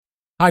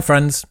Hi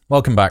friends,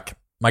 welcome back.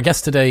 My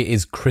guest today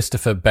is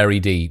Christopher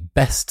Berry-Dee,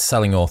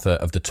 best-selling author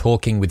of the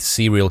Talking with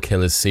Serial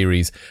Killers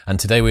series, and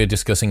today we are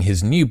discussing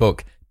his new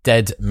book,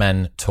 Dead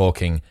Men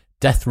Talking,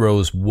 Death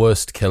Row's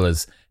Worst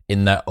Killers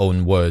in Their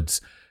Own Words.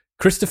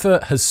 Christopher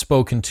has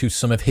spoken to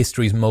some of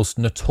history's most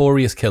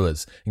notorious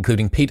killers,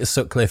 including Peter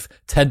Sutcliffe,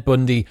 Ted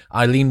Bundy,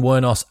 Eileen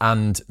Wuornos,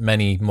 and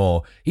many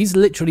more. He's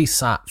literally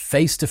sat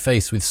face to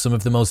face with some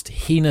of the most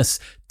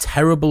heinous,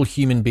 terrible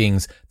human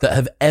beings that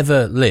have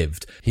ever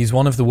lived. He's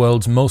one of the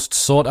world's most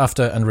sought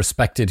after and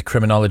respected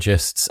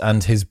criminologists,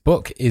 and his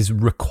book is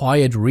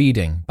required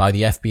reading by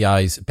the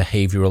FBI's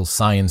Behavioral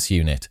Science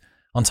Unit.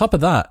 On top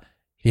of that,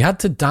 he had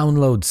to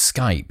download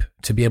Skype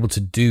to be able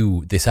to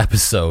do this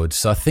episode,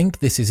 so I think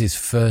this is his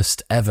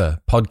first ever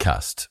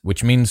podcast,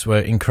 which means we're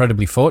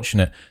incredibly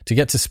fortunate to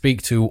get to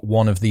speak to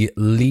one of the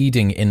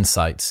leading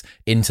insights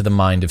into the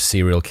mind of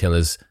serial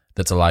killers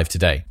that's alive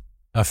today.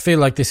 I feel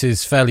like this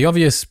is fairly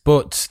obvious,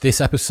 but this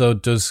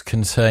episode does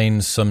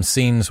contain some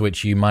scenes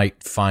which you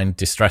might find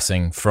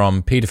distressing,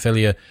 from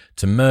paedophilia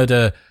to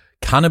murder,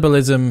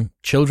 cannibalism,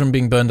 children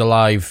being burned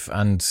alive,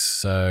 and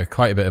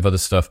quite a bit of other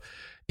stuff.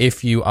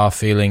 If you are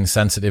feeling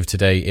sensitive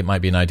today, it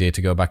might be an idea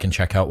to go back and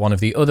check out one of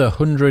the other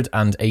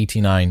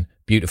 189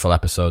 beautiful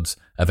episodes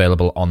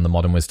available on the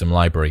Modern Wisdom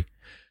Library.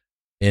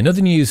 In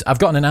other news, I've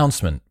got an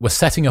announcement. We're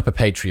setting up a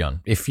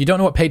Patreon. If you don't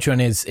know what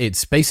Patreon is,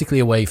 it's basically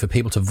a way for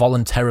people to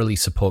voluntarily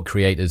support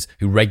creators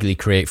who regularly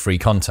create free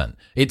content.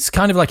 It's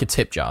kind of like a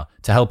tip jar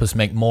to help us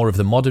make more of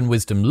the Modern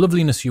Wisdom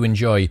loveliness you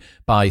enjoy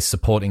by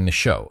supporting the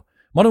show.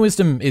 Modern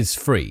Wisdom is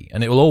free,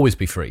 and it will always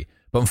be free,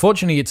 but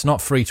unfortunately it's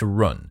not free to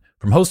run.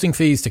 From hosting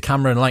fees to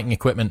camera and lighting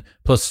equipment,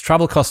 plus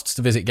travel costs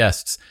to visit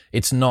guests,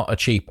 it's not a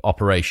cheap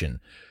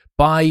operation.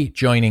 By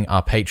joining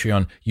our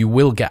Patreon, you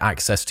will get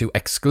access to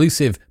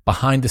exclusive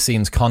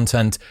behind-the-scenes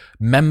content,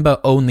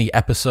 member-only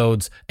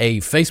episodes,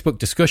 a Facebook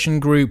discussion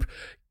group.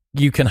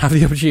 You can have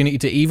the opportunity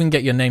to even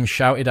get your name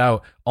shouted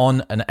out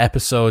on an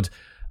episode,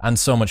 and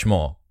so much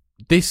more.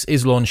 This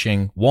is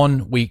launching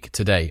 1 week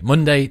today,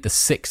 Monday, the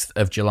 6th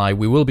of July.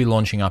 We will be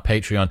launching our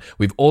Patreon.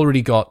 We've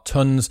already got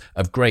tons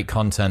of great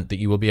content that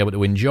you will be able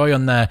to enjoy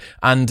on there,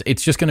 and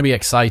it's just going to be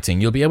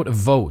exciting. You'll be able to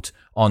vote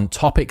on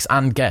topics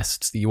and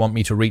guests that you want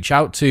me to reach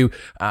out to.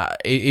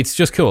 It's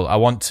just cool. I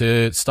want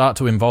to start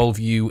to involve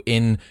you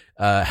in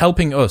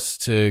helping us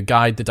to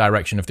guide the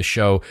direction of the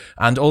show,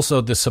 and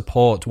also the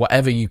support,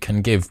 whatever you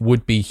can give,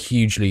 would be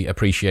hugely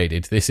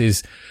appreciated. This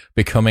is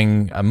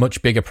becoming a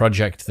much bigger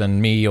project than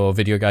me or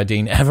Video Guy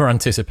Dean ever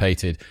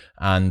anticipated,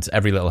 and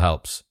every little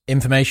helps.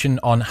 Information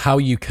on how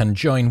you can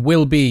join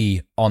will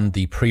be on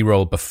the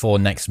pre-roll before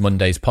next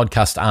Monday's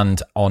podcast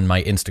and on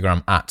my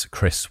Instagram at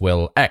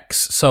ChrisWillX.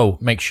 So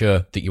make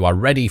sure that you are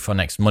ready for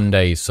next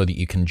Monday so that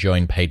you can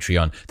join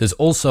Patreon. There's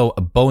also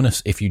a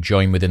bonus if you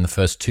join within the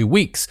first 2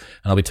 weeks,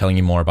 and I'll be telling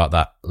you more about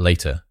that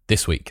later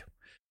this week.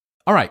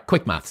 All right,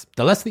 quick maths.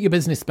 The less that your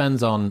business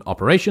spends on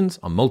operations,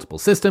 on multiple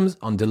systems,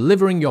 on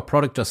delivering your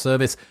product or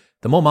service,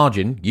 the more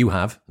margin you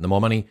have, the more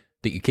money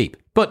that you keep.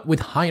 But with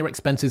higher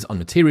expenses on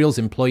materials,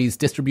 employees,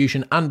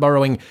 distribution, and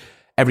borrowing,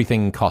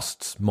 everything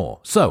costs more.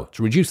 So,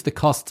 to reduce the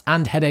costs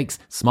and headaches,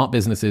 smart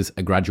businesses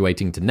are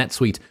graduating to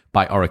NetSuite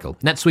by Oracle.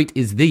 NetSuite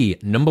is the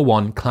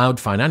 #1 cloud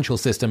financial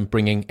system,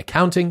 bringing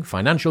accounting,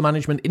 financial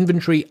management,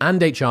 inventory,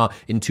 and HR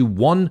into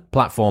one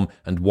platform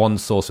and one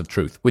source of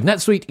truth. With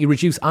NetSuite, you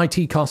reduce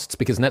IT costs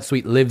because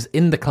NetSuite lives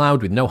in the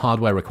cloud with no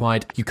hardware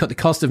required. You cut the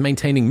cost of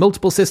maintaining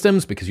multiple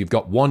systems because you've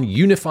got one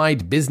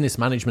unified business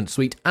management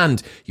suite,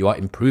 and you are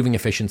improving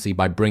efficiency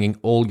by bringing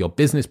all your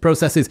business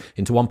processes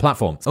into one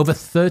platform. Over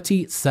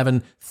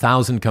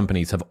 37,000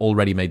 companies have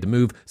already made the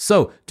move,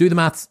 so do the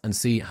maths and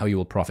see how you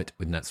will profit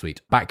with NetSuite.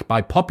 Backed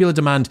by popular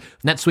demand,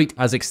 NetSuite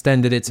has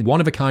extended its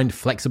one-of-a-kind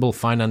flexible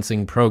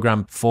financing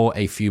program for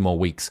a few more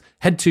weeks.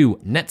 Head to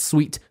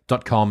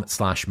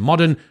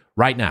netsuite.com/modern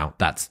right now.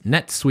 That's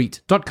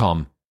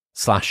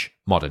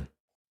netsuite.com/modern.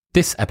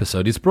 This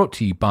episode is brought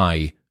to you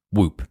by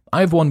Whoop.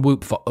 I've worn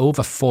Whoop for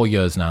over 4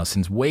 years now,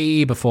 since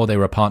way before they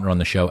were a partner on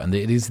the show, and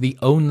it is the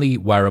only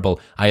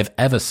wearable I have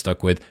ever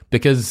stuck with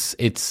because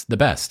it's the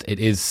best. It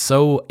is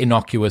so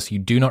innocuous, you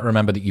do not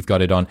remember that you've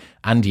got it on,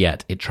 and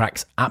yet it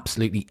tracks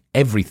absolutely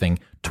everything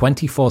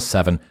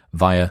 24/7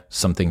 via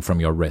something from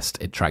your wrist.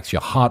 It tracks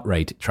your heart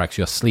rate, it tracks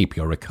your sleep,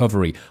 your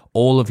recovery,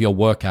 all of your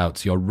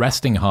workouts, your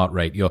resting heart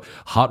rate, your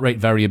heart rate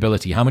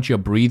variability, how much you're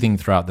breathing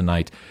throughout the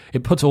night.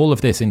 It puts all of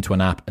this into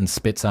an app and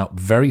spits out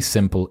very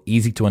simple,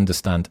 easy to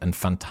understand, and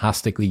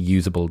fantastically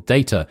usable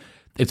data.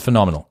 It's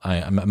phenomenal. I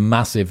am a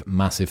massive,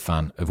 massive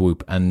fan of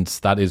Whoop, and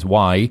that is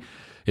why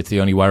it's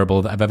the only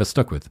wearable that I've ever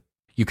stuck with.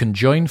 You can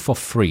join for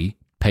free,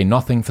 pay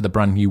nothing for the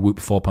brand new Whoop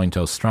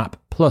 4.0 strap,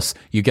 plus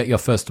you get your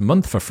first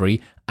month for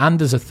free, and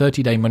there's a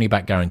 30-day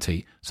money-back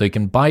guarantee. So you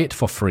can buy it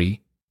for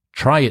free,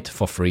 try it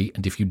for free,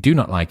 and if you do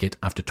not like it,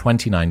 after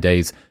 29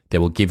 days, they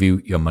will give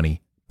you your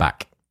money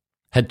back.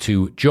 Head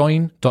to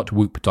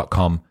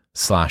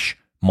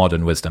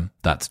join.whoop.com/modernwisdom.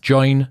 That's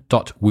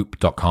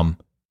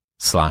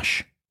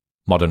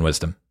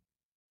join.whoop.com/modernwisdom.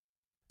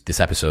 This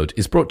episode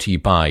is brought to you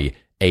by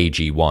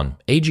AG1.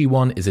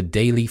 AG1 is a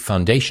daily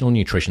foundational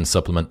nutrition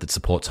supplement that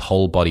supports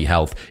whole body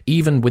health.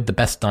 Even with the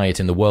best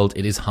diet in the world,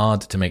 it is hard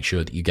to make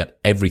sure that you get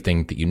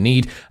everything that you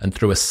need. And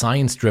through a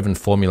science-driven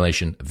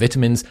formulation of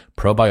vitamins,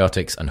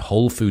 probiotics, and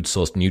whole food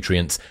sourced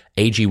nutrients,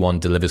 AG1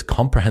 delivers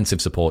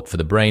comprehensive support for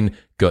the brain,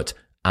 gut,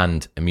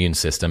 and immune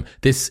system.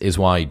 This is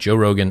why Joe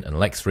Rogan and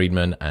Lex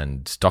Fridman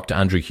and Dr.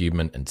 Andrew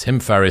Huberman and Tim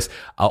Ferriss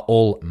are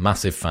all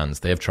massive fans.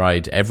 They have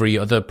tried every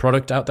other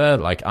product out there,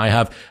 like I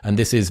have, and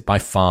this is by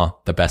far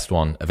the best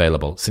one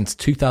available. Since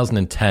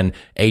 2010,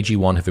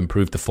 AG1 have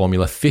improved the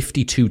formula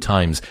 52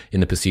 times in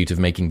the pursuit of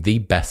making the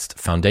best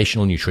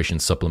foundational nutrition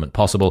supplement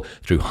possible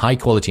through high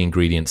quality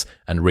ingredients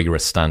and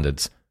rigorous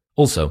standards.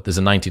 Also, there's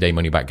a 90-day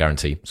money-back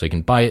guarantee, so you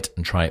can buy it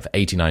and try it for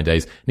 89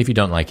 days, and if you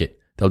don't like it,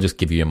 they'll just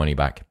give you your money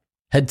back.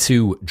 Head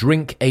to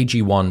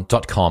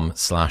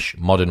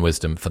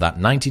drinkag1.com/modernwisdom for that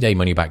 90-day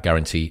money-back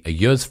guarantee, a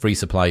year's free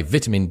supply,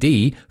 vitamin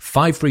D,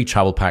 5 free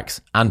travel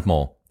packs, and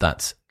more.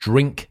 That's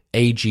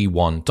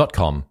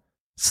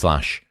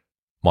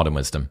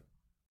drinkag1.com/modernwisdom.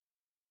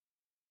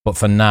 But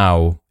for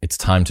now, it's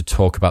time to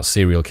talk about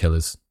serial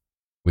killers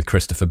with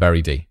Christopher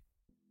Berry-Dee.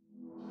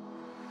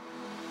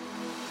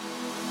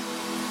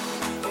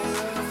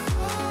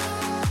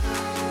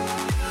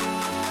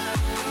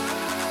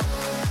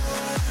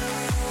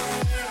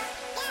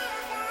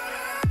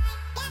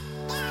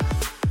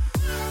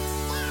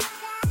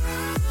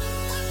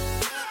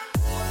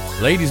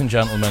 Ladies and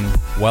gentlemen,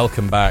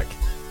 welcome back.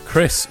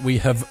 Chris, we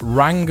have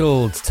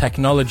wrangled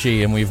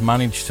technology and we've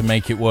managed to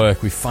make it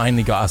work. We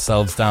finally got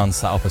ourselves down,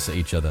 sat opposite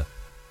each other.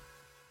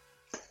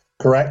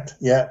 Correct,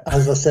 yeah.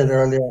 As I said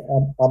earlier,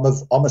 I'm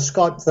a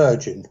Skype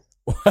virgin.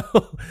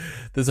 Well,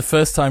 there's a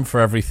first time for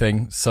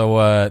everything,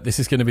 so this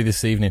is going to be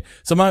this evening.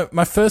 So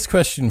my first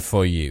question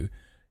for you,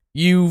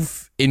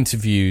 you've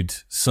interviewed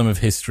some of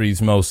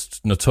history's most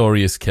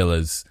notorious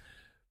killers,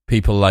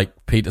 people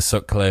like Peter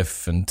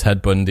Sutcliffe and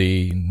Ted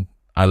Bundy and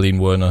Eileen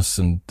Wuornos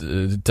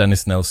and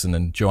Dennis Nelson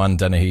and Joanne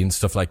Dennehy and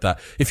stuff like that.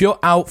 If you're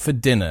out for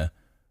dinner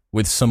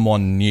with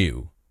someone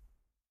new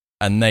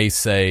and they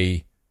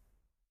say,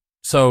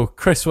 so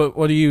Chris,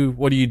 what do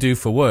you do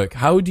for work?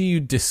 How do you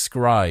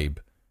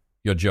describe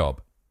your job?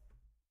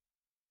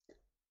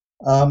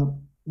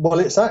 Well,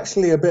 it's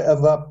actually a bit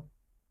of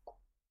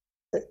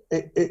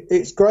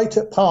it's great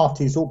at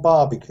parties or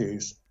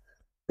barbecues,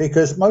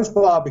 because most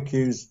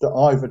barbecues that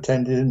I've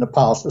attended in the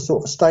past are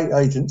sort of estate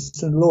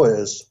agents and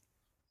lawyers,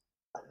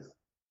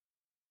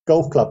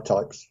 golf club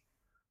types.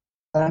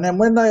 And then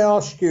when they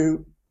ask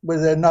you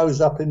with their nose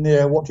up in the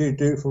air, what do you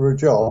do for a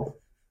job?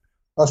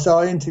 I say,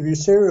 I interview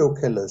serial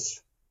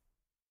killers.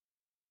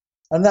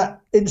 And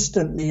that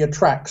instantly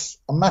attracts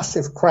a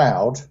massive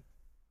crowd.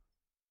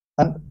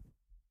 And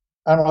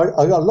I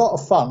got a lot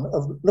of fun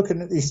of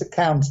looking at these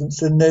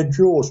accountants and their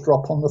jaws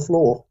drop on the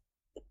floor.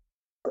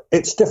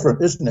 It's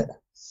different, isn't it?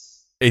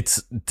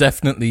 It's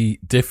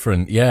definitely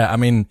different. Yeah, I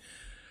mean,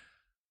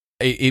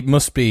 it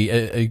must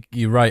be,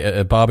 you're right, at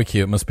a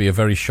barbecue, it must be a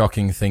very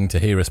shocking thing to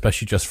hear,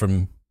 especially just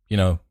from,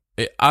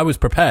 I was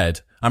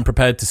prepared. I'm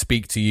prepared to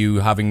speak to you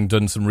having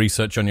done some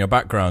research on your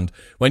background.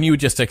 When you were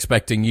just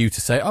expecting you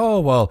to say, oh,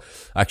 well,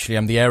 actually,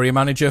 I'm the area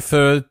manager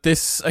for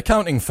this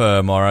accounting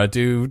firm, or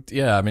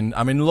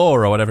I'm in law,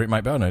 or whatever it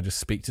might be. Oh, no, just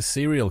speak to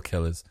serial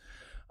killers.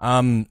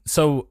 But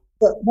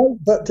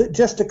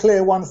just to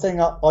clear one thing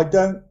up, I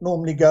don't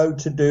normally go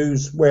to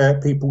do's where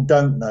people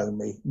don't know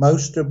me.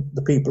 Most of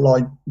the people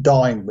I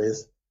dine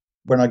with,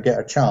 when I get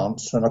a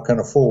chance and I can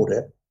afford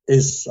it,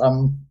 is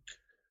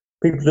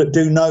people that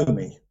do know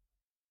me.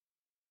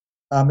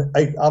 I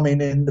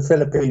mean, in the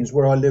Philippines,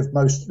 where I live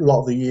a lot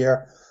of the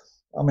year,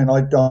 I mean,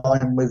 I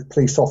dine with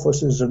police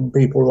officers and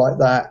people like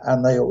that,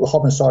 and they are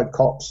homicide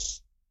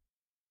cops.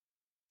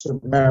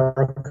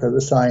 America, the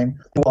same.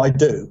 I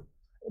do.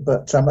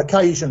 But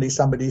occasionally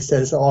somebody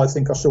says, oh, I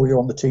think I saw you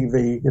on the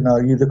TV,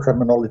 you're the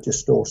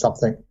criminologist or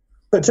something.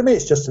 But to me,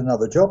 it's just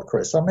another job,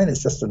 Chris. I mean,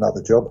 it's just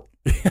another job.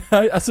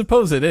 I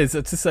suppose it is.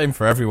 It's the same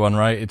for everyone,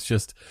 right? It's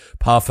just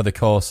par for the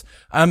course.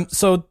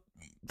 So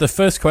the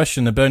first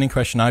question, the burning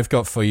question I've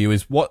got for you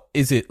is, what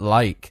is it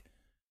like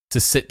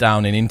to sit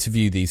down and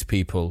interview these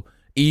people,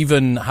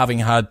 even having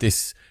had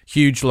this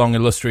huge, long,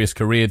 illustrious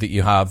career that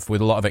you have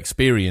with a lot of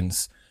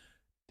experience?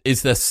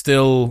 Is it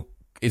still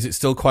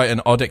quite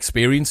an odd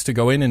experience to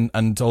go in,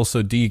 and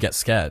also, do you get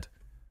scared?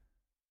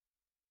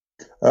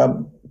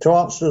 To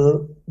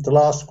answer the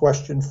last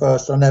question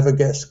first, I never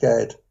get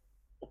scared.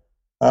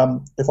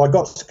 If I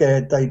got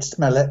scared, they'd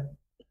smell it.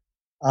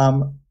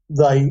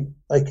 They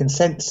can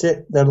sense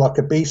it. They're like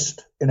a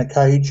beast in a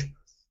cage.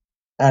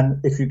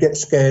 And if you get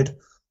scared,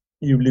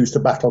 you lose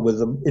the battle with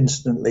them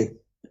instantly,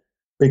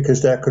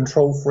 because they're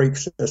control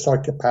freaks, they're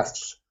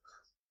psychopaths.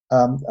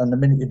 And the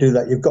minute you do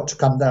that, you've got to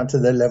come down to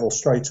their level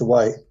straight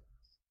away.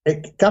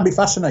 It can be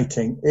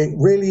fascinating. It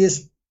really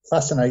is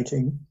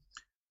fascinating.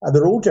 And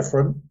they're all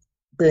different,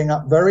 being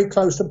up very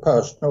close and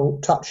personal,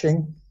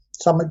 touching.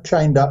 Some are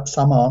chained up,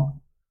 some aren't.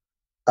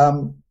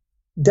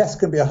 Death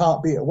can be a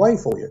heartbeat away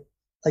for you.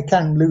 They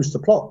can lose the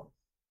plot.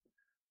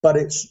 But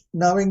it's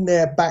knowing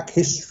their back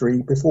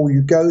history before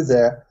you go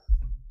there.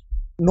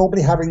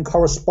 normally having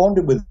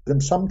corresponded with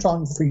them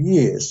sometimes for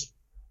years.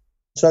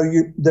 So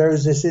there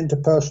is this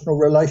interpersonal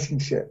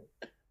relationship.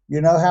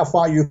 You know how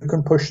far you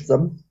can push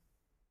them.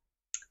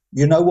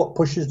 You know what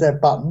pushes their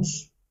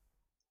buttons.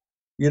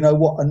 You know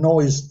what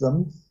annoys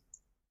them.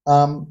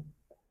 And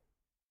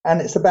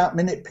it's about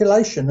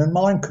manipulation and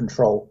mind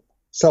control.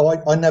 So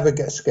I never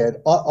get scared.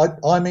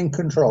 I'm in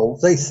control.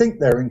 They think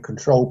they're in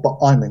control,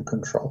 but I'm in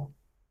control.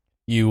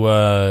 You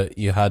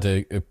had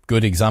a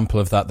good example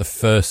of that. The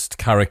first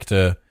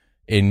character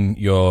in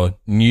your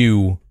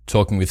new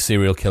Talking with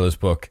Serial Killers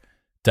book,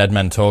 Dead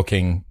Men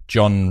Talking,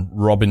 John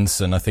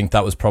Robinson. I think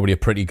that was probably a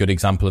pretty good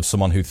example of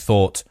someone who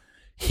thought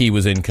he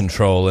was in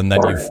control, and then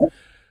you've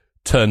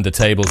turned the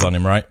tables on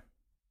him, right?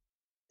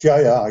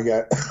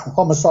 Yeah.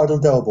 Homicidal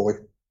Del Boy.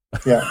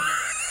 Yeah.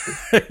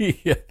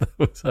 Yeah, that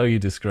was how you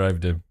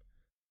described him.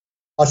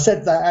 I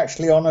said that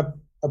actually on a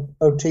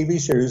TV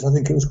series. I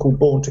think it was called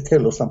Born to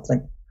Kill or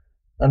something.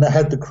 And I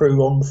had the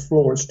crew on the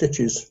floor at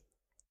Stitches.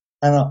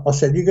 And I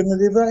said, "You're going to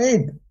leave that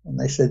in?" And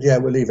they said, "Yeah,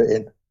 we'll leave it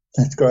in."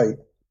 That's great.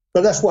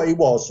 But that's what he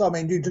was. I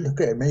mean, you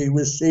look at him, he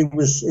was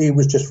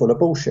just full of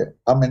bullshit.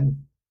 I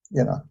mean,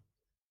 you know,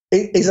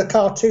 he's a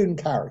cartoon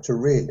character,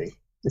 really.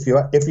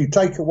 If you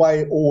take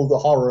away all the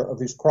horror of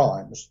his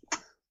crimes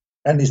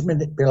and his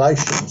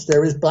manipulations,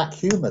 there is black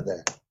humor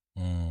there.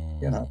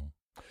 You know.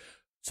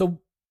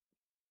 So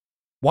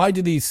why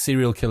do these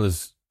serial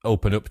killers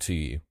open up to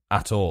you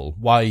at all?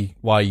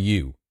 Why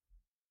you?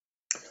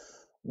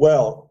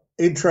 Well,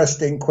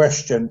 interesting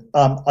question.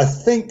 I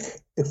think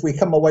if we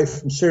come away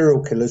from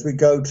serial killers, we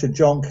go to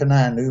John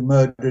Cannan, who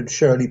murdered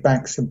Shirley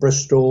Banks in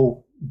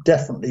Bristol,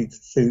 definitely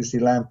Susie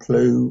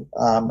Lamplugh,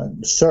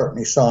 and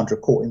certainly Sandra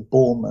Court in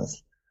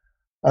Bournemouth.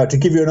 To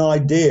give you an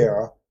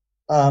idea,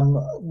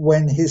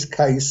 when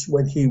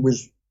he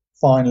was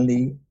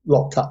finally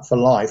locked up for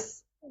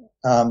life,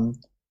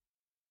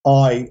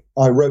 I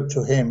wrote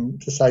to him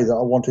to say that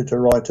I wanted to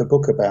write a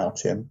book about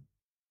him.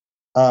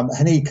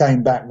 And he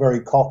came back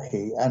very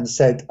cocky and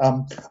said,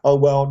 "Oh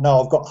well,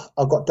 no,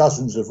 I've got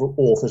dozens of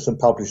authors and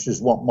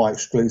publishers want my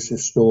exclusive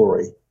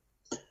story."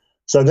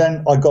 So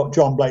then I got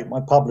John Blake,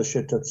 my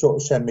publisher, to sort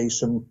of send me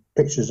some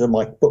pictures of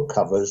my book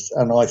covers,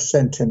 and I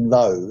sent him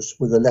those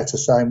with a letter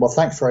saying, "Well,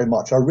 thanks very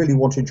much. I really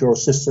wanted your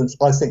assistance.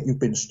 I think you've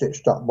been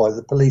stitched up by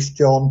the police,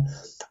 John.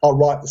 I'll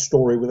write the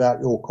story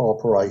without your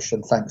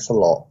cooperation. Thanks a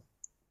lot."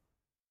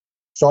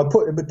 So I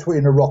put him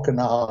between a rock and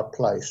a hard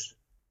place.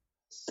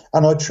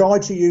 And I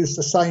tried to use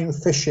the same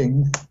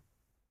fishing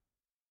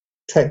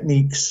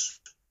techniques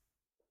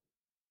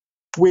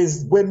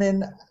with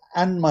women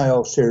and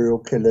male serial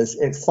killers.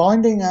 It's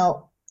finding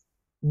out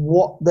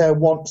what their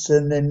wants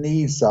and their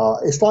needs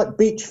are. It's like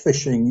beach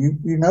fishing.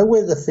 You know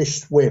where the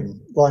fish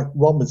swim, like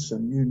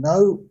Robinson. You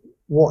know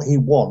what he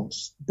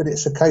wants, but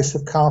it's a case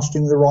of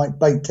casting the right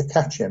bait to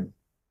catch him.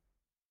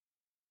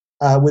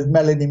 With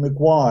Melanie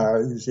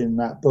Maguire, who's in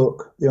that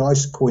book, The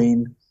Ice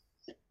Queen,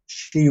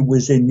 she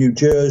was in New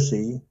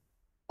Jersey,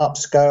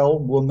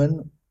 upscale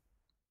woman,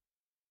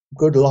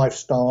 good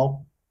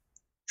lifestyle,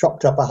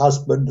 chopped up a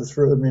husband and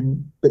threw him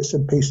in bits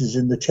and pieces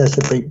in the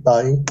Chesapeake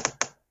Bay.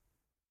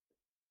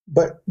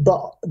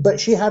 But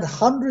she had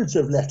hundreds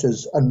of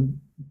letters and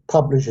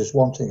publishers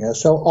wanting her.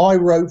 So I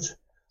wrote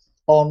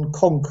on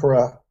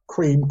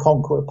cream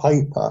Conqueror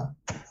paper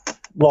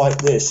like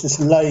this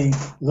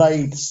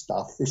laid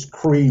stuff, this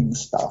cream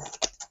stuff,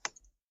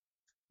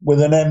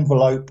 with an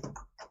envelope.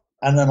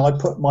 And then I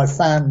put my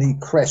family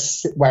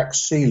crest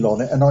wax seal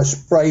on it, and I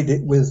sprayed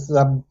it with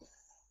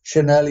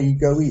Chanel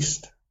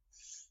Egoiste.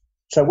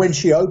 So when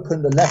she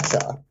opened the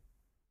letter,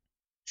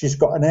 she's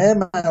got an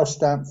airmail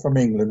stamp from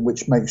England,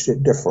 which makes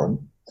it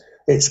different.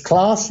 It's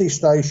classy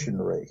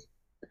stationery.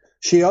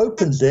 She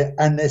opens it,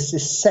 and there's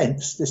this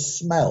sense, this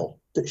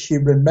smell that she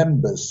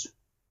remembers.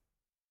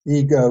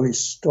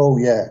 Egoist, oh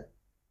yeah.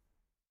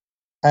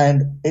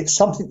 And it's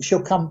something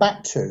she'll come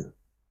back to,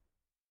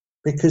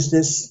 because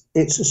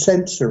it's a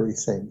sensory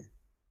thing.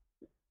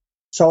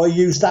 So I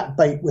use that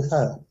bait with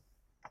her.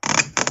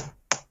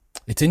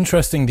 It's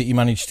interesting that you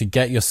managed to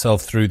get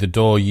yourself through the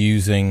door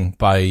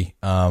by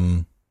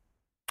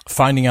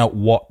finding out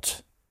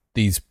what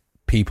these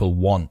people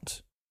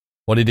want,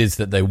 what it is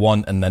that they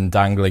want, and then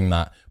dangling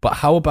that. But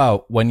how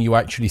about when you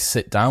actually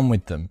sit down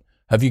with them?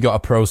 Have you got a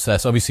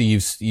process? Obviously,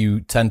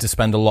 you tend to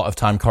spend a lot of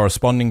time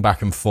corresponding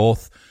back and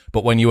forth,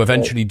 but when you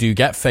eventually do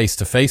get face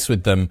to face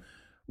with them,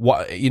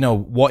 what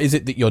is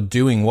it that you're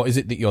doing? What is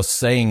it that you're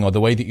saying, or the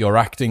way that you're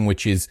acting,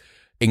 which is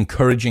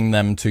encouraging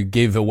them to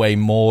give away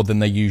more than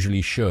they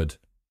usually should?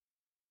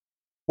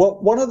 Well,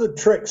 one of the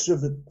tricks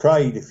of the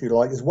trade, if you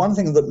like, is one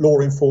thing that law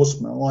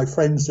enforcement, my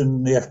friends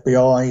in the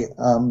FBI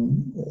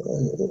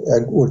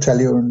will tell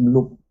you,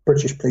 and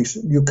British police,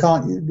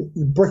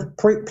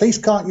 police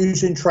can't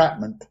use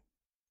entrapment.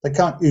 They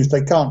can't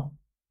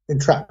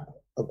entrap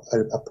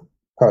a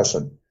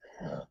person.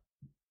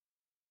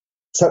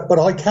 So, but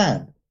I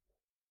can.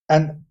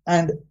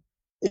 And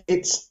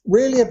it's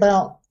really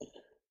about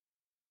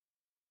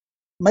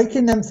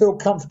making them feel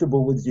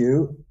comfortable with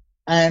you,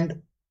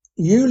 and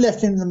you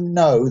letting them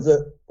know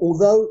that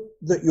although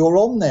that you're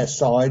on their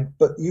side,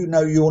 but you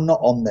know you're not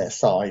on their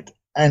side,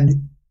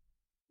 and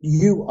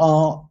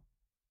you're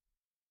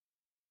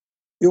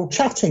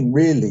chatting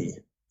really.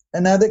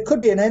 And now there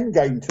could be an end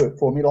game to it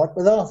for me. Like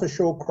with Arthur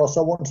Shawcross,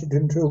 I wanted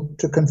him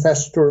to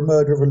confess to a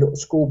murder of a little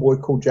schoolboy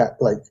called Jack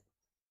Blake.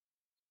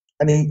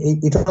 And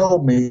he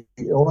told me,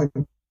 I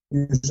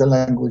use the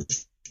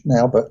language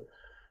now, but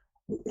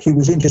he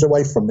was inches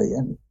away from me.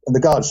 And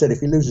the guard said if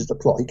he loses the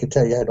plot, he could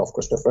tear your head off,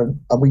 Christopher,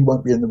 and we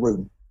won't be in the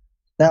room.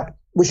 Now,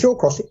 with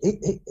Shawcross,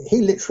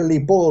 he literally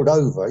boiled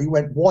over. He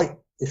went white.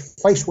 His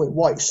face went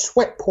white,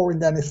 sweat pouring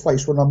down his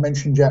face when I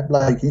mentioned Jack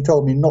Blake. He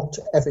told me not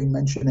to effing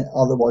mention it,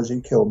 otherwise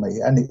he'd kill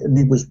me. And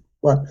he was,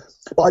 well,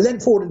 but I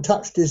leant forward and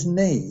touched his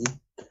knee.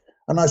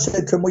 And I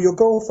said to him, well, your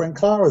girlfriend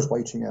Clara's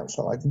waiting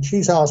outside, and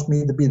she's asked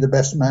me to be the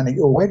best man at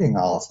your wedding,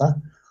 Arthur.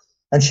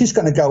 And she's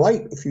going to go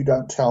ape if you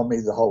don't tell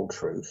me the whole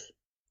truth.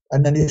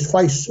 And then his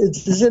face,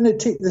 there's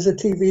a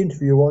TV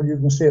interview on, you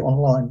can see it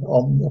online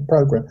on the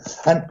programme.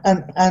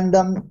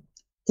 And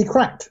he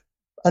cracked,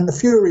 and the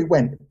fury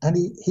went, and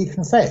he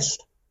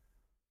confessed.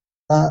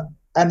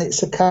 And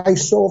it's a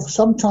case of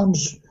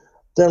sometimes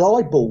they'll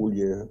eyeball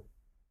you,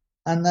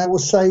 and they will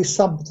say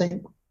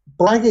something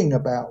bragging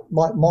about,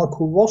 like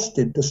Michael Ross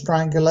did, the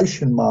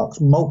strangulation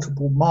marks,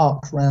 multiple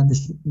marks around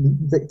his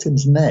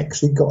victim's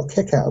necks. He got a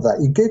kick out of that.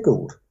 He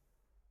giggled.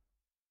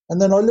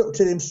 And then I looked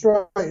at him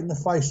straight in the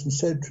face and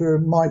said to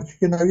him, Mike,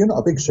 you know, you're not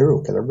a big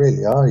serial killer,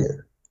 really, are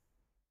you?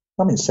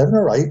 I mean, 7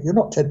 or 8. You're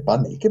not Ted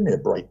Bundy. Give me a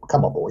break.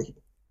 Come on, boy.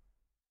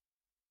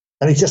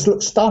 And he just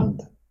looked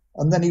stunned.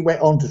 And then he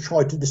went on to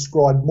try to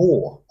describe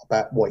more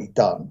about what he'd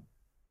done.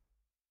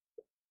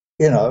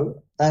 You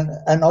know,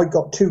 and I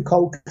got 2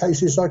 cold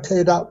cases I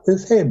cleared up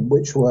with him,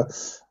 which were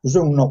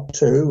Zungnok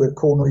 2 at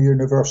Cornell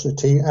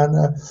University and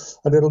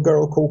a little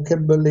girl called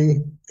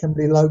Kimberly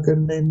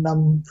Logan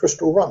in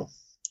Crystal Run.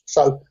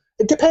 So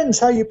it depends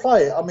how you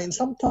play it. I mean,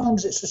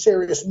 sometimes it's a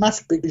serious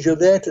match because you're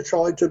there to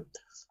try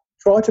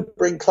to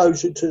bring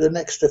closure to the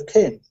next of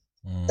kin,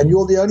 and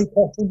you're the only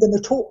person going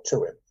to talk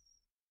to him.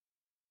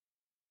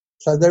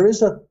 So there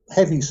is a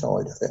heavy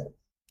side of it.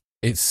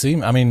 It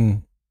seems, I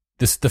mean,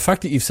 the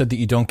fact that you've said that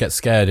you don't get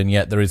scared, and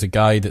yet there is a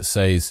guy that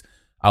says,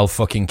 I'll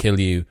fucking kill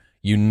you.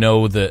 You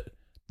know that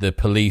the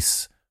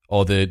police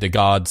or the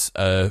guards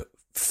are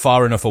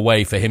far enough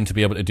away for him to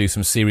be able to do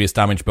some serious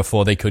damage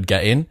before they could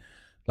get in.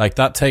 Like,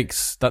 that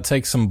takes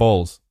some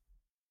balls.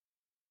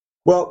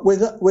 Well,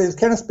 with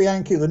Kenneth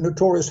Bianchi, the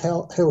notorious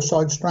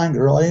Hillside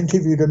Strangler, I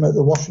interviewed him at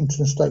the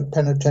Washington State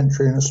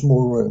Penitentiary in a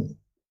small room.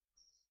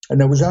 And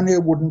there was only a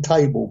wooden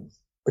table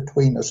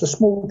between us, a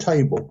small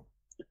table.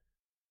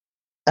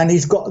 And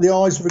he's got the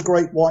eyes of a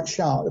great white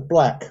shark, they're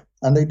black,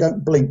 and they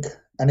don't blink.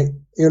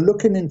 And you're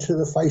looking into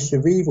the face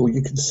of evil.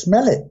 You can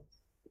smell it.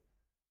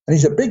 And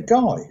he's a big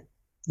guy.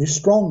 He's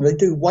strong. They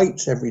do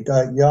weights every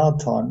day at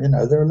yard time. You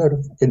know, they're a load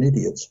of fucking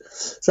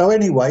idiots. So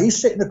anyway,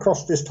 he's sitting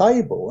across this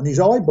table, and he's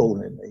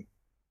eyeballing me.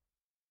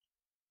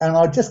 And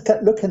I just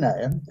kept looking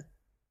at him.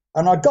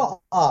 And I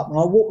got up and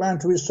I walked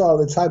round to his side of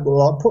the table.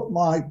 I put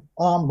my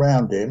arm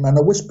round him and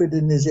I whispered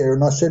in his ear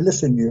and I said,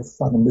 listen, you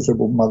fucking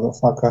miserable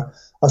motherfucker.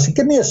 I said,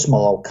 give me a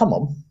smile, come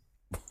on.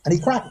 And he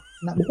cracked.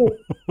 And that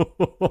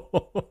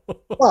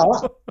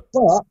was it.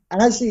 But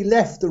as he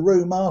left the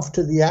room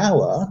after the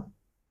hour,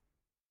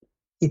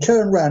 he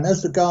turned around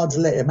as the guards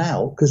let him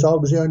out, because I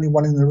was the only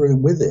one in the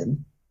room with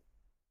him.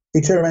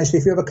 He turned around and said,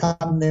 if you ever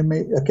come near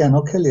me again,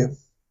 I'll kill you. Do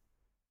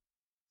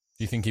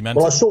you think he meant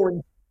it? I saw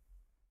him.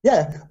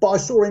 Yeah, but I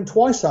saw him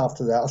twice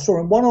after that. I saw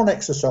him one on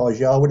exercise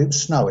yard when it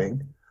was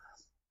snowing,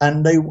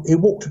 and he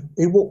walked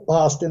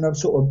past in a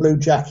sort of blue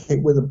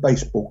jacket with a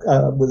baseball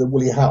with a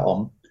woolly hat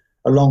on,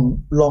 a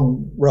long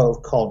row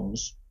of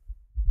cons,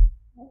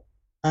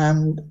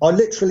 and I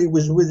literally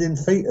was within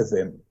feet of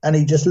him, and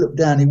he just looked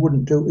down. He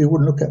wouldn't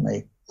look at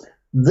me.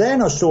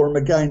 Then I saw him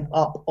again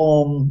up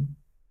on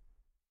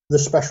the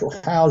special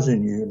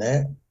housing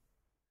unit.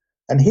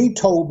 And he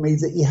told me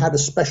that he had a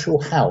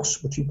special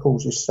house, which he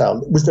calls his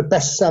cell. It was the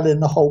best cell in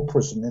the whole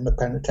prison, in the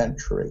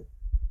penitentiary,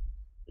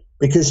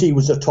 because he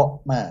was a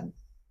top man.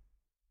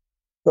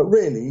 But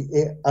really,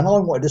 and I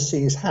wanted to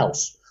see his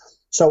house.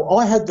 So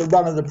I had the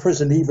run of the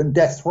prison, even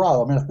death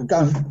row. I mean, I could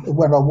go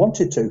when I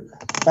wanted to.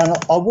 And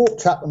I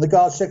walked up and the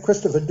guard said,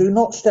 Christopher, do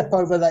not step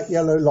over that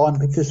yellow line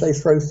because they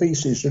throw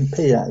feces and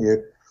pee at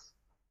you.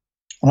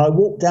 And I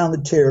walked down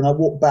the tier and I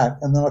walked back,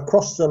 and then I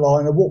crossed the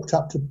line. I walked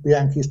up to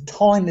Bianchi's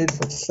tiny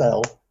little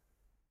cell,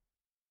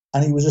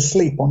 and he was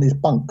asleep on his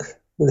bunk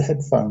with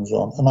headphones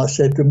on. And I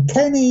said to him,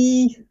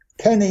 Kenny,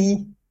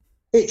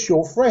 it's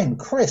your friend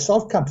Chris.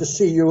 I've come to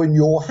see you in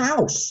your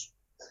house.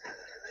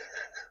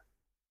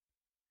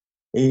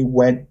 He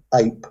went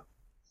ape.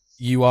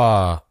 You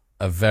are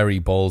a very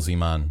ballsy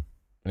man,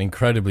 an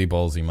incredibly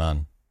ballsy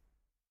man.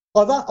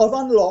 I've had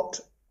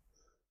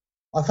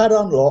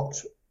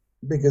unlocked,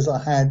 because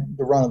I had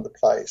the run of the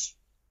place,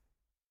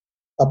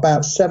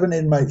 about 6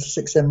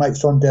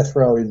 inmates on death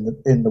row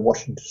in the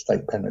Washington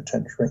State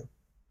Penitentiary.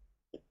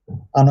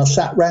 And I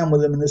sat round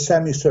with them in a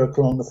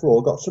semicircle on the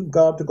floor. I got some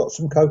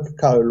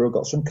Coca-Cola, I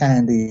got some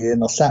candy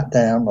in. I sat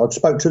down. I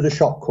spoke to the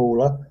shop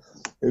caller,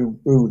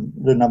 who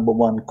the number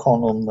one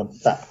con on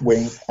that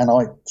wing, and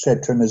I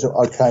said to him, "Is it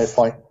okay if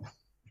I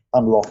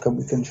unlock and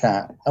we can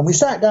chat?" And we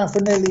sat down for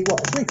nearly,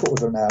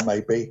 3/4 of an hour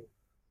maybe.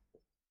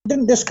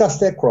 Didn't discuss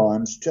their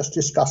crimes, just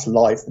discuss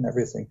life and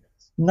everything.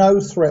 No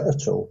threat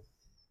at all.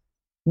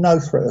 No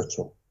threat at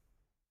all.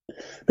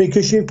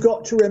 Because you've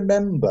got to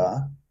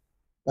remember,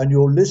 and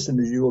your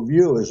listeners, your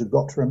viewers have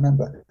got to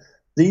remember,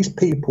 these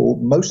people,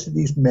 most of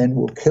these men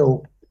will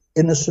kill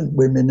innocent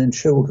women and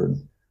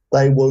children.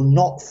 They will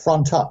not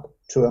front up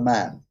to a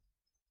man.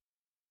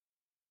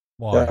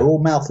 Why? They're all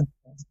mouth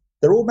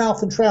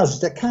and trousers.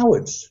 They're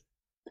cowards.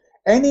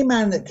 Any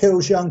man that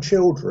kills young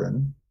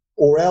children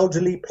or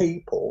elderly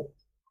people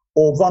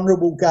or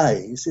vulnerable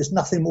gays is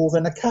nothing more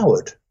than a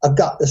coward, a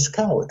gutless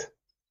coward.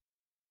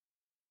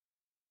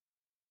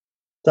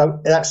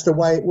 So that's the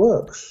way it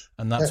works.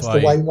 And that's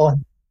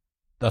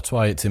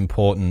why it's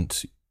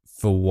important,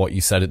 for what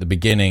you said at the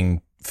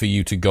beginning, for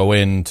you to go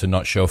in, to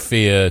not show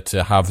fear,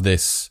 to have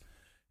this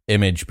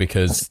image,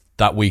 because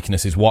that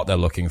weakness is what they're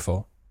looking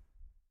for.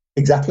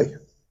 Exactly.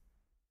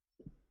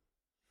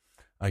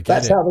 I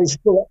get it.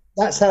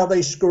 That's how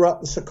they screw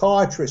up the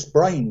psychiatrists'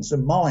 brains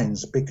and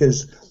minds,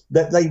 because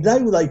they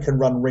know they can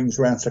run rings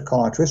around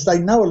psychiatrists. They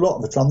know a lot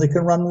of the time they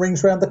can run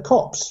rings around the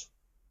cops.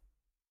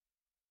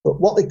 But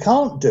what they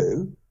can't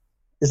do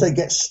is they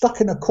get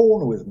stuck in a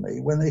corner with me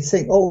when they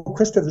think, oh,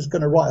 Christopher's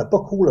going to write a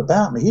book all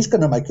about me. He's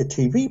going to make a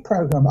TV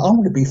program. I'm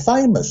going to be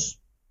famous.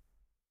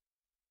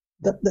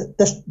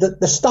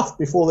 The stuff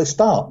before they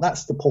start,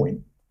 that's the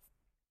point.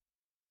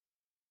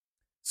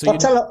 So I'm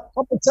going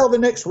to tell the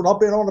next one, I've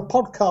been on a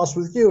podcast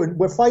with you and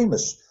we're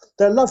famous.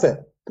 They'll love it.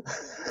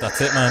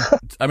 That's it, man.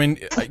 I mean,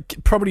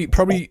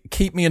 probably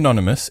keep me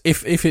anonymous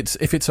if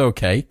it's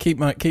okay. Keep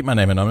my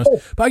name anonymous.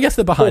 But I guess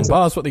they're behind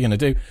bars. What are they going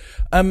to do?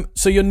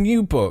 So your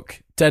new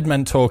book, Dead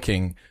Men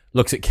Talking,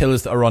 looks at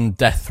killers that are on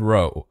death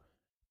row.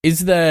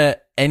 Is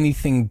there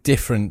anything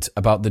different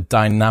about the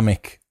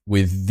dynamic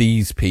with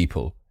these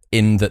people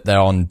in that they're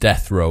on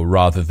death row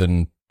rather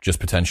than just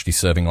potentially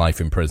serving life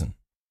in prison?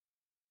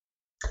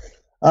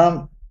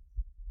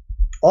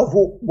 I've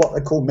walked what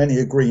they call many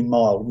a green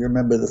mile. You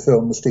remember the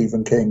film of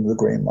Stephen King, The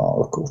Green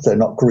Mile? Of course, they're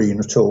not green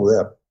at all.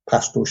 They're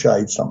pastel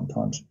shades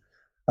sometimes.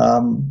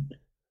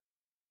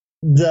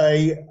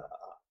 They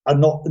are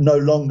no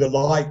longer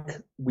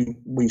like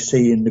we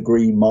see in The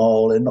Green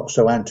Mile. They're not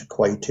so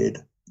antiquated.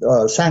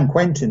 San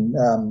Quentin,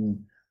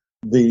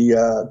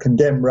 the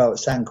condemned row at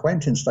San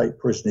Quentin State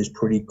Prison is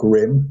pretty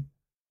grim.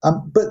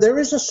 But there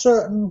is a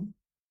certain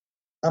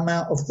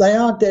amount of, they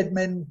are dead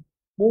men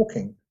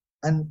walking,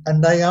 and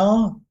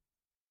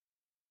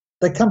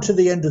they come to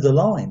the end of the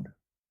line.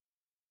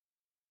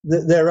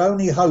 Their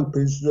only hope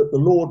is that the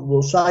Lord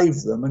will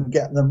save them and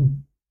get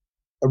them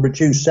a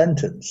reduced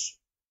sentence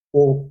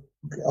or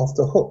get off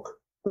the hook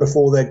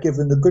before they're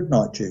given the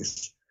goodnight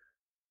juice.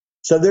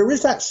 So there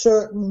is that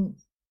certain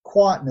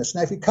quietness.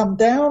 Now, if you come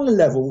down a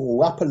level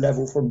or up a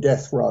level from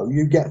death row,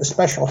 you get the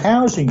special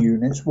housing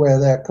units where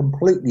they're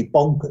completely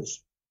bonkers.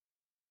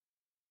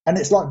 And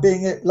it's like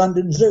being at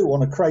London Zoo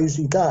on a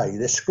crazy day.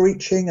 They're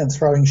screeching and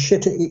throwing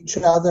shit at each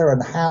other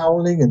and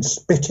howling and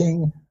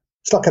spitting.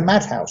 It's like a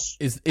madhouse.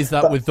 Is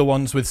that with the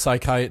ones with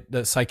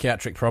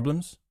psychiatric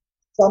problems?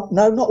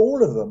 No, not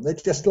all of them. They're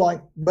just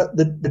like, but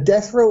the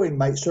death row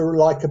inmates are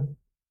like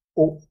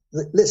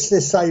let's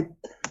just say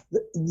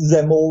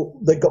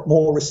they've got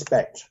more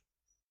respect.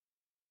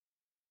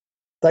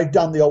 They've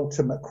done the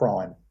ultimate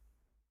crime.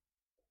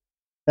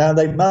 Now,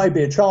 they may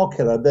be a child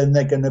killer, then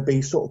they're going to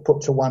be sort of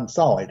put to one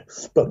side.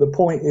 But the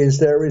point is,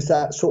 there is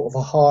that sort of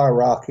a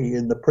hierarchy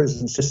in the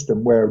prison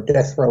system where a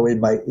death row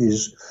inmate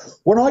is.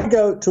 When I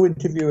go to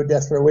interview a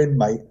death row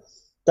inmate,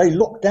 they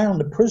lock down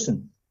the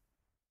prison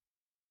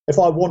if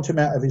I want him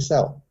out of his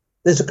cell.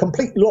 There's a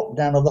complete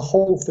lockdown of the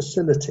whole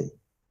facility.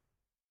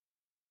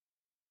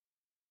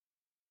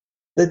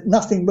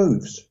 Nothing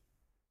moves.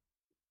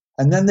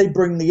 And then they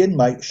bring the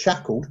inmate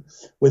shackled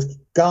with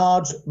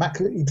guards,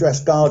 immaculately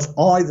dressed guards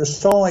either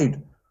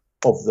side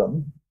of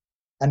them,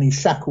 and he's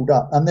shackled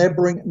up. And they're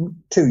bringing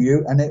him to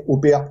you, and it will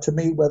be up to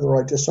me whether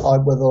I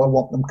decide whether I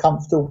want them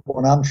comfortable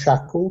and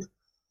unshackled,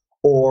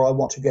 or I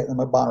want to get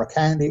them a bar of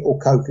candy or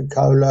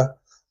Coca-Cola.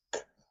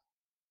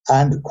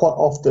 And quite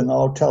often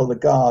I'll tell the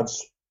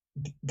guards,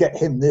 get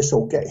him this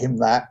or get him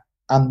that.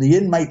 And the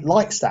inmate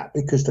likes that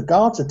because the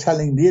guards are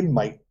telling the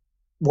inmate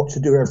what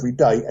to do every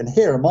day, and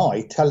here am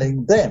I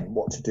telling them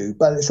what to do,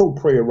 but it's all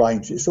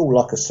prearranged. It's all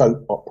like a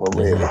soap opera,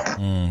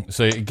 really.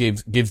 So it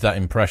gives that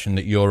impression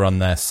that you're on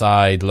their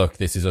side. Look,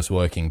 this is us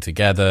working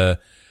together.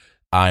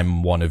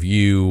 I'm one of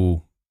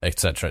you,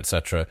 etc.,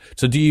 etc.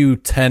 So do you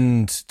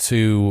tend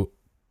to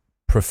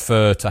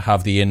prefer to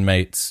have the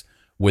inmates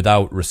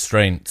without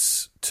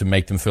restraints to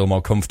make them feel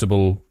more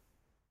comfortable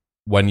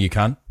when you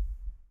can?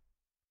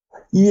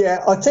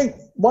 Yeah, I think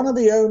one of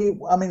the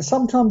only,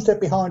 sometimes they're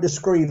behind a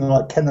screen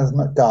like Kenneth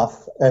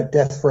Macduff at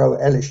Death Row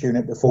Ellis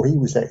Unit before he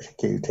was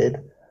executed.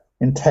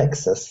 in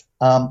Texas.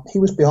 He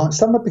was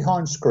somewhere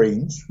behind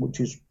screens, which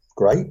is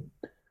great.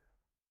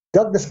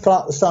 Douglas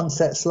Clark, the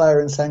Sunset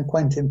Slayer in San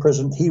Quentin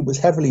prison, he was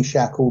heavily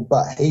shackled,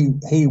 but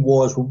he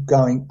was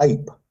going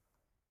ape.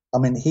 I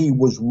mean, he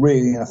was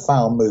really in a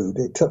foul mood.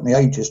 It took me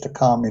ages to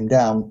calm him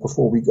down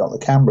before we got the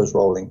cameras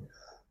rolling.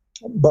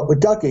 But with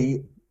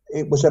Dougie,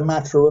 it was a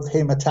matter of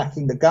him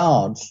attacking the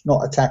guards,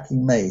 not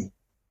attacking me.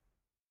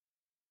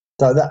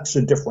 So that's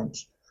the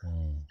difference.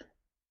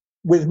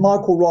 With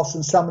Michael Ross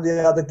and some of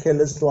the other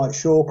killers like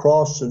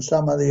Shawcross and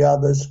some of the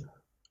others,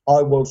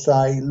 I will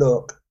say,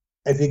 look,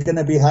 if you're going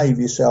to behave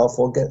yourself,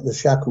 we'll get the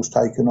shackles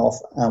taken off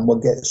and we'll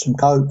get some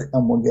Coke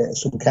and we'll get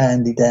some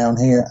candy down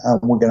here and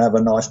we're going to have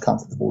a nice,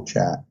 comfortable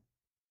chat.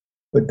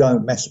 But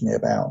don't mess me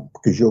about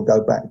because you'll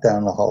go back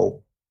down the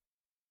hole.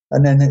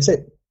 And then that's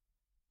it.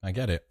 I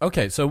get it.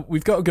 Okay, so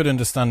we've got a good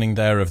understanding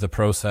there of the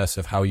process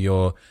of how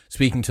you're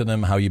speaking to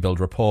them, how you build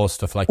rapport,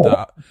 stuff like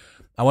that.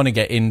 I want to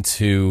get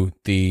into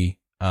the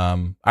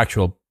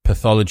actual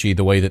pathology,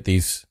 the way that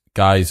these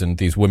guys and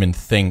these women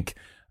think.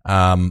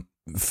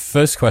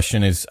 First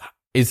question is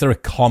there a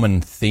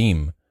common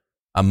theme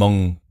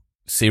among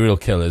serial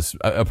killers?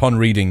 Upon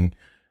reading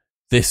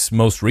this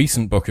most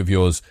recent book of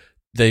yours,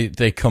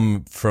 they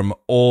come from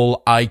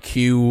all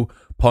IQ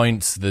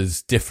points.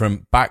 There's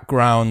different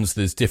backgrounds.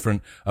 There's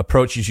different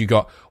approaches. You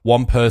got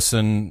one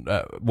person,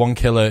 one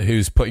killer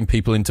who's putting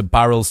people into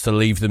barrels to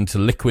leave them to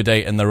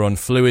liquidate in their own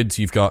fluids.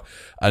 You've got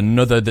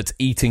another that's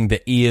eating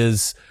the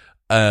ears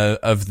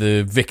of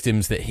the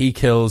victims that he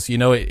kills. You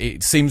know,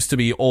 it seems to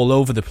be all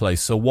over the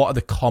place. So what are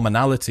the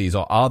commonalities,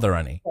 or are there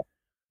any?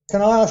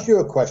 Can I ask you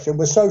a question?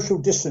 We're social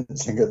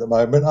distancing at the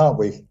moment, aren't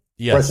we?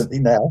 Yes. Presently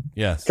now.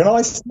 Yes. Can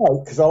I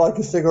smoke? Because I like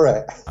a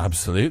cigarette.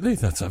 Absolutely.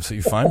 That's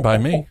absolutely fine by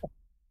me.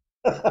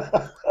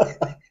 I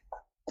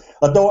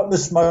don't want the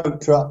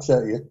smoke to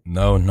upset you.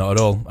 No, not at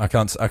all. I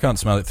can't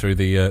smell it through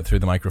the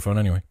microphone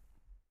anyway.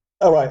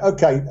 All right.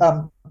 Okay.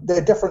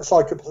 They're different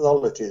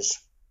psychopathologies.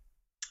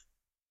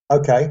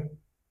 Okay.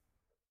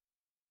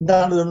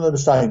 None of them are the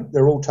same.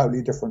 They're all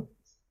totally different.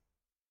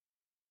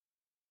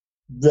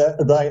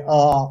 They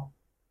are,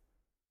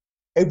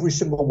 every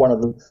single one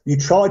of them. You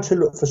try to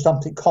look for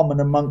something common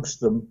amongst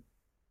them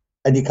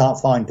and you can't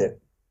find it.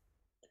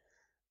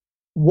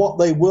 What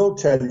they will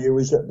tell you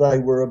is that they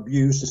were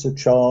abused as a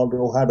child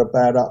or had a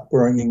bad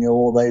upbringing,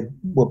 or they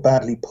were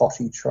badly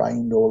potty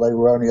trained, or they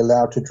were only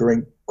allowed to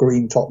drink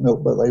green top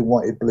milk but they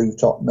wanted blue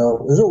top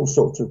milk. There's all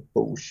sorts of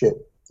bullshit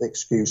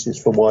excuses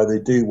for why they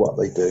do what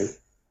they do.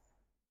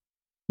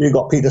 You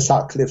got Peter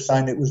Sutcliffe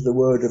saying it was the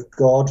word of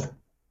God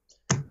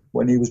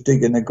when he was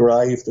digging a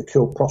grave to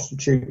kill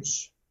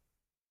prostitutes.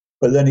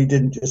 But then he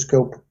didn't just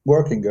kill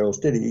working girls,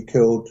 did he? He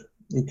killed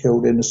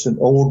innocent,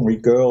 ordinary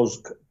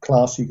girls,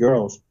 classy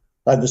girls.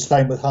 They had the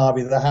same with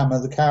Harvey the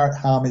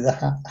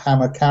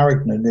Hammer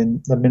Carrigan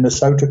in the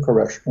Minnesota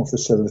Correctional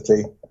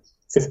Facility.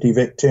 50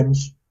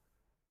 victims.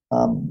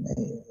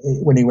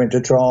 When he went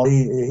to trial,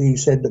 he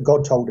said that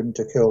God told him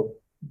to kill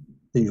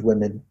these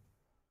women.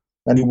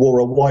 And he wore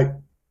a white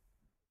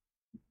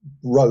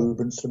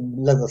robe and some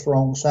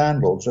leather-thong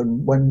sandals.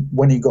 And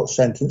when he got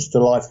sentenced to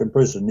life in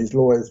prison, his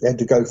lawyers had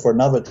to go for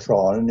another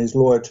trial, and his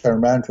lawyer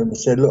turned around to him and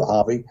said, look,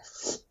 Harvey,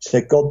 he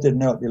said, God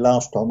didn't help you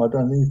last time. I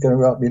don't think he's going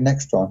to help you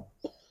next time.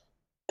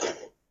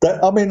 They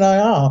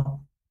are.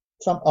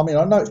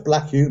 I know it's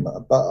black humour,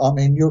 but I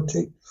mean,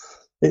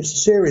 it's a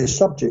serious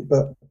subject.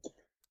 But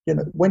you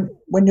know,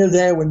 when you're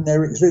there, when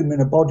they're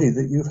exhuming a body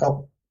that you've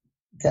helped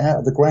get out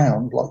of the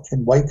ground, like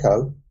in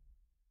Waco,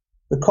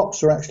 the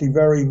cops are actually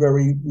very,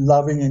 very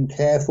loving and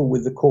careful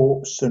with the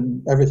corpse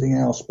and everything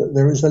else. But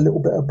there is a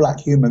little bit of black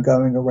humour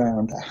going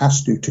around. It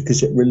has to,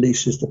 because it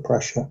releases the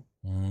pressure.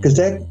 Because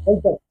they've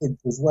got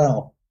kids as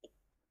well.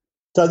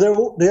 So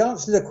the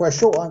answer to the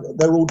question,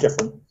 they're all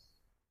different.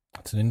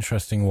 That's an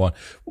interesting one.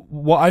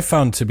 What I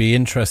found to be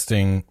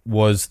interesting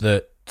was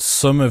that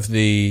some of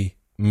the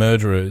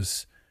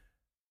murderers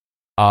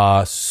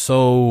are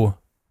so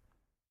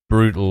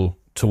brutal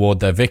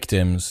toward their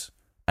victims,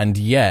 and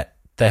yet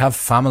they have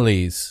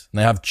families and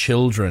they have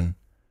children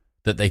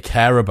that they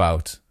care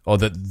about, or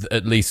that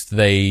at least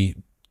they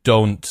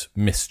don't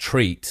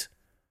mistreat.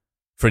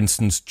 For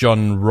instance,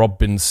 John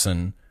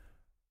Robinson,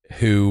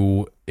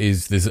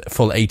 there's a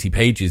full 80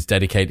 pages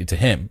dedicated to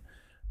him,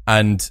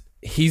 and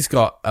he's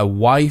got a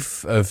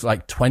wife of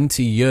like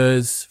 20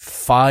 years,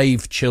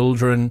 5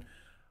 children,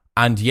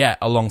 and yet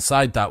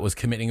alongside that was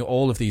committing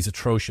all of these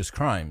atrocious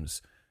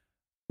crimes.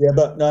 Yeah,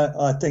 but no,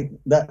 I think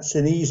that's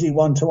an easy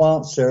one to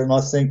answer, and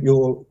I think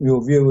your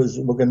viewers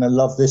were going to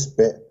love this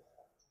bit.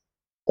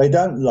 They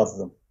don't love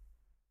them.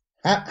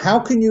 How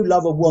can you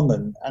love a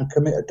woman and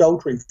commit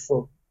adultery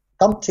for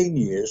umpteen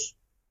years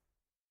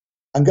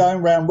and going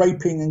around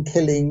raping and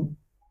killing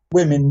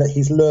women that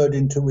he's lured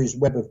into his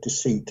web of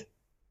deceit?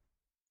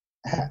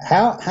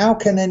 How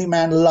can any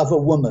man love a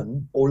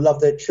woman or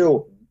love their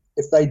children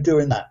if they're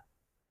doing that?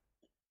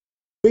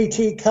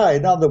 BTK,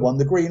 another one,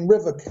 the Green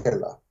River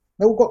Killer.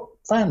 They all got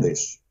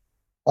families.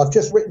 I've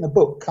just written a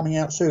book coming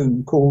out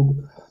soon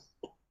called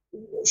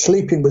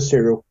sleeping with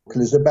serial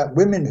killers, about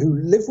women who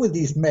live with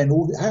these men.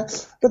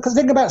 Because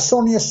think about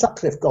Sonia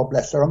Sutcliffe, God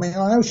bless her. I mean,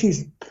 I know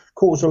she's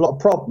caused a lot of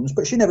problems,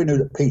 but she never knew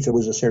that Peter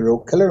was a serial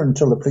killer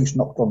until the police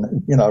knocked on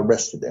him,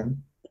 arrested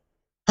him.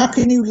 How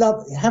can you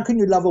love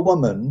a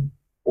woman,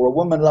 or a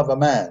woman love a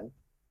man,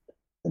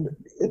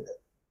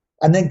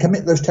 and then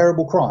commit those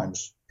terrible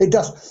crimes? I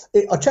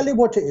tell you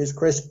what it is,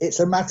 Chris. It's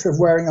a matter of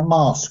wearing a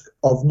mask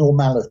of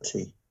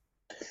normality.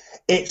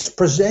 It's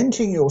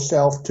presenting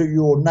yourself to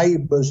your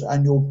neighbours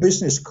and your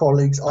business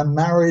colleagues. I'm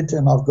married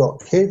and I've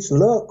got kids.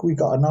 Look, we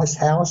got a nice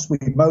house. We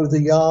mow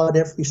the yard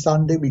every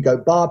Sunday. We go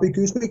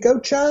barbecues. We go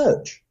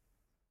church.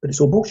 But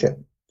it's all bullshit,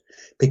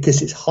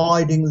 because it's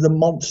hiding the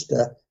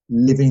monster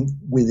living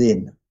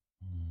within.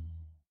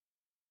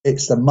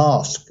 It's the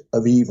mask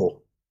of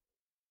evil.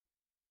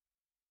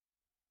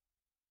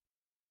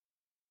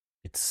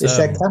 It's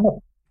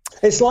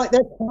like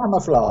their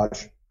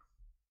camouflage.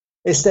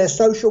 It's their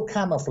social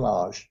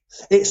camouflage.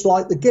 It's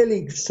like the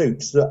ghillie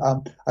suits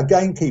that a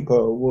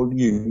gamekeeper will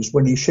use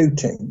when he's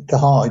shooting to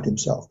hide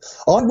himself.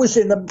 I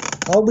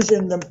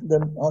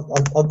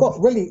got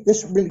really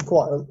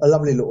quite a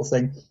lovely little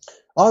thing.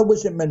 I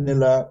was in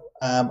Manila,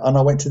 and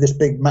I went to this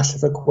big,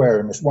 massive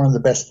aquarium. It's one of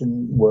the best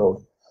in the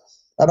world.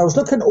 And I was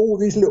looking at all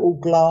these little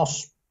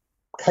glass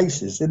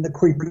cases in the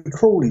creepy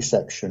crawly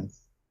section.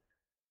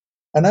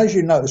 And as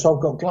you notice, I've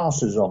got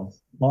glasses on.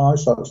 My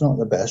eyesight's not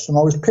the best. And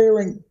I was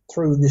peering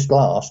through this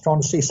glass,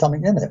 trying to see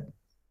something in it. And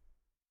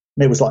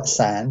there was like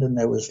sand, and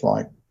there was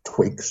like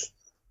twigs.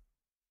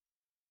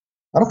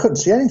 And I couldn't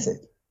see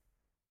anything.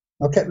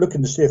 I kept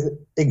looking to see if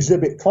the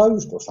exhibit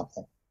closed or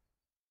something.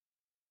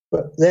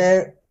 But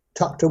there,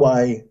 tucked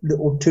away,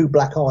 little two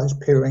black eyes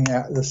peering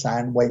out of the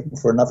sand, waiting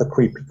for another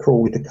creepy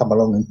crawly to come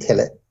along and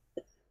kill it.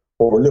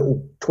 Or a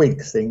little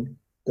twig thing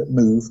that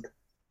moved.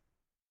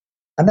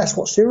 And that's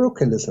what serial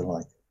killers are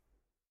like.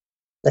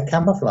 They're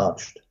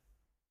camouflaged.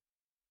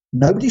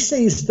 Nobody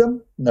sees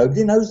them.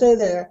 Nobody knows they're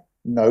there.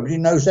 Nobody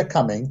knows they're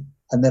coming.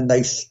 And then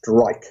they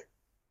strike.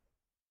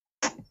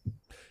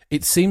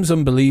 It seems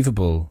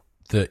unbelievable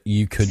that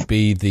you could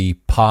be the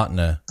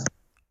partner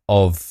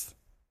of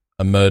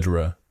a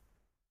murderer,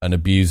 an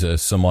abuser,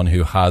 someone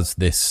who has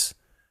this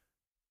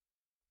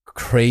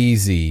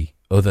crazy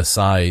other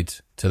side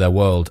to their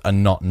world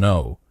and not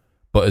know.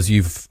 But as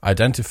you've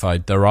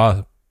identified, there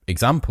are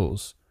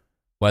examples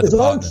where the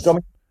partners...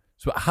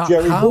 So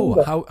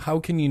how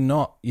can you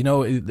not?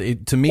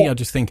 To me, I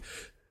just think,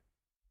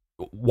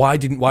 why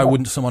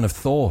wouldn't someone have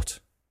thought?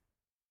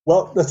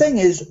 Well, the thing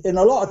is, in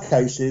a lot of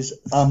cases,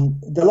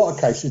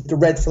 the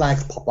red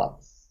flags pop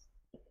up.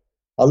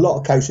 A lot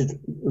of cases,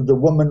 the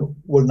woman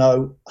will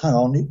know, hang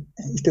on,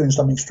 he's doing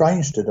something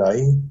strange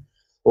today,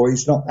 or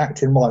he's not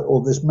acting right,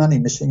 or there's money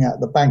missing out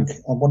of the bank.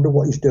 I wonder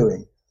what he's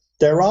doing.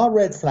 There are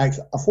red flags.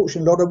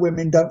 Unfortunately, a lot of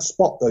women don't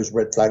spot those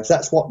red flags.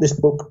 That's what this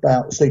book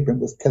about sleeping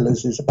with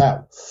killers is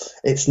about.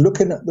 It's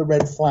looking at the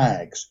red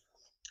flags.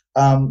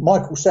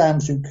 Michael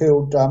Sams, who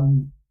killed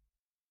the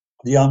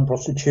young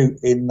prostitute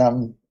in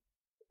the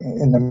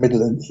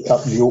Midlands,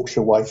 up the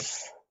Yorkshire way,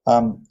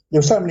 there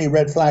were so many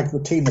red flags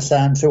with Tina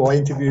Sams, who I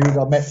interviewed.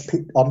 I met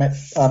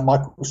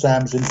Michael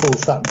Sams in Full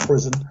Sutton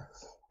Prison.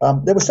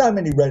 There were so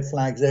many red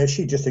flags there.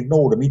 She just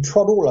ignored him. He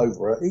trod all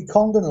over her. He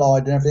conned and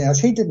lied and everything else.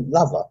 He didn't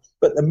love her.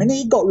 But the minute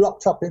he got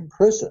locked up in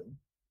prison,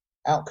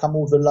 out come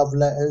all the love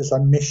letters. I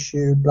miss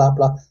you, blah,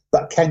 blah.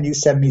 But can you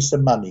send me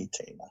some money,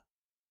 Tina?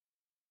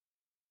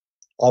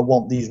 I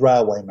want these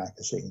railway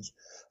magazines.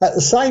 At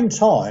the same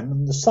time,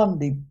 in the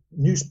Sunday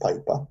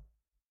newspaper,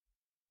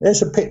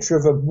 there's a picture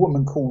of a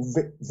woman called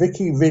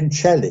Vicky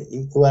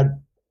Vincelli, who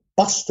had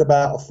bust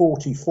about a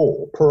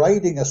 44,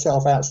 parading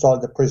herself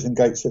outside the prison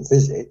gates at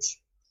visits.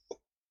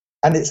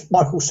 And it's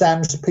Michael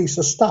Sam's piece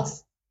of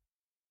stuff.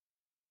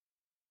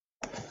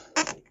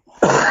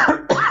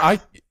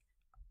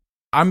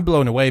 I'm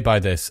blown away by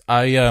this.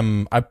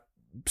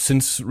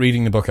 Since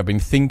reading the book, I've been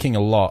thinking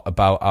a lot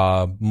about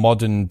our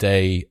modern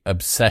day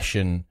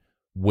obsession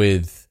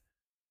with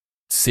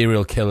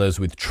serial killers,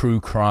 with true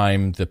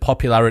crime, the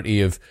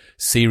popularity of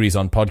series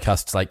on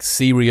podcasts like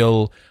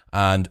Serial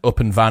and Up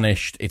and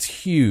Vanished. It's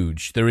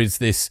huge. There is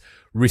this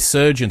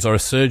resurgence or a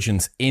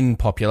surgence in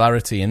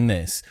popularity in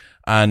this.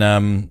 And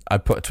I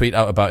put a tweet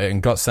out about it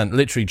and got sent,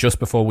 literally just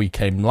before we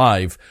came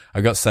live, I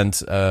got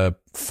sent a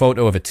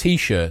photo of a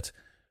T-shirt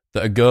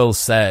that a girl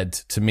said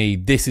to me,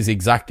 this is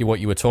exactly what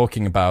you were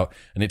talking about.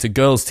 And it's a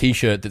girl's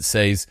T-shirt that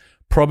says,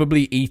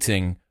 probably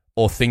eating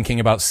or thinking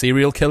about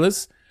serial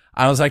killers.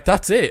 I was like,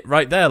 that's it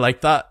right there.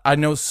 Like that. I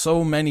know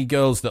so many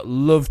girls that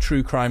love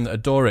true crime, that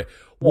adore it.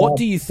 What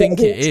do you think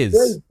it is?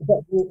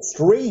 The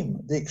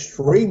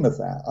extreme of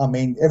that. I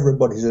mean,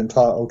 everybody's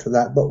entitled to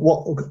that, but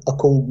what are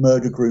called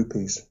murder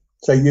groupies.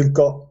 So you've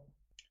got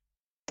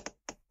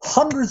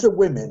hundreds of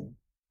women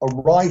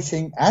are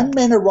writing, and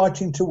men are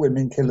writing to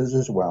women killers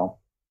as well.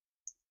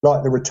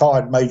 Like the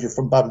retired major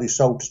from Budley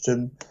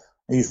Salterton,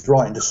 he's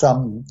writing to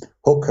some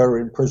hooker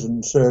in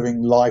prison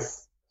serving life.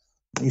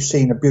 He's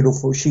seen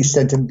she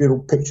sent him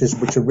beautiful pictures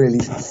which are really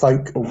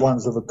fake, or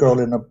ones of a girl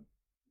in a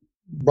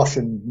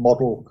Russian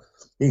model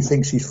he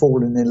thinks he's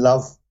falling in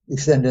love.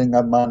 He's sending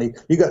them money.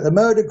 You got the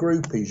murder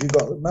groupies. You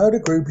got the murder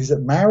groupies that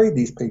marry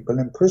these people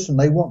in prison.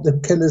 They want the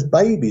killers'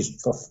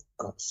 babies, for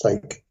God's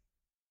sake.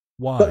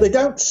 Why? But they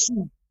don't.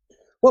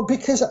 Well,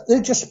 because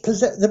they're just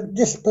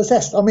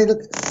possessed. I mean,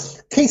 look,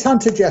 Keith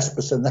Hunter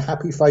Jesperson, the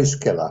happy face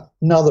killer,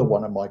 another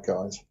one of my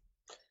guys.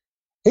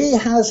 He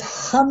has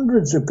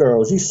hundreds of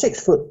girls. He's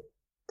 6'7",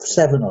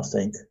 I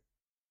think.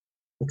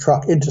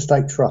 The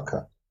interstate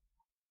trucker.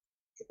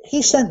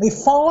 He sent me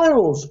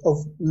files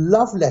of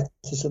love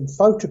letters and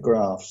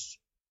photographs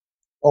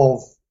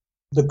of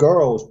the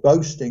girls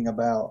boasting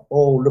about,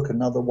 oh, look,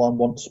 another one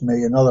wants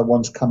me, another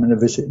one's coming to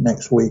visit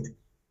next week.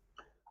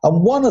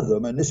 And one of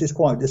them, and this is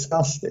quite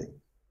disgusting,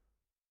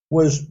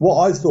 was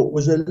what I thought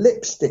was a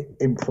lipstick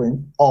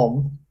imprint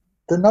on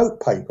the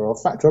notepaper. In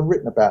fact, I've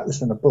written about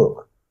this in a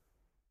book.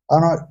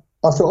 And I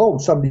thought, oh,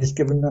 somebody's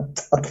given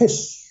a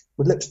kiss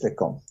with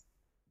lipstick on.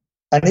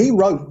 And he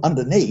wrote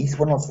underneath,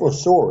 when I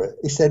first saw it,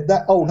 he said,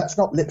 that's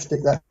not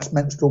lipstick, that's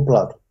menstrual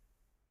blood.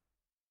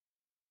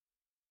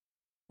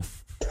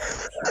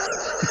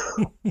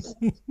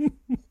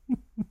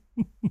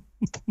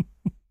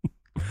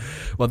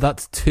 Well,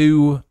 that's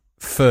two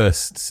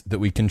firsts that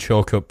we can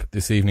chalk up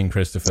this evening,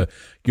 Christopher.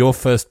 Your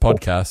first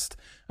podcast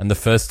and the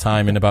first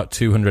time in about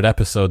 200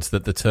 episodes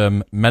that the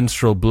term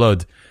menstrual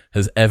blood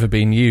has ever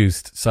been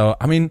used. So,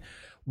 I mean,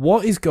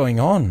 what is going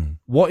on?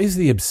 What is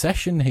the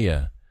obsession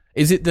here?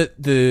 Is it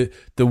that the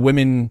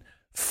women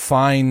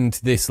find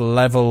this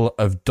level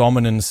of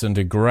dominance and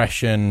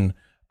aggression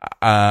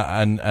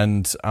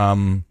and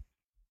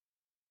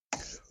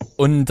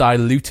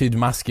undiluted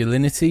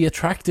masculinity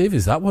attractive?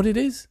 Is that what it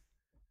is?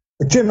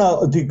 Do you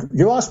know,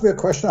 you asked me a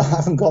question, I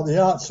haven't got the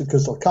answer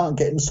because I can't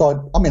get inside.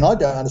 I mean, I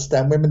don't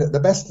understand women at the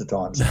best of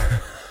times.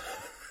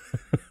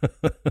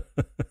 Let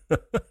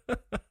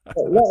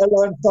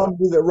alone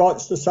somebody that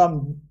writes to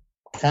some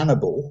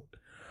cannibal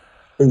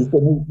who's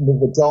been eating the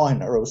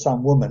vagina of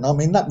some woman. I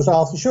mean, that was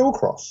Arthur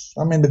Shawcross.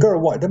 I mean, the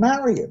girl wanted to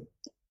marry him.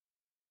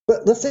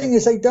 But the thing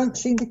is, they don't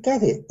seem to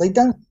get it. They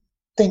don't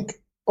think,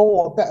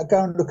 oh, I better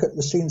go and look at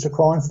the scenes of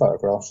crime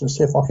photographs and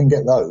see if I can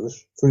get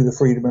those through the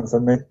Freedom of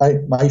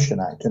Information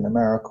Act in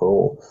America,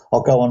 or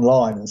I'll go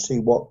online and see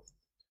what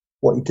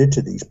he did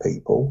to these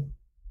people.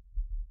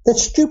 They're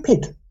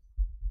stupid.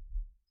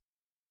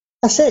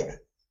 That's it.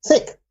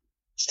 Thick.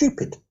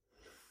 Stupid.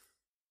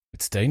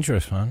 It's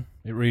dangerous, man.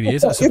 It really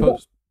is, I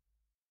suppose.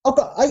 I've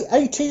got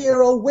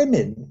 80-year-old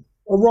women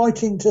are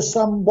writing to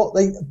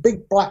a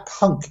big black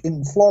hunk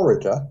in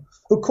Florida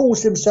who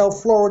calls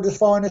himself Florida's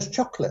finest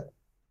chocolate.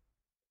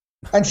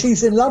 And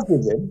she's in love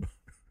with him.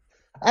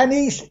 And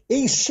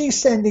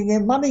she's sending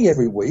him money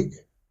every week.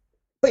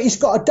 But he's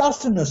got a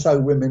dozen or so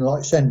women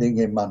like sending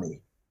him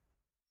money.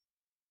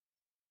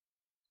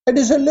 And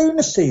there's a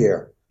lunacy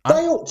here.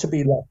 They ought to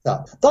be locked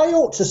up. They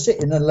ought to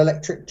sit in an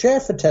electric chair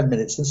for 10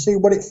 minutes and see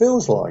what it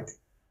feels like.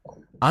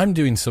 I'm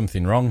doing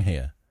something wrong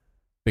here.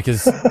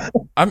 Because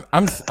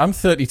I'm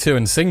 32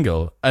 and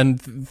single, and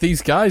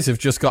these guys have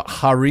just got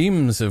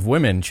harems of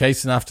women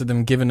chasing after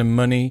them, giving them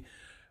money,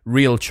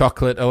 real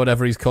chocolate or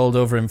whatever he's called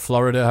over in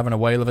Florida, having a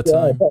whale of a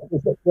time.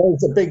 Yeah,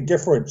 there's a big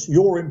difference.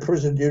 You're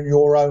imprisoned in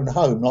your own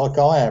home, like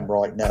I am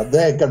right now.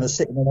 They're going to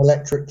sit in an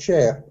electric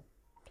chair.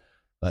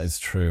 That is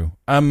true.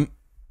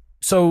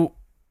 So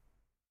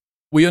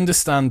we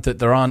understand that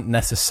there aren't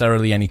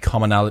necessarily any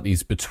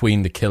commonalities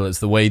between the killers.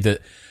 The way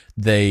that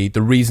the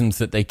reasons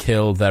that they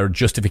kill, their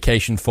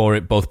justification for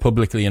it, both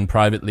publicly and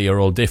privately, are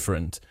all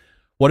different.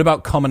 What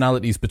about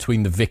commonalities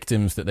between the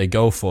victims that they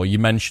go for? You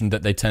mentioned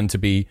that they tend to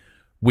be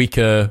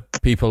weaker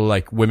people,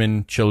 like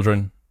women,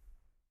 children.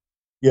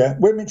 Yeah,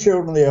 women,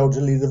 children, the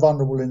elderly, the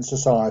vulnerable in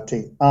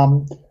society.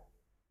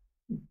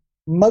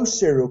 Most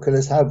serial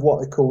killers have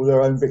what they call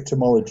their own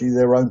victimology,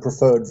 their own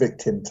preferred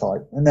victim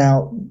type. And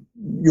now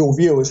your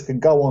viewers can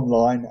go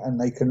online and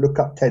they can look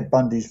up Ted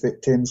Bundy's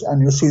victims,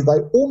 and you'll see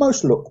they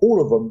almost look, all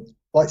of them,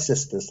 like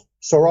sisters,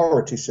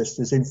 sorority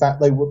sisters. In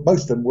fact,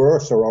 most of them were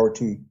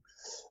sorority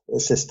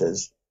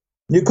sisters.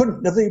 You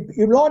couldn't, if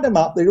you line them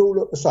up, they'd all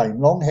look the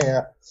same, long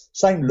hair,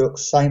 same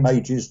looks, same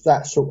ages,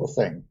 that sort of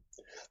thing.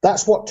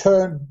 That's what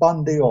turned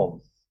Bundy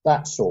on,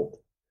 that sort.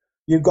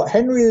 You've got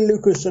Henry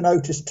Lucas and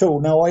Otis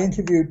Toole. Now, I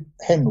interviewed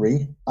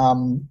Henry,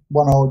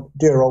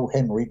 dear old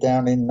Henry,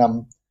 down in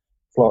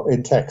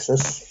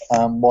Texas,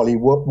 while he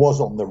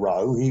was on the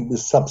row. He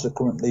was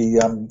subsequently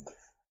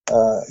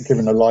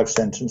given a life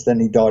sentence. Then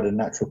he died of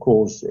natural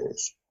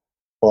causes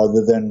by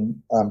the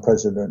then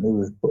president, who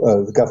was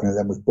the governor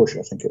then was Bush,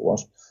 I think it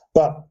was.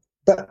 But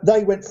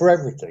they went for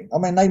everything. I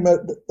mean,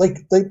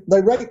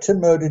 they raped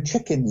and murdered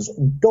chickens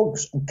and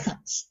dogs and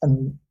cats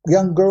and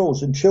young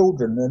girls and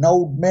children and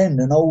old men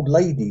and old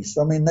ladies.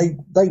 I mean,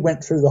 they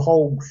went through the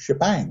whole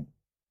shebang.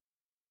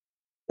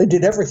 They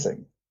did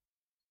everything.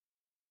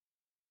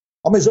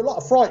 I mean, there's a lot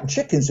of frightened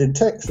chickens in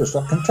Texas,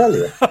 I can tell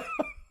you.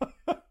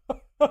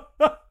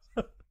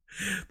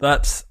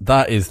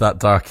 That is that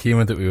dark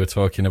humor that we were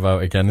talking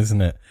about again,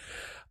 isn't it?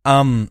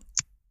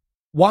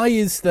 Why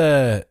is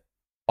there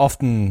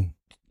often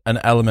an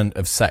element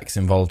of sex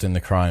involved in the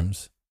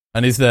crimes?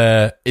 And is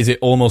it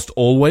almost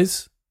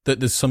always that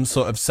there's some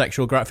sort of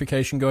sexual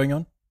gratification going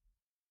on?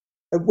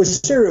 With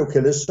serial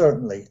killers,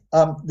 certainly.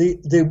 I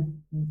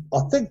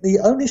think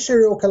the only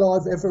serial killer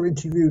I've ever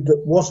interviewed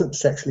that wasn't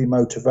sexually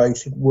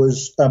motivated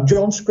was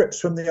John Scripps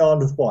from the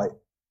Isle of Wight.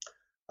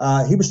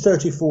 He was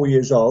 34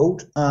 years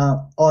old.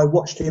 I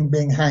watched him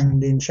being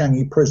hanged in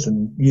Changi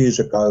Prison years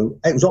ago.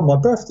 It was on my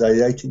birthday,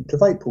 the 18th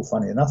of April,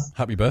 funny enough.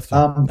 Happy birthday.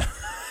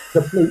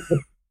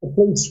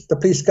 The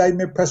police gave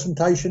me a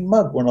presentation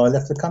mug when I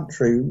left the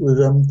country with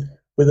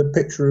a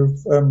picture of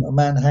a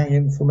man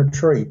hanging from a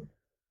tree.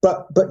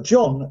 But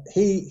John,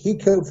 he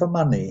killed for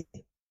money.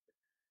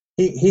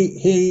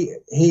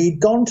 He'd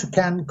gone to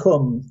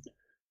Cancun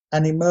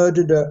and he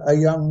murdered a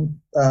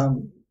young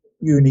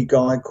uni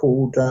guy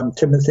called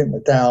Timothy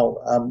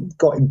McDowell,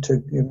 got him to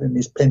give him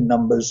his PIN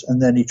numbers,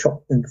 and then he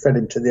chopped and fed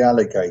him to the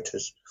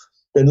alligators.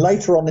 Then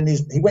later on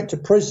he went to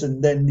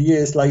prison then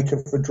years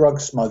later for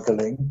drug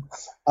smuggling.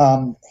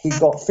 He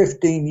got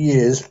 15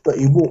 years, but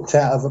he walked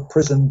out of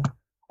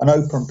an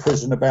open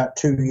prison about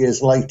 2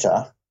 years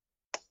later.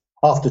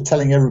 After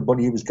telling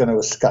everybody he was going to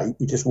escape,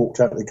 he just walked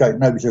out the gate.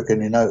 Nobody took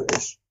any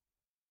notice.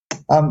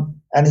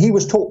 And he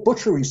was taught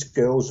butchery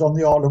skills on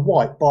the Isle of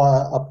Wight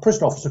by a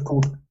prison officer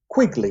called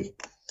Quigley.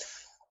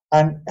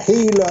 And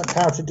he learned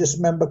how to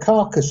dismember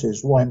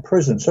carcasses while in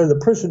prison. So the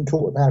prison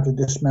taught him how to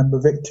dismember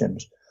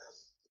victims.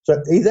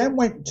 So he then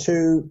went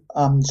to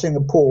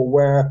Singapore,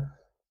 where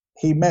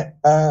he met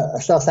a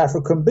South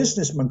African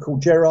businessman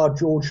called Gerard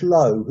George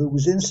Lowe, who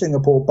was in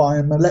Singapore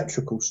buying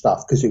electrical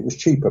stuff because it was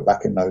cheaper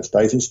back in those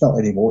days. It's not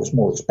anymore. It's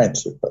more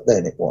expensive, but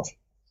then it was.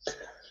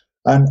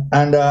 And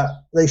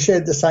they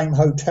shared the same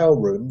hotel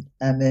room,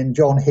 and then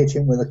John hit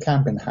him with a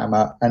cabin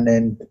hammer and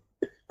then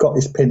got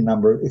his PIN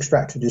number,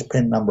 extracted his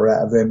PIN number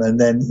out of him, and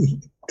then he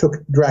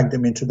dragged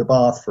him into the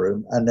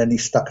bathroom, and then he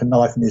stuck a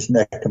knife in his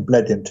neck and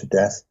bled him to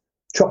death,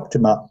 chopped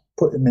him up,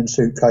 put him in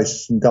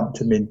suitcases and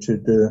dumped him into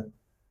the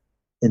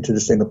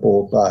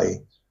Singapore Bay.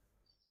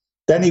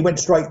 Then he went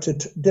straight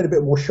did a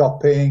bit more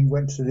shopping,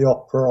 went to the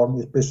opera on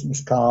his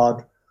business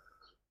card.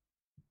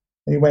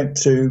 He went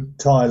to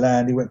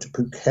Thailand, he went to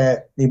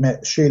Phuket, he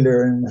met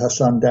Sheila and her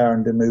son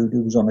Darren Damood,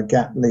 who was on a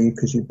gap leave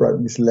because he'd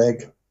broken his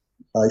leg.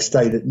 I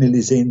stayed at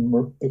Nilly's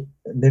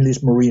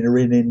Marina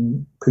Inn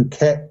in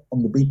Phuket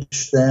on the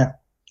beach there.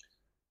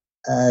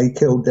 He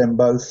killed them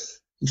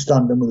both. He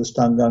stunned them with a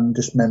stun gun,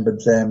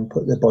 dismembered them,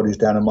 put their bodies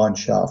down a mine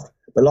shaft.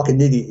 But like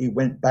an idiot, he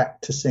went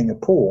back to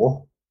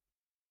Singapore,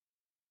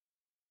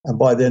 and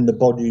by then the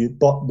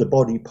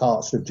body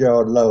parts of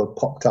Gerard Lowe had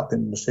popped up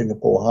in the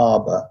Singapore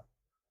harbour.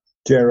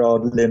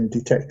 Gerard Lim,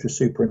 Detective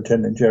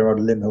Superintendent Gerard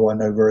Lim, who I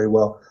know very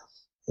well,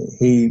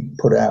 he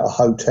put out a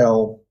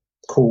hotel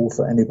call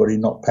for anybody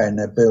not paying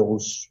their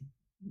bills,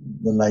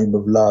 the name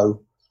of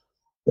Lowe,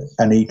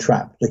 and they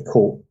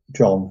caught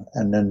John,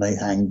 and then they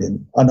hanged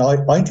him. And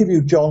I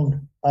interviewed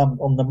John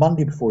on the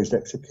Monday before his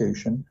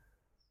execution,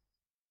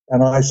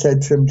 and I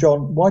said to him,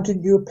 John, why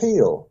didn't you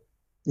appeal?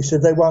 He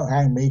said, they won't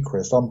hang me,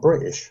 Chris, I'm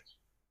British.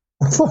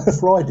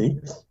 Friday,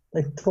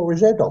 they tore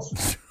his head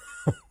off.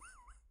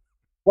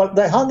 Well,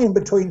 they hung him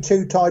between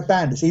two Thai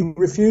bandits. He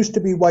refused to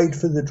be weighed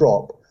for the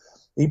drop.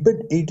 He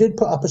did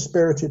put up a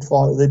spirited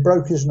fight. They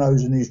broke his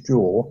nose and his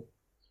jaw.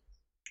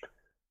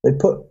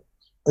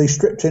 They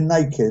stripped him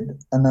naked,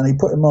 and then he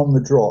put him on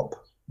the drop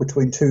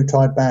between two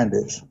Thai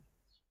bandits.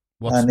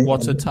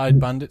 What's a Thai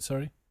bandit,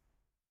 sorry?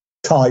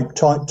 Thai,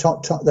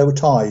 they were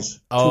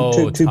Thais.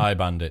 Oh, Thai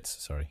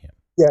bandits, sorry.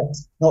 Yeah,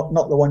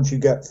 not the ones you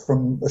get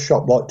from a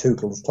shop like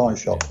Tootle's Thai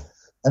shop.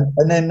 Yeah.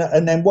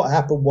 And then what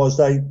happened was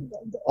I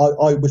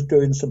was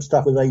doing some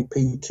stuff with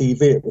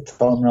APTV at the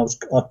time, and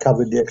I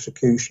covered the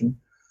execution,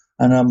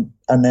 and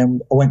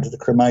then I went to the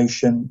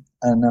cremation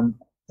and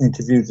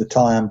interviewed the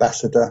Thai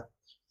ambassador,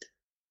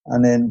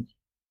 and then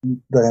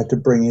they had to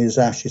bring his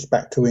ashes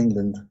back to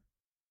England.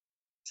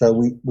 So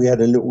we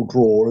had a little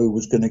drawer who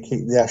was going to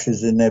keep the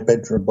ashes in their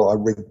bedroom, but I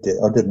rigged it.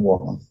 I didn't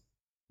want them.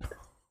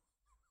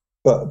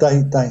 But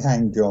they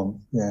hanged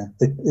John, yeah,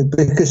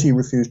 because he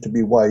refused to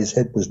be weighed. His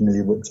head was nearly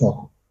ripped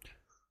off.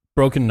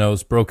 Broken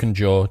nose, broken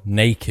jaw,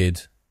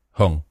 naked,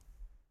 hung.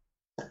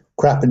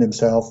 Crapping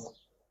himself.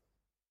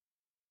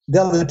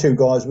 The other two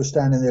guys were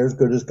standing there as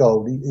good as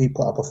gold. He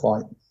put up a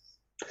fight.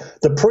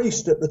 The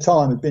priest at the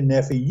time had been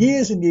there for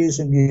years and years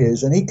and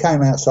years, and he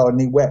came outside and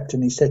he wept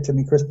and he said to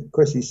me,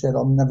 Chris, he said,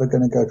 I'm never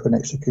going to go to an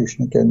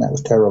execution again. That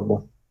was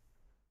terrible.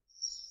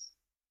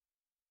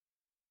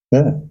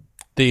 Yeah.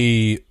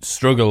 The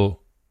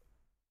struggle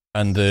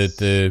and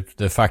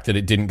the fact that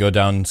it didn't go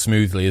down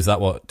smoothly, is that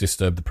what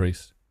disturbed the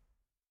priest?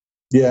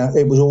 Yeah,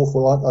 it was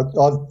awful.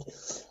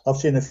 I've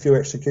seen a few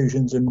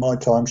executions in my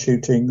time,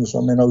 shootings. I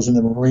mean, I was in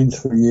the Marines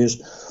for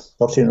years.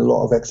 I've seen a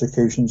lot of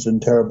executions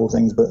and terrible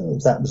things, but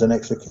that was an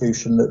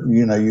execution that,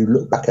 you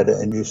look back at it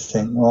and you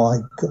think,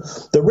 oh,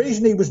 the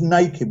reason he was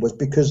naked was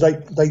because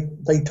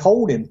they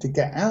told him to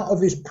get out of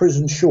his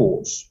prison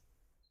shorts.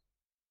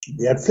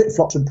 He had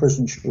flip-flops and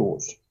prison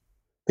shorts.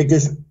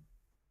 Because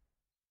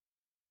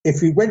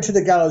if you went to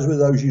the gallows with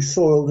those, you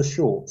soiled the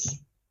shorts.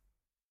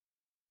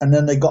 And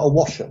then they got to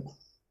wash them.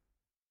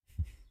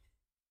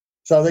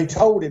 So they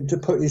told him to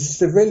put his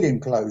civilian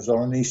clothes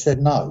on, and he said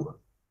no.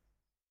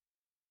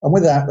 And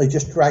with that, they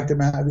just dragged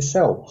him out of his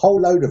cell. Whole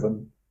load of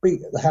them,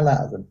 beat the hell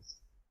out of him.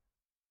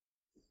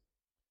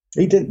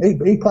 He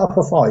didn't. He put up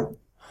a fight.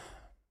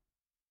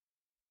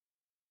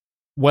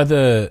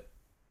 Whether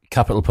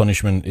capital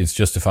punishment is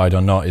justified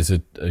or not is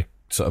a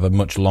sort of a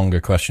much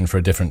longer question for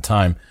a different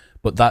time.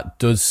 But that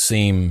does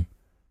seem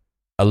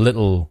a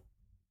little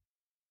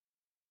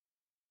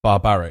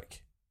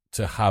barbaric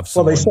to have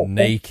someone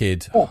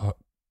naked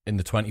in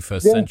the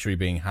 21st century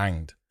being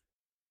hanged.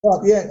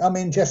 Well, yeah, I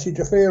mean, Jesse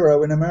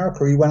DeFero in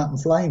America, he went up in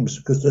flames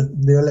because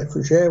the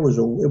electric chair was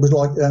all. It was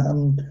like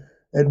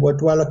Edward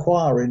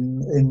Dwellacqua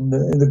in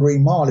the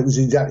Green Mile. It was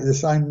exactly the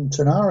same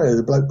scenario.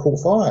 The bloke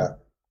caught fire,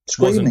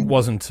 screaming.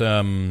 Wasn't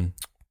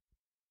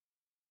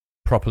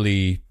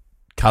properly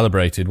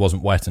calibrated.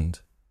 Wasn't wetted.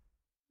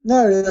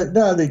 No,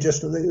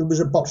 it was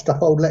a botched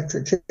up old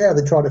electric chair.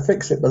 They tried to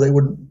fix it, but they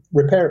wouldn't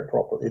repair it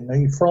properly, and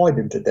they fried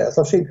him to death.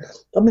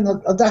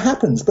 That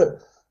happens, but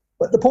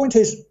the point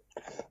is,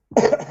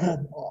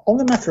 on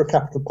the matter of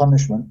capital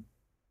punishment,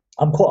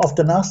 I'm quite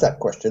often asked that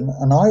question,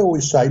 and I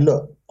always say,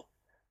 look,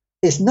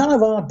 it's none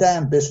of our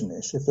damn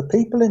business if the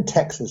people in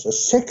Texas are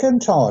sick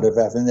and tired of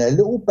having their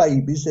little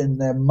babies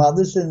and their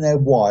mothers and their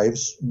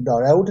wives and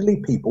our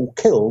elderly people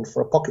killed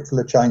for a pocketful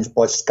of change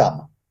by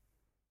scum.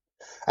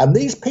 And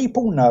these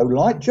people know,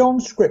 like John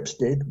Scripps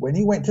did when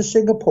he went to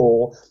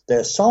Singapore,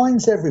 there are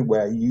signs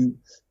everywhere. You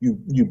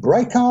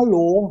break our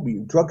law,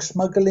 you drug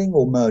smuggling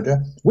or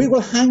murder, we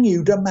will hang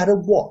you no matter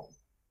what.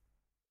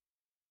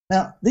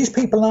 Now, these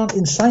people aren't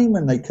insane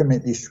when they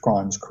commit these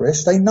crimes,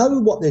 Chris. They know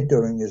what they're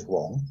doing is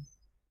wrong.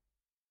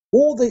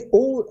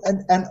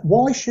 And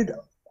why should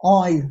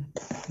I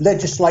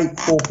legislate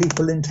for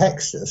people in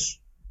Texas?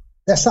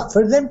 That's up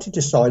for them to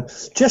decide.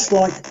 Just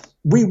like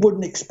we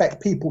wouldn't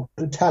expect people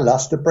to tell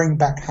us to bring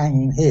back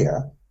hanging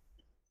here.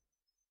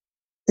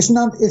 It's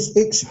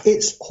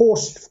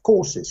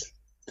horses.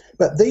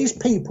 But these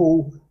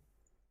people,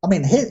 I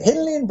mean,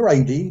 Hindley and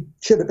Brady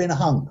should have been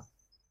hung.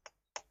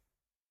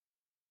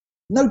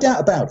 No doubt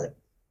about it.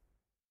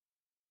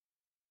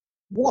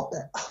 What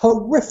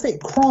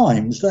horrific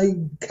crimes they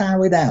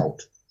carried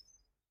out.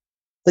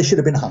 They should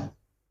have been hung.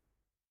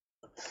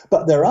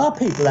 But there are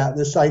people out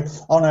there say,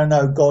 oh,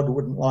 no, God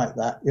wouldn't like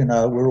that. You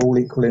know, we're all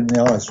equal in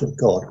the eyes of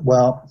God.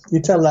 Well,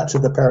 you tell that to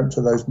the parents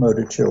of those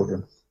murdered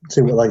children.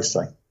 See what they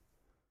say.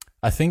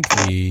 I think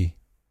the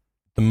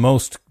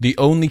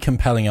only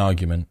compelling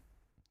argument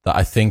that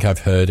I think I've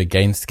heard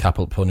against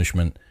capital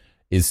punishment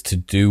is to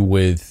do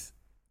with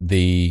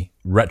the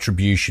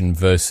retribution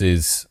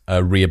versus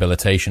a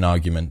rehabilitation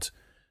argument.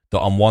 That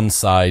on one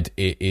side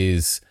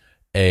it's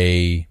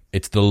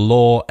the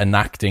law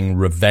enacting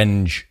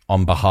revenge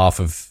on behalf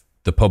of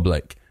the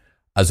public,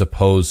 as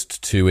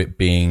opposed to it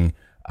being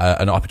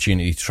an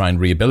opportunity to try and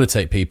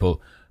rehabilitate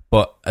people.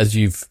 But as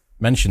you've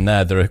mentioned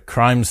there are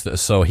crimes that are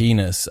so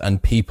heinous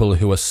and people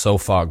who are so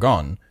far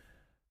gone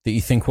that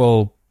you think,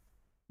 well,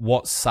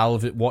 what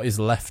is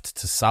left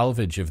to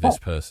salvage of this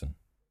person?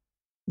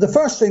 The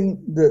first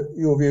thing that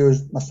your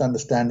viewers must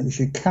understand is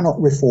you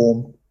cannot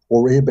reform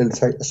or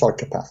rehabilitate a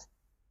psychopath.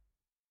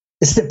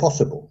 It's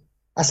impossible.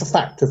 That's a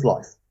fact of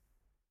life.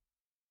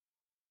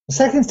 The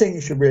second thing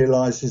you should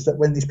realise is that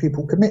when these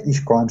people commit these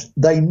crimes,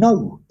 they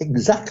know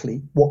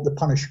exactly what the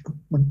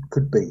punishment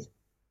could be.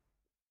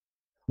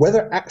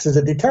 Whether it acts as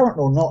a deterrent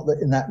or not,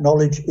 in that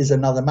knowledge is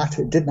another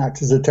matter. It didn't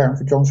act as a deterrent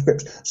for John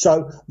Scripps.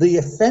 So the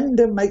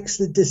offender makes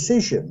the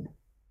decision.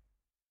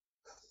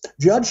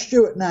 Judge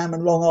Stuart Nam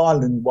in Long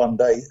Island one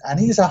day, and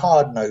he's a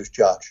hard-nosed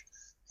judge.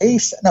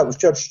 It was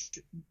Judge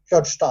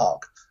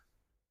Stark.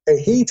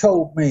 He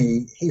told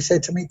me, he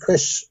said to me,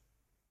 Chris,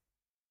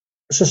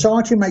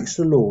 society makes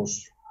the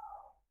laws.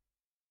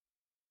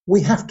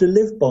 We have to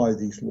live by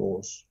these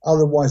laws,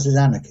 otherwise there's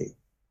anarchy.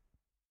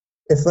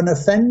 If an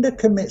offender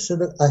commits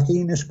a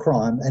heinous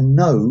crime and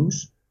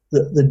knows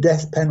that the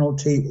death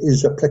penalty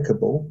is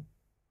applicable,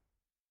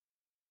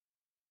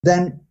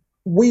 then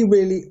we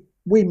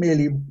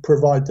merely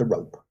provide the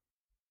rope.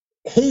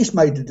 He's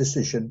made the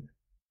decision,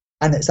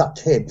 and it's up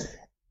to him.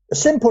 A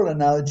simple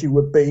analogy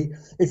would be,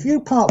 if you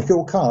park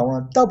your car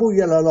on a double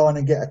yellow line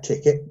and get a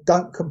ticket,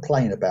 don't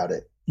complain about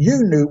it.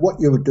 You knew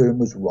what you were doing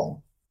was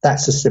wrong.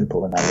 That's a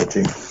simple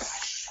analogy.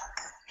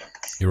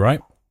 You're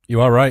right. You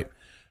are right.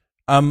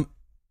 I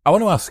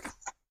want to ask,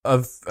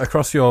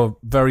 across your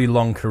very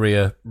long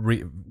career,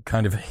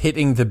 kind of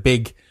hitting the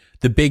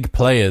big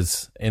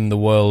players in the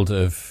world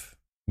of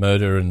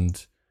murder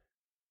and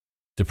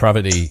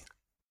depravity,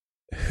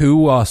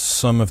 who are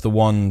some of the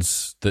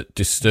ones that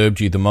disturbed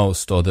you the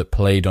most or that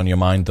played on your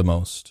mind the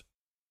most?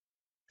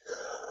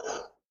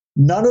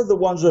 None of the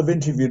ones I've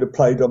interviewed have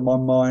played on my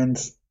mind.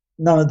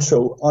 None at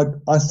all.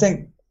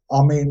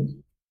 I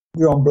mean,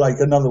 John Blake,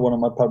 another one of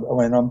my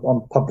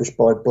I'm published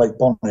by Blake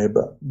Bonnier,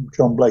 but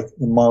John Blake,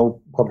 my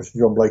old publisher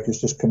John Blake, has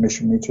just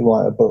commissioned me to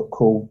write a book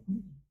called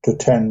The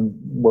 10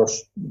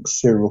 Worst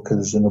Serial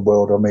Killers in the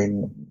World. I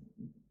mean,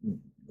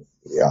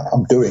 yeah,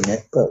 I'm doing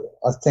it, but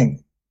I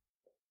think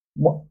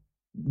one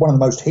of the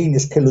most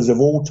heinous killers of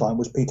all time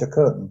was Peter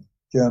Curtin.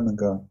 German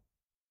guy.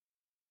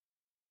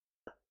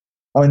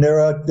 I mean, there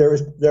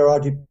are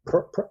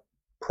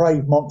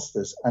depraved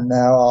monsters, and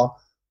there are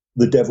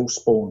the devil's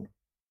spawn.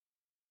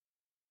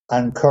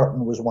 And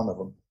Curtin was one of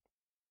them.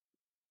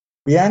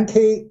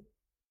 Bianchi,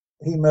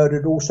 he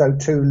murdered also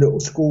 2 little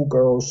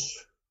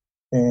schoolgirls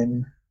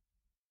in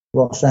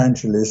Los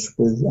Angeles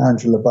with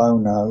Angela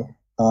Bono.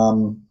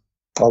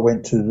 I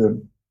went to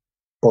the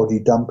body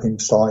dumping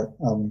site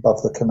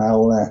above the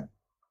canal there.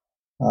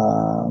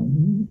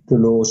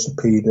 Dolores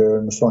Cepeda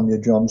and Sonia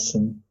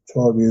Johnson,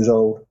 12 years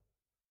old.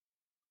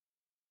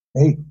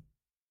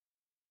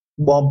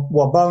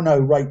 While Bono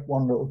raped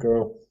one little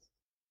girl,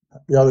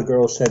 the other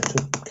girl said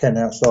to Ken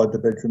outside the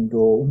bedroom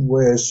door,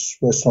 where's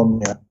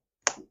Sonia?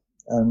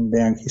 And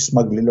Bianchi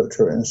smugly looked at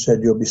her and said,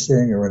 you'll be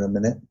seeing her in a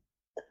minute.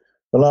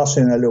 The last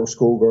thing that little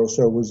schoolgirl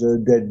saw was her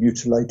dead,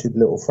 mutilated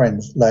little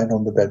friends laying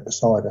on the bed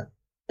beside her.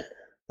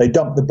 They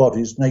dumped the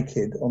bodies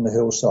naked on the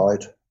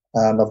hillside,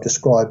 and I've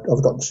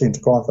got the scene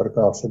to crime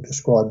photographs. I've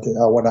described it.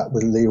 I went out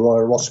with Leroy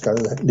Orozco,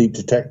 the lead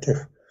detective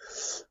of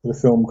the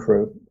film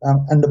crew.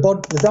 And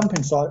the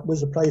dumping site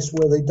was a place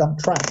where they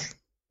dumped trash.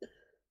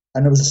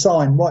 And there was a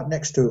sign right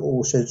next to it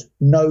all says,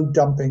 no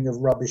dumping of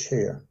rubbish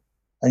here.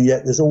 And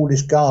yet there's all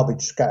this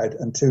garbage scattered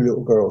and 2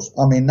 little girls.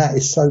 I mean, that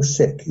is so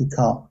sick, you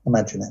can't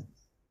imagine it.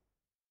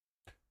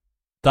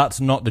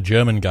 That's not the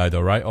German guy,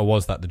 though, right? Or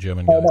was that the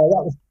German guy? No, that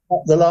was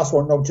the last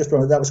one. No, just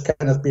one. That was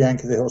Kenneth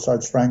Bianchi, the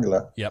Hillside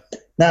Strangler. Yep.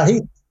 Now,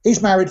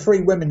 he's married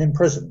 3 women in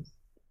prison,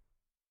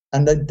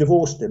 and they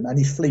divorced him, and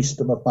he fleeced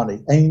them of money.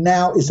 And he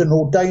now is an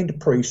ordained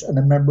priest and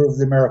a member of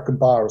the American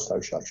Bar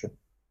Association.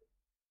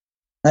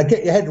 Now,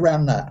 get your head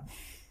around that.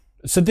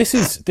 So this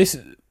is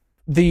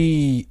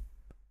the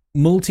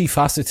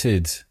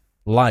multifaceted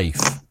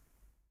life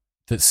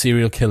that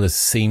serial killers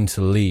seem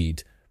to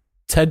lead.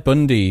 Ted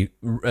Bundy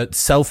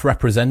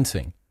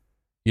self-representing,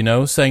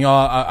 saying,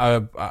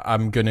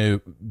 I'm going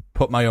to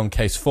put my own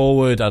case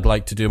forward. I'd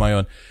like to do my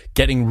own,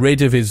 getting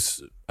rid of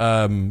his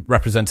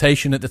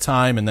representation at the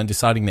time and then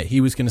deciding that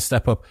he was going to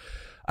step up.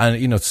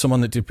 And,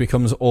 someone that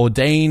becomes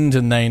ordained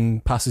and then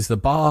passes the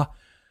bar.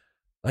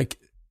 Like,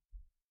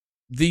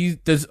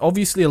 there's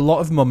obviously a lot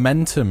of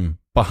momentum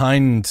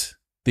behind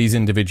these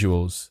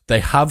individuals. They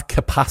have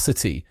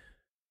capacity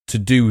to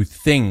do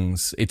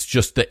things. It's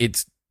just that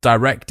it's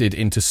directed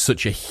into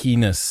such a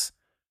heinous,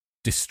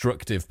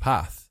 destructive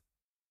path.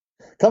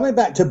 Coming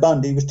back to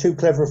Bundy, he was too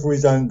clever for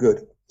his own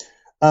good.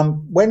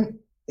 When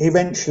he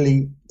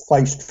eventually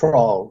faced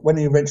trial, when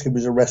he eventually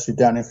was arrested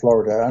down in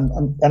Florida,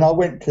 and I've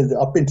been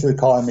to the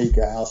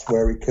Kiamiga house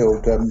where he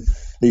killed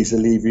Lisa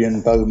Levy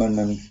and Bowman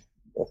and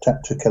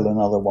attempted to kill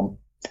another one.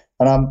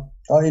 And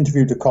I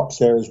interviewed the cops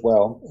there as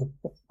well.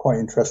 Quite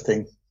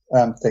interesting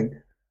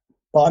thing.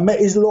 But I met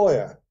his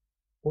lawyer.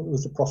 Well, it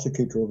was the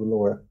prosecutor or the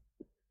lawyer.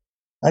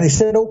 And he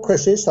said,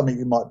 Chris, here's something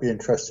you might be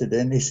interested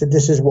in. He said,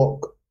 this is what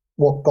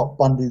got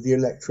Bundy the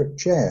electric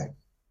chair.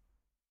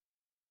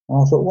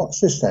 And I thought, what's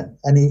this then?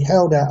 And he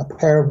held out a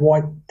pair of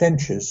white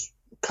dentures,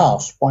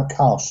 white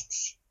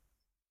casts.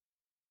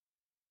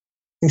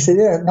 He said,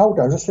 yeah, no,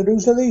 I said,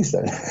 whose are these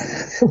then?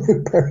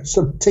 A pair of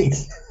some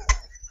teeth.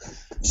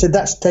 He said,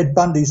 that's Ted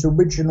Bundy's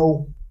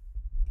original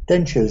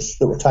dentures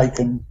that were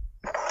taken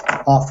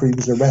after he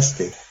was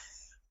arrested.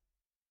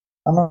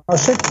 And I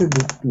said to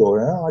the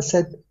lawyer, I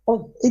said,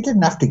 well, he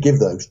didn't have to give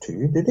those to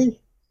you, did he?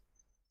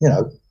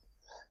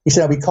 He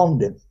said, we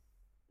conned him.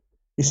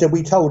 He said,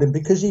 we told him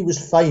because he was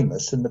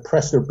famous and the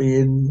press would be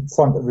in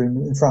front of him,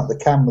 in front of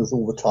the cameras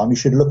all the time, he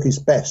should look his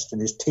best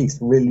and his teeth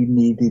really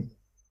needed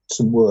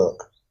some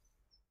work.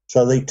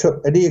 So they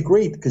took, and he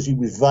agreed because he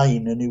was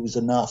vain and he was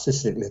a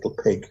narcissistic little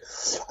pig.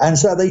 And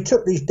so they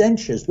took these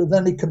dentures, but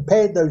then they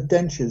compared those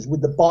dentures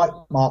with the bite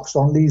marks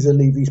on Lisa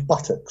Levy's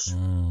buttocks.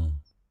 Mm.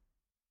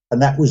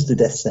 And that was the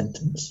death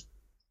sentence.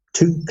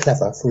 Too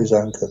clever for his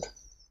own good.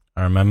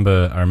 I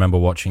remember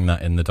watching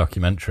that in the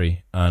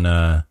documentary,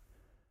 and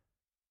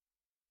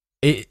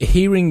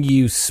hearing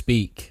you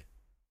speak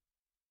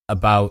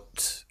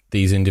about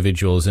these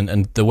individuals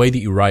and the way that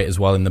you write as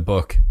well in the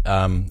book,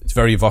 it's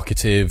very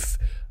evocative.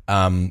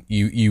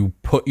 You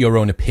put your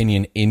own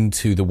opinion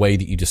into the way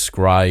that you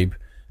describe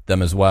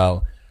them as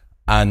well.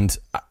 And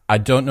I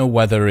don't know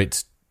whether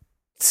it's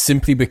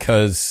simply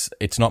because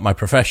it's not my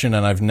profession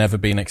and I've never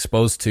been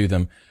exposed to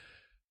them,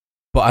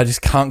 but I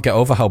just can't get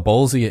over how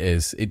ballsy it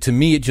is. To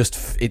me,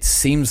 it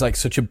seems like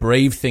such a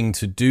brave thing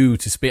to do,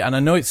 to speak. And I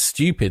know it's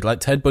stupid. Like,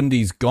 Ted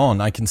Bundy's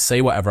gone. I can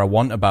say whatever I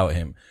want about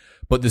him.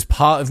 But there's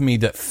part of me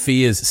that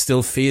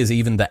still fears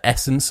even the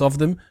essence of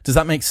them. Does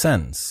that make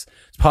sense?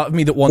 It's part of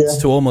me that wants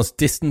to almost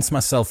distance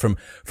myself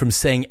from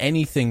saying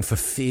anything for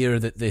fear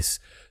that this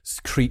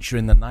creature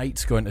in the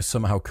night's going to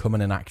somehow come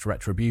and enact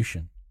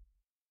retribution.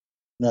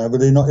 No, but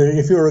they're not.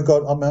 If you're a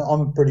God,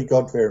 I'm a pretty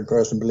God-fearing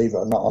person, believe it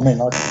or not.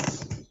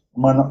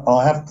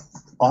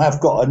 I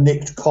have got a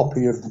nicked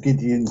copy of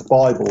Gideon's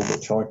Bible,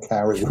 which I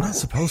carry. You're not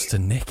supposed to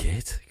nick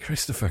it,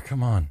 Christopher.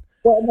 Come on.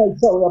 Well, no,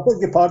 sorry, I beg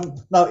your pardon.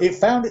 No, it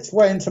found its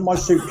way into my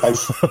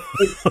suitcase.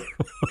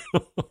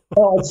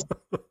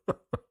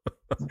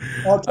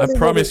 I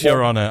promise,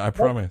 Your Honour, I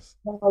promise.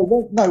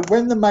 No,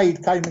 when the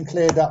maid came and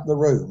cleared up the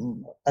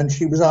room and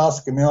she was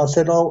asking me, I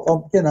said,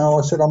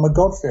 I said, I'm a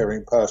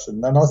God-fearing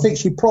person. And I think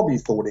she probably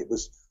thought it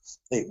was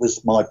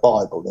my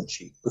Bible, and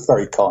she was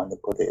very kind to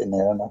put it in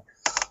there. And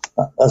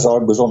as I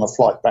was on a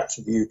flight back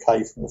to the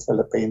UK from the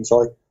Philippines,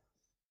 I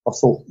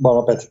thought,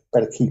 well, I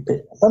better keep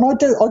it. And I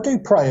do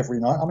pray every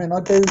night. I mean, I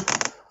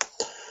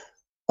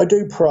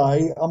do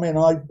pray. I mean,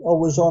 I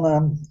was on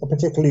a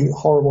particularly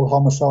horrible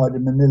homicide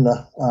in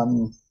Manila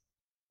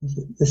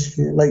this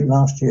year, late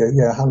last year.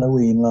 Yeah,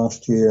 Halloween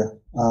last year.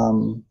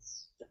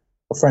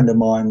 A friend of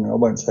mine, I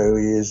won't say who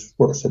he is,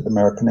 works at the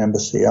American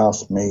Embassy,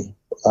 asked me,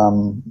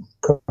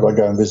 could I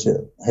go and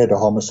visit head of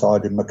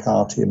homicide in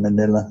Makati in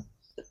Manila?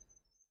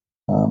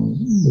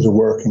 There's a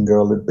working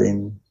girl who'd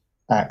been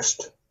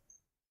axed,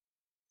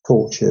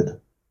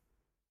 tortured.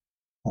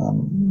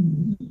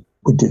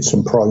 We did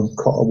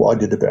I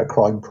did a bit of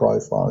crime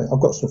profiling.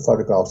 I've got some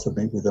photographs of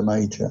me with a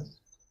major.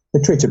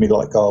 They treated me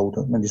like gold.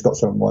 I mean, he's got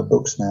some of my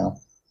books now.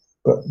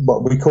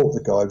 But we caught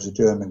the guy. He was a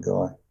German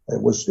guy.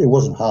 It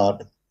wasn't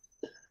hard.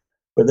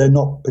 But they're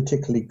not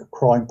particularly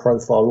crime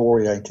profile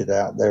oriented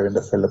out there in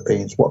the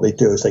Philippines. What they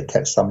do is they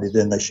catch somebody,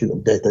 then they shoot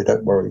them dead. They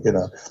don't worry, you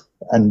know.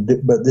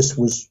 But this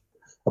was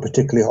a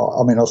particularly hard.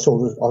 I mean, I saw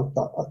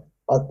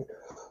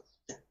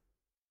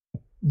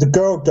the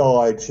girl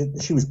died.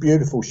 She was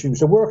beautiful. She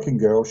was a working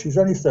girl. She was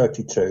only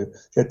 32.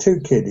 She had 2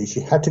 kiddies. She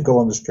had to go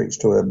on the streets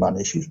to earn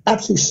money. She was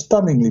absolutely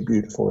stunningly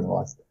beautiful in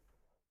life.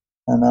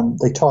 And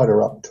they tied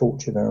her up,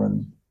 tortured her,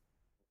 and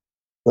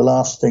the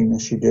last thing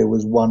that she did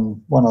was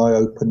one eye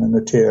open and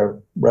a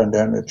tear ran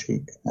down her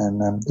cheek,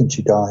 and then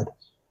she died.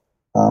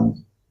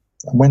 And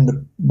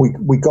when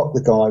we got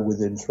the guy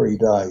within 3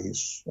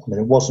 days, I mean,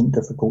 it wasn't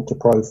difficult to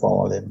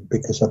profile him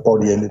because her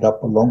body ended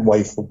up a long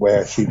way from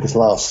where she was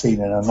last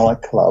seen in a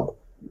nightclub.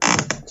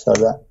 So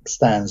that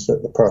stands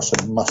that the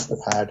person must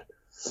have had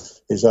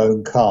his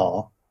own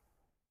car.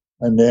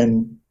 And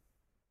then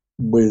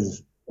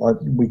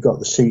we got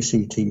the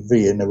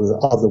CCTV, and there were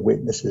other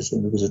witnesses,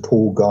 and there was a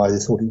tall guy. They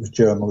thought he was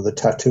German with a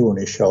tattoo on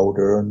his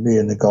shoulder, and me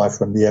and the guy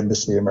from the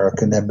embassy,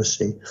 American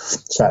Embassy,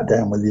 sat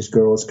down with these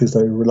girls because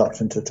they were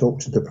reluctant to talk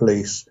to the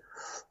police.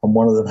 And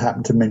one of them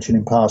happened to mention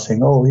in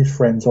passing, oh, his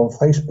friend's on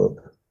Facebook.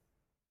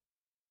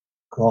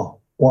 God,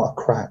 what a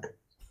crack.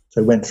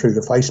 So we went through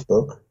the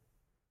Facebook,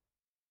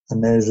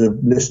 and there's a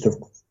list of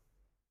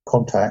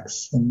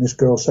contacts, and this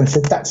girl said,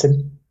 that's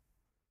him.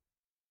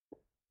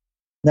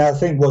 Now, the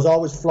thing was, I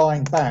was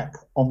flying back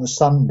on the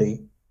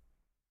Sunday,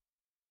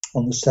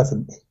 on the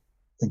 7th, I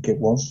think it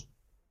was,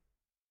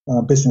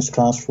 business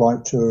class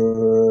flight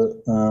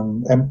to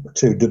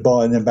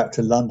Dubai and then back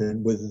to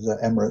London with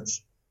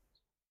Emirates.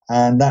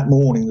 And that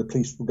morning, the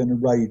police were going to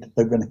raid.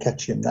 They were going to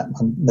catch him.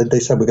 They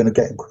said, we're going to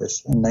get him,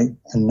 Chris. And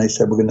they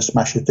said, we're going to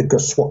smash it. They've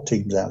got SWAT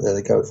teams out there.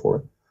 They go for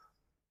it.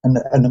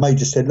 And the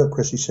major said, look,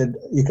 Chris, he said,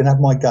 you can have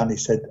my gun, he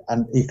said,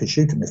 and you can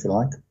shoot him if you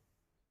like.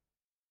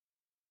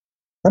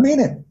 I mean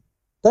it.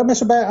 Don't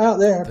mess about out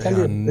there, I tell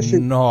you. They're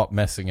not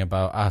messing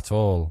about at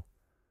all.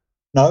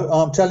 No,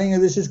 I'm telling you,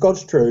 this is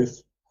God's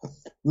truth.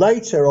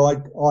 Later, I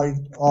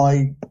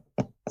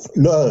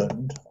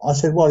learned, I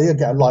said, well, you'll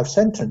get a life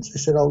sentence. He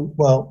said, oh,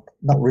 well,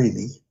 not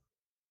really.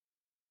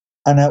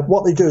 And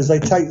what they do is they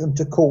take them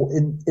to court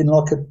in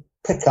like a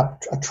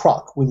pickup, a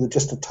truck with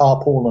just a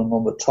tarpaulin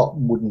on the top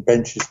and wooden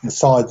benches, and the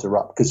sides are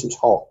up because it's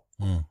hot.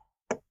 Mm.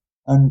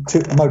 And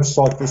two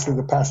motorcyclists with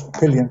a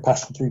pillion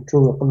passenger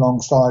drew up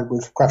alongside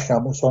with crash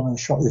helmets on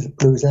and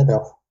blew his head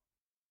off.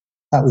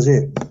 That was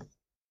it.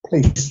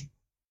 Please.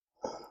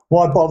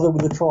 Why bother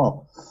with the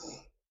trial?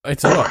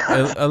 It's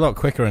a lot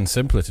quicker and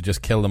simpler to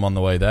just kill them on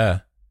the way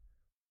there.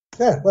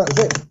 Yeah, that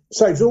was it.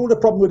 Saves all the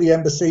problem with the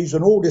embassies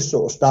and all this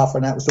sort of stuff,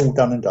 and that was all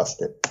done and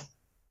dusted.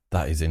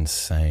 That is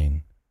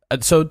insane.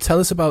 So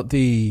tell us about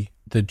the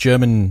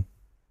German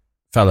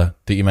fella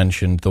that you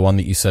mentioned, the one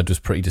that you said was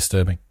pretty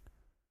disturbing.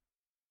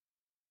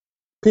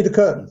 Peter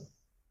Curtin.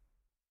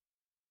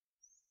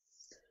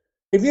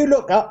 If you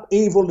look up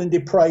evil and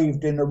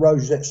depraved in the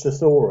Rosetta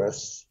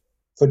Thesaurus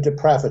for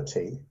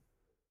depravity,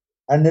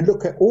 and then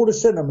look at all the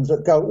synonyms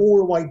that go all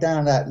the way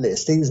down that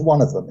list, he's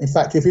one of them. In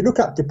fact, if you look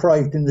up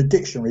depraved in the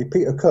dictionary,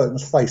 Peter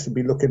Curtin's face would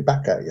be looking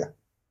back at you.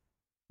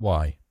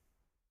 Why?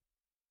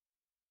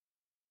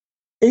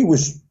 He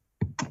was,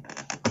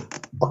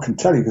 I can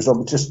tell you because I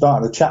was just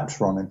starting a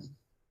chapter on him.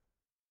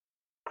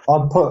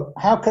 I put,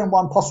 how can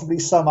one possibly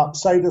sum up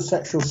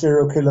sadomasochistic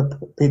serial killer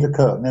Peter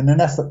Curtin? In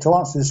an effort to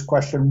answer this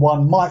question,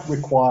 one might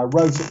require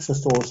Rosetta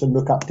Thesaurus and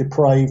look up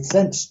depraved,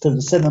 thence to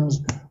the synonyms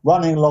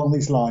running along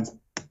these lines: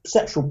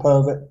 sexual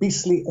pervert,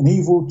 beastly, an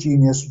evil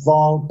genius,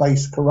 vile,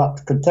 base,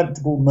 corrupt,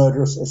 contemptible,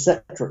 murderous,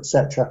 etc.,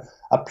 etc.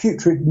 A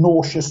putrid,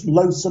 nauseous,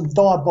 loathsome,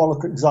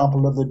 diabolical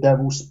example of the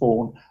devil's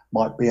spawn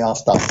might be our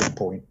starting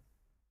point.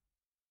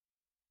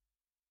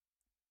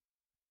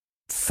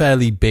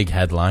 Fairly big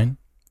headline.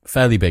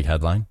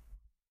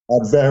 A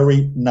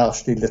very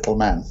nasty little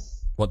man.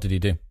 What did he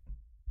do?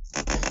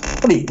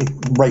 Well, he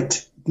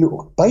raped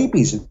little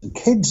babies and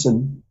kids,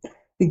 and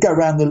He'd go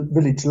around the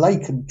village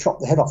lake and chop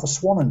the head off a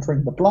swan and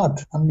drink the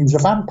blood. I mean, he was a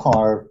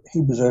vampire.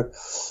 He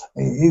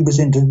was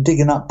into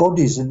digging up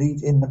bodies and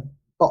eating the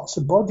butts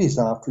of bodies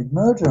after he'd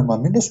murdered them. I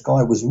mean, this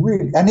guy was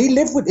really, and he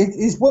lived with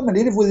his woman.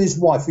 He lived with his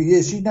wife for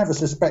years. She never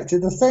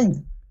suspected a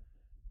thing.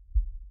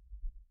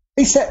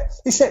 He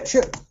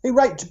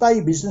raped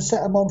babies and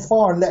set them on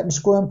fire and let them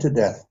squirm to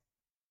death.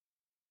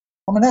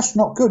 I mean, that's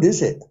not good,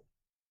 is it?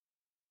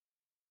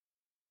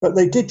 But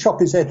they did chop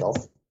his head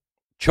off.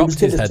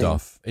 Chopped his head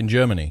off in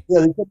Germany?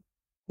 Yeah,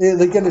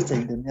 they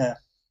guillotined him, yeah.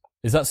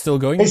 Is that still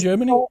going in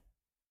Germany?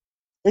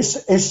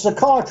 His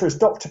psychiatrist,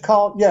 Dr.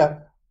 Carl,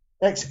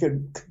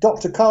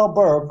 Dr. Carl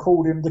Burr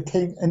called him the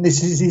king, and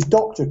this is his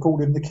doctor,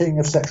 called him the king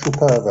of sexual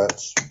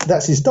perverts.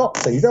 That's his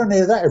doctor. You don't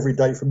hear that every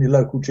day from your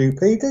local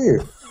GP, do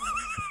you?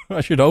 I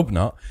should hope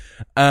not.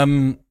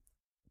 That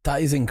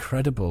is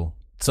incredible.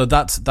 So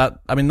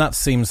that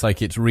seems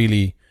like it's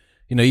really,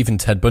 even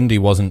Ted Bundy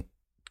wasn't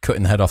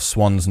cutting the head off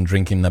swans and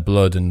drinking their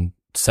blood and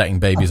setting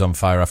babies on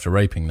fire after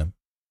raping them.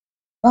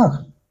 Oh.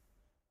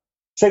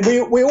 So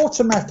people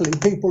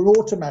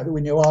automatically,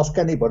 when you ask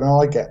anybody, and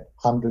I get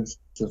hundreds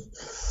of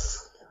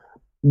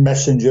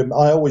Messenger.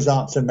 I always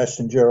answer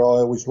Messenger.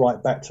 I always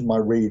write back to my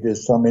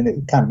readers. I mean,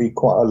 it can be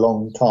quite a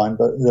long time,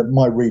 but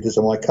my readers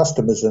are my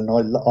customers, and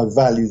I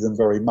value them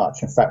very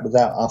much. In fact,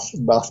 without us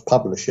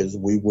publishers,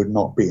 we would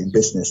not be in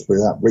business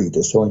without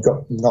readers. So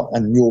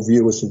and your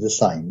viewers are the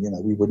same.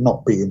 We would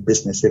not be in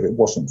business if it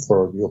wasn't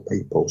for your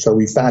people. So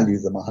we value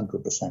them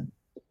 100%.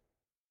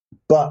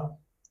 But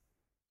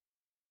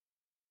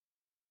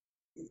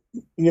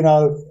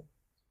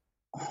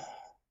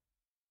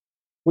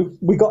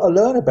we got to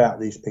learn about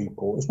these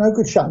people. It's no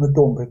good shutting the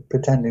door and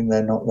pretending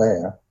they're not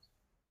there.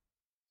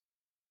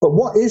 But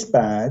what is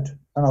bad,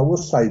 and I will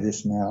say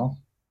this now,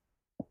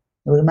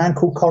 there was a man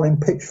called Colin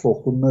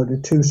Pitchfork who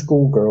murdered 2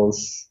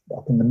 schoolgirls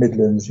up in the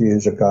Midlands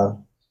years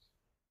ago.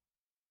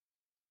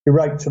 He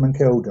raped them and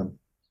killed them.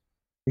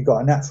 He got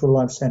a natural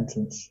life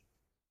sentence.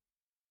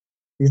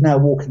 He's now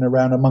walking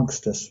around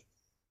amongst us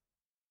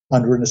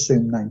under an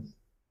assumed name.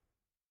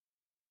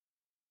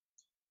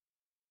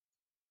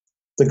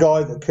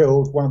 One of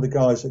the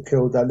guys that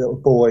killed that little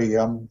boy,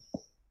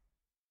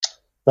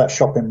 that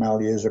shopping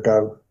mall years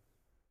ago,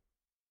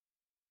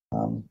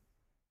 Carl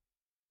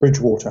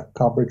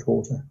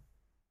Bridgewater.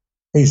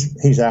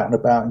 He's out and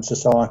about in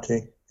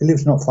society. He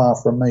lives not far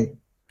from me.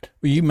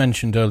 Well, you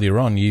mentioned earlier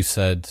on, you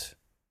said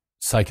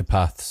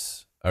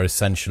psychopaths are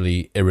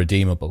essentially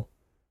irredeemable.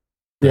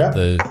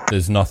 Yeah.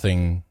 There's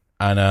nothing,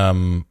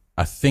 and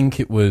I think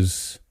it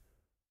was,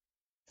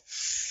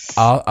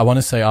 I want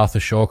to say Arthur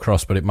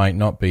Shawcross, but it might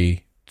not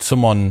be.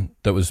 Someone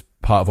that was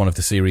part of one of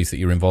the series that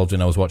you're involved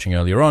in, I was watching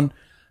earlier on,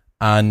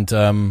 and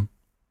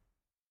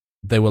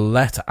they were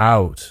let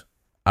out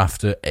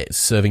after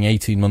serving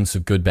 18 months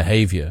of good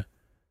behaviour,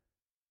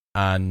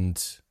 and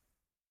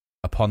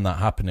upon that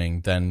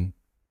happening, then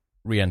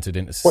re-entered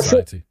into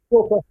society.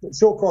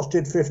 Shawcross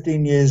did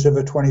 15 years of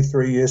a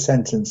 23-year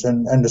sentence,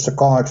 and the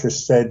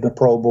psychiatrist said in the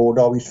parole board,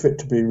 he's fit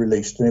to be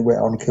released, and he went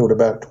on and killed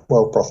about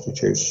 12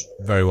 prostitutes.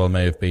 Very well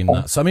may have been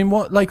that. So, I mean,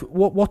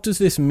 what does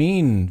this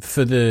mean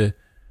for the...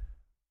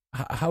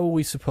 How are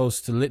we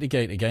supposed to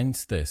litigate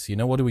against this?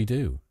 What do we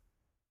do?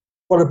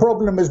 Well, the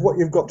problem is what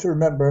you've got to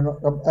remember,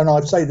 and I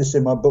say this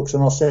in my books,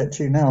 and I'll say it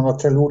to you now, and I'll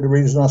tell you all the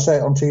reasons, and I'll say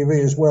it on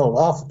TV as well.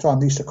 Half the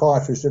time, these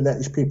psychiatrists that let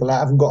these people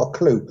out haven't got a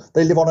clue.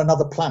 They live on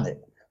another planet.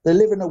 They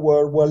live in a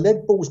world where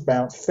lead balls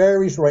bounce,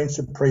 fairies reign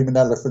supreme, and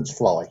elephants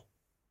fly.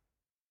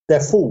 They're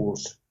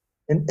fools.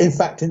 In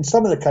fact, in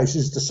some of the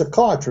cases, the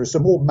psychiatrists are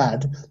more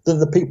mad than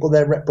the people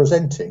they're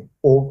representing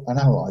or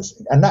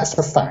analysing, and that's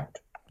a fact.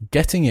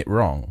 Getting it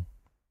wrong,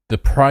 the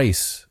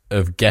price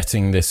of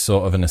getting this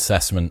sort of an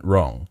assessment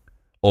wrong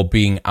or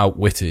being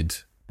outwitted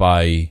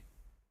by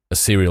a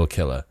serial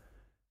killer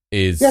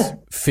is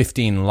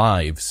 15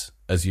 lives,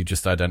 as you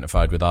just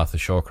identified with Arthur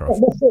Shawcross.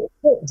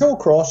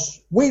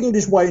 Shawcross wheedled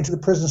his way into the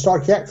prison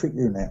psychiatric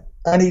unit,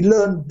 and he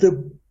learned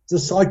the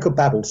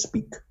psychobabble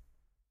speak.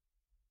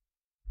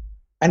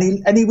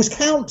 And he was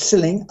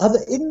counselling other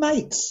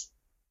inmates.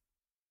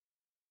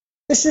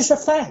 This is a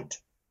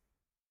fact.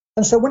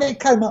 And so when it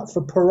came up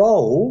for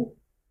parole,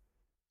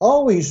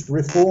 he's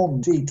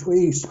reformed.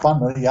 He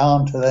spun a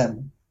yarn to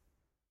them.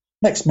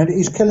 Next minute,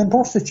 he's killing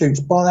prostitutes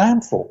by the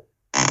handful.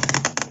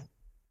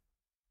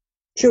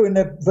 Chewing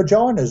their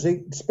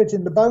vaginas,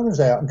 spitting the bones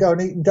out, and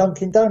going eating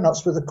Dunkin'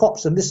 Donuts with the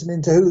cops and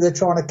listening to who they're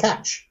trying to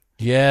catch.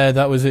 Yeah,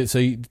 that was it.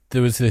 So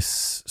there was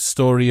this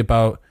story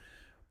about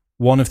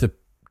one of the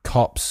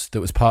cops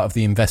that was part of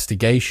the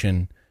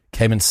investigation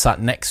came and sat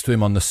next to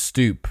him on the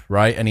stoop,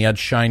 right? And he had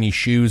shiny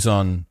shoes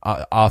on.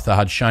 Arthur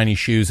had shiny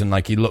shoes, and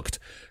he looked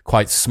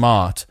quite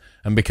smart.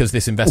 And because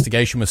this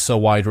investigation was so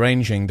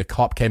wide-ranging, the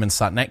cop came and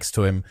sat next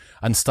to him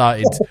and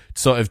started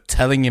sort of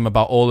telling him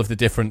about all of the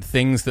different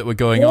things that were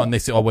going on. They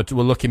said, we're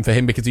looking for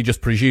him because he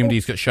just presumed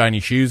he's got shiny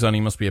shoes on.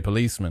 He must be a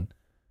policeman.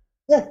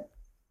 Yeah.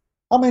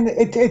 I mean,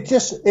 I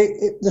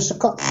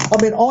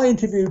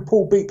interviewed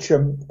Paul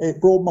Beecham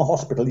at Broadmoor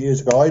Hospital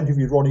years ago. I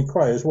interviewed Ronnie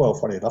Cray as well,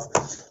 funny enough.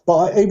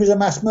 But he was a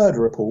mass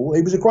murderer, Paul.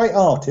 He was a great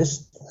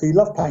artist. he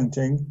loved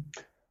painting.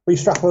 We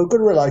struck up a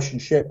good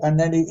relationship, and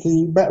then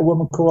he met a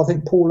woman called, I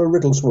think, Paula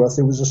Riddlesworth,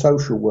 who was a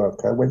social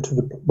worker. Went to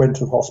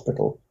the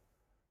hospital,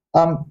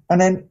 and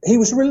then he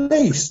was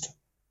released.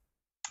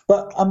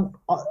 But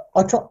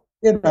I tried,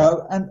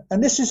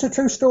 and this is a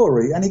true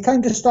story. And he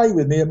came to stay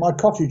with me at my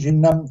cottage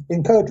in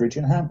Curdridge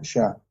in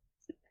Hampshire,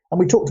 and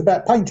we talked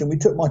about painting. We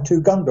took my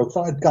 2 gun dogs.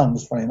 I had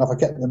guns, funny enough. I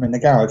kept them in the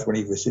garage when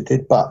he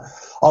visited, but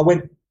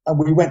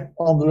we went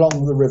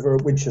along the river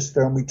at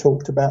Winchester, and we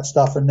talked about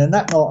stuff. And then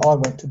that night I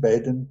went to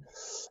bed, and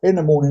in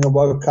the morning I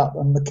woke up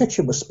and the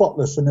kitchen was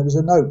spotless, and there was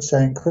a note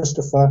saying,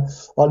 "Christopher,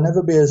 I'll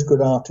never be as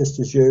good artist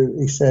as you."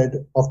 He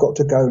said, "I've got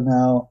to go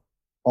now.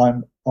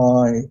 I've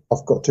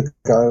got to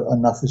go.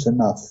 Enough is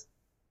enough."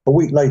 A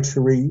week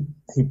later,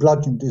 he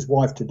bludgeoned his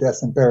wife to death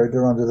and buried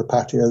her under the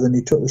patio. Then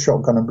he took the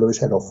shotgun and blew his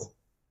head off.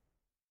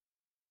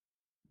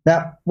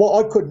 Now,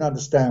 what I couldn't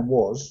understand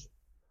was,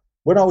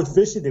 when I was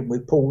visiting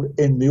with Paul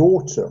in the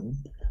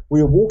autumn,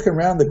 we were walking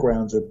around the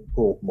grounds of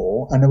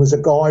Broadmoor, and there was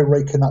a guy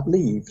raking up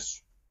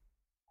leaves.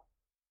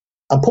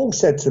 And Paul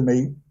said to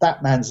me,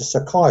 "That man's a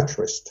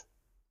psychiatrist."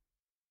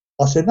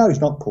 I said, "No, he's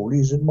not, Paul.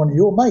 He's one of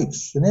your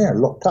mates in here,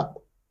 locked up."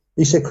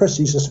 He said, "Chris,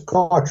 he's a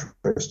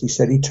psychiatrist." He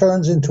said, "He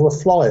turns into a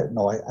fly at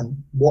night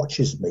and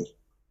watches me."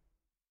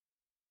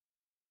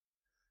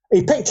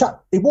 He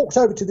walked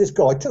over to this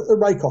guy, took the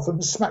rake off him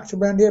and smacked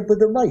him around the head with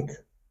the rake.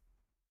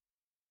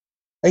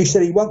 And he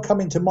said, "He won't come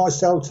into my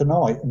cell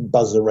tonight and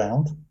buzz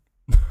around."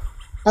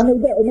 And they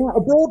let him out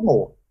of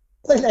Broadmoor.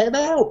 They let him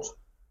out.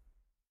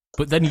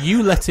 But then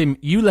you let him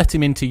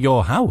into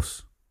your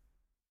house.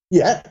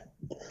 Yeah,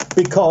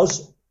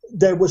 because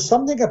there was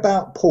something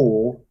about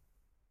Paul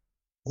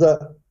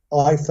that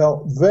I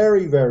felt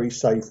very, very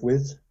safe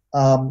with.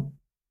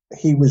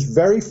 He was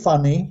very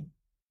funny.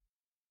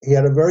 He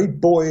had a very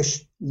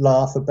boyish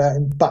laugh about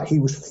him, but he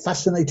was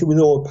fascinated with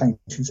oil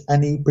paintings,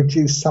 and he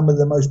produced some of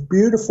the most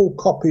beautiful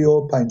copy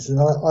oil paintings. And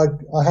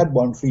I had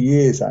one for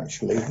years,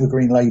 actually, the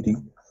Green Lady.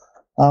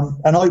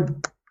 And I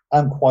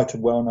am quite a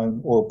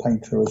well-known oil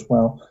painter as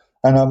well.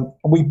 And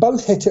we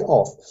both hit it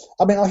off.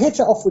 I mean, I hit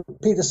it off with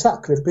Peter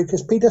Sutcliffe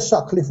because Peter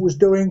Sutcliffe was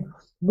doing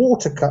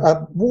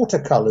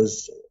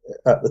watercolours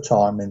at the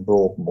time in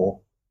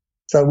Broadmoor.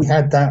 So we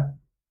had that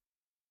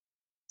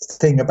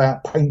thing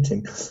about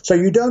painting. So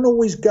you don't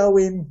always go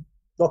in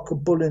like a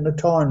bull in a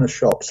china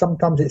shop.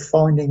 Sometimes it's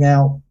finding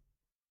out,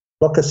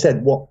 like I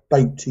said, what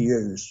bait to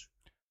use.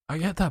 I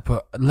get that,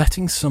 but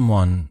letting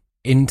someone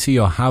into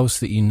your house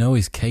that you know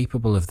is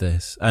capable of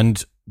this,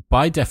 and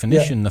by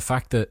definition, the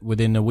fact that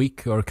within a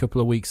week or a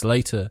couple of weeks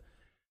later,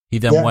 he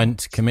then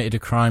committed a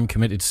crime,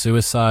 committed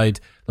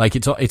suicide. Like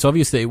it's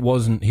obvious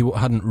that he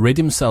hadn't rid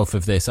himself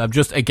of this. I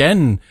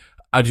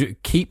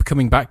keep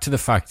coming back to the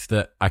fact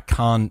that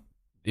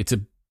it's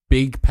a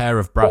big pair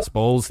of brass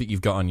balls that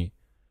you've got on you.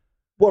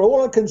 Well,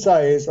 all I can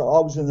say is I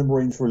was in the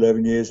Marines for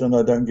 11 years and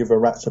I don't give a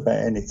rat's about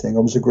anything.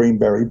 I was a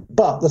Greenberry.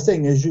 But the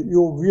thing is,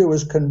 your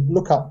viewers can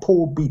look up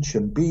Paul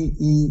Beecham,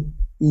 Beecham,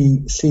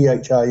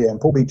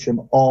 Paul Beecham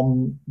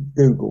on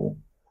Google.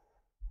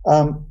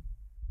 When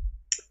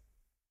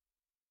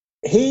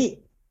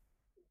he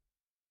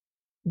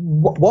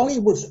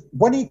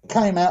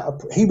came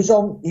out, he was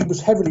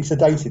heavily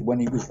sedated when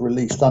he was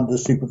released under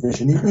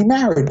supervision. He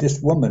married this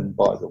woman,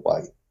 by the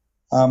way,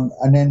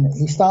 and then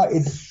he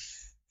started.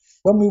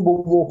 When we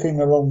were walking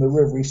along the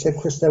river, he said,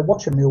 "Chris, they're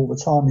watching me all the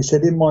time." He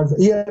said,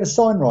 he had a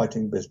sign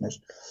writing business,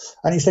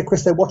 and he said,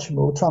 "Chris, they're watching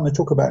me all the time. They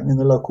talk about me in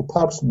the local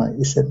pubs, mate."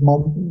 He said, "My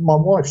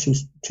wife,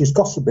 she's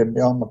gossiping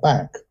behind my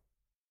back,"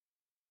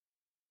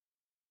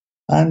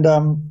 and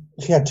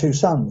she had 2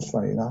 sons,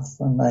 funny enough,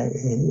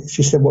 and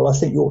she said, "Well, I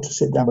think you ought to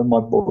sit down with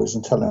my boys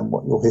and tell them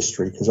what your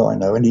history, because I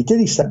know." And he did.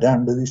 He sat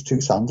down with his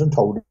 2 sons and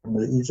told them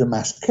that he's a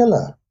mass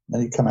killer,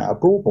 and he'd come out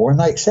of Broadmoor, and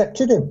they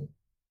accepted him.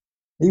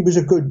 He was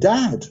a good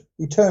dad.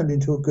 He turned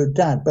into a good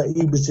dad, but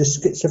he was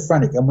just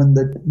schizophrenic. And when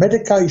the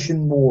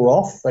medication wore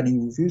off and he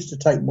refused to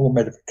take more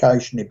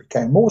medication, he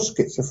became more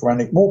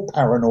schizophrenic, more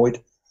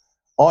paranoid.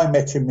 I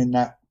met him in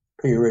that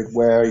period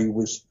where he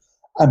was,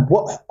 and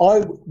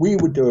we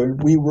were doing,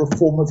 we were a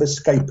form of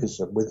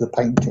escapism with the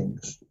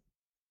paintings.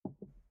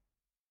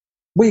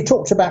 We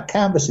talked about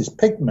canvases,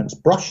 pigments,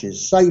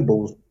 brushes,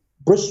 sables,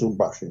 bristle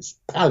brushes,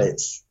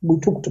 palettes. We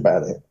talked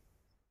about it,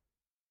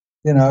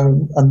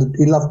 and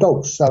he loved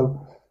dogs.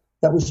 So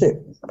that was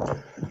it. So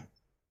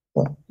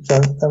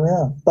there we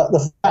are. But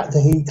the fact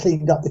that he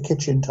cleaned up the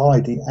kitchen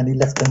tidy and he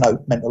left a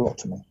note meant a lot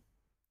to me.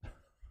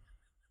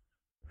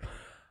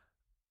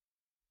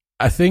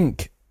 I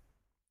think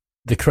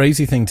the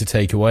crazy thing to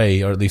take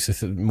away, or at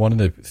least one of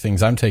the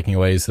things I'm taking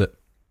away, is that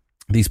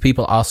these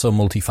people are so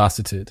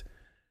multifaceted.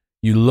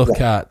 You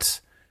look at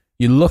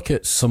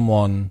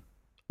someone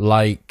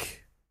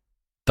like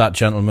that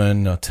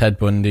gentleman or Ted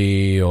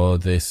Bundy or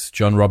this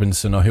John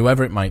Robinson or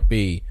whoever it might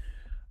be,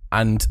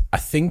 and I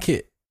think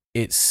it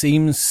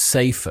seems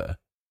safer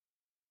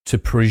to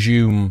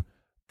presume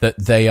that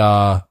they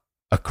are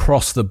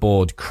across the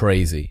board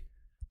crazy,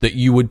 that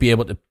you would be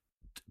able to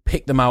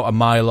pick them out a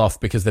mile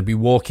off because they'd be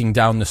walking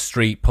down the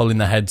street, pulling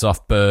the heads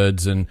off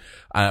birds and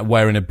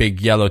wearing a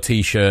big yellow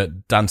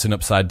t-shirt, dancing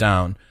upside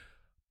down.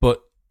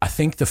 But I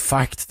think the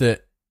fact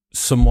that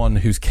someone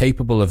who's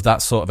capable of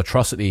that sort of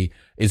atrocity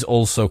is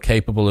also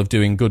capable of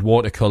doing good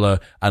watercolor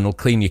and will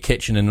clean your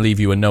kitchen and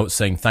leave you a note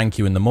saying thank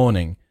you in the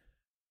morning.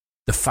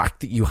 The fact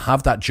that you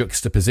have that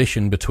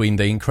juxtaposition between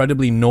the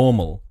incredibly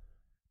normal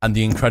and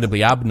the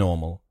incredibly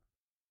abnormal,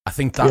 I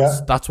think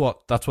that's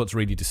what's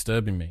really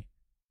disturbing me.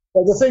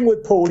 Well, the thing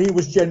with Paul, he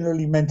was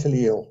generally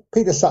mentally ill.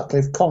 Peter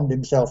Sutcliffe conned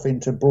himself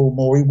into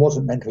Broadmoor. He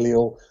wasn't mentally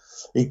ill.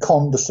 He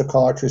conned the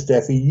psychiatrist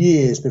there for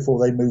years before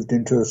they moved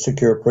into a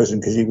secure prison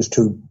because he was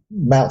too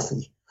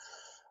mouthy.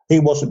 He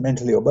wasn't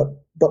mentally ill,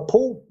 but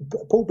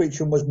Paul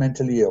Beecham was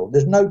mentally ill.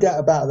 There's no doubt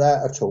about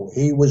that at all.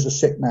 He was a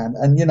sick man.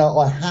 And, you know,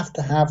 I have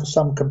to have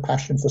some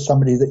compassion for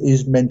somebody that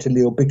is mentally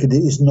ill because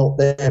it is not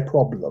their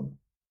problem.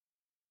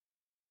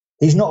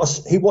 He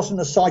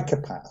wasn't a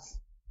psychopath.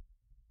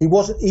 He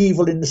wasn't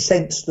evil in the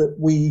sense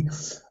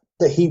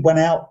that he went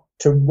out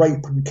to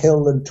rape and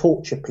kill and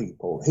torture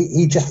people.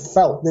 He just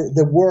felt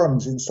the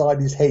worms inside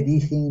his head,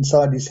 eating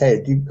inside his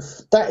head.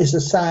 That is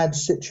a sad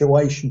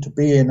situation to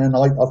be in, and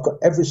I've got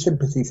every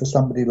sympathy for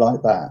somebody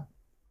like that.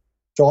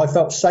 So I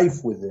felt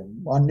safe with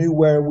him. I knew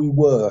where we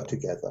were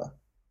together.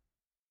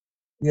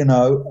 You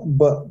know,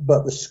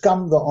 but the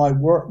scum that I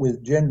work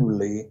with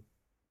generally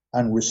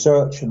and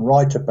research and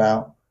write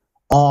about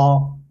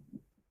are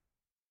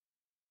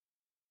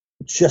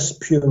just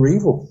pure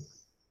evil.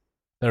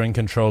 They're in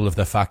control of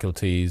their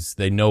faculties.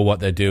 They know what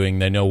they're doing.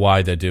 They know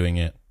why they're doing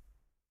it.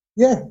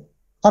 Yeah,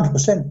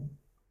 100%.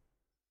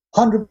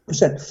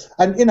 100%.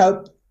 And, you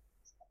know,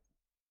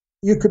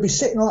 you could be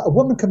a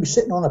woman can be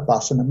sitting on a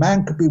bus and a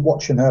man could be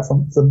watching her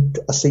from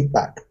a seat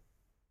back.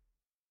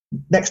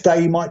 Next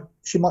day,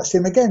 she might see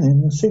him again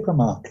in the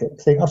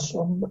supermarket. Think, I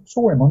saw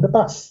him on the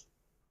bus.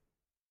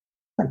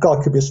 That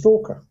guy could be a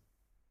stalker.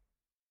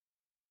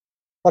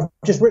 I've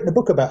just written a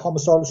book about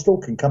homicidal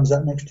stalking, comes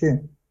out next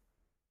year.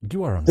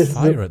 You are on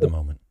fire at the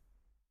moment.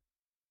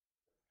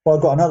 Well,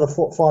 I've got another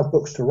 5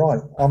 books to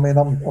write. I mean,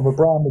 I'm a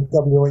brand with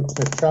W.H.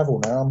 Smith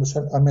Travel now.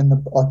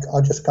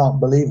 I just can't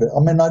believe it. I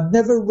mean, I'd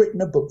never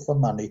written a book for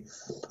money.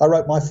 I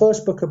wrote my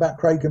first book about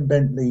Craig and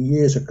Bentley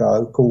years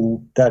ago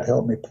called Dad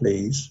Help Me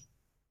Please.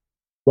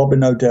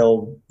 Robin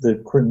Odell,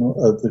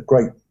 the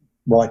great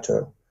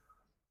writer,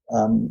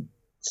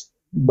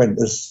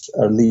 went as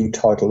a lead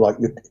title, like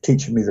You're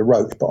Teaching Me the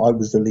Ropes, but I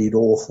was the lead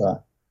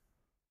author.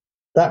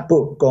 That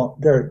book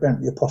got Derek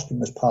Bentley a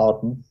posthumous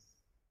pardon.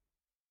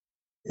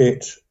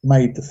 It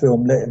made the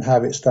film Let Him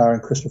Have It,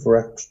 starring Christopher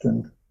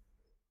Eccleston.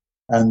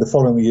 And the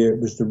following year, it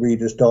was the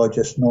Reader's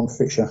Digest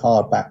non-fiction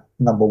hardback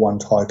 #1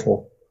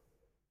 title.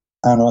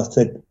 And I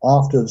said,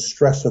 after the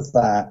stress of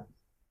that,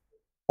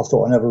 I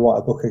thought I'd never write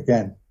a book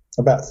again.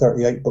 About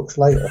 38 books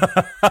later.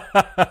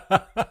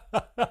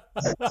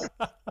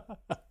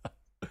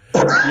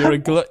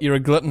 You're a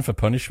glutton for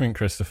punishment,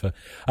 Christopher.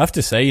 I have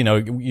to say, you know,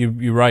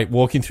 you're right.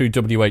 Walking through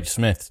W.H.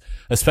 Smith's,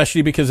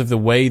 especially because of the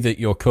way that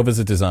your covers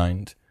are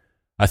designed,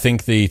 I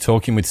think the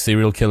Talking with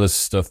Serial Killers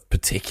stuff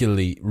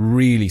particularly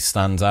really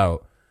stands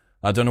out.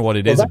 I don't know what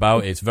it is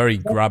about it. It's very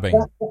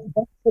grabbing.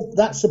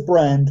 That's a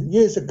brand.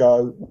 Years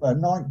ago,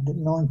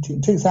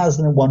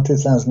 2001,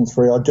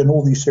 2003, I'd done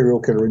all these serial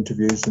killer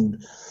interviews,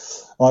 and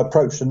I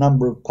approached a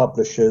number of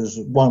publishers.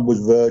 One was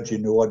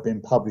Virgin, who I'd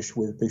been published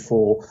with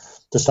before,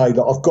 to say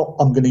that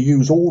I'm going to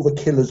use all the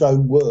killer's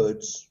own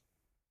words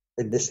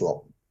in this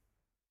lot.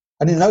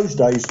 And in those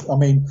days, I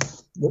mean,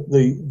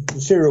 the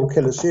serial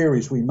killer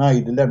series we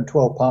made, 11,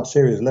 12-part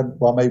series,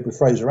 I made with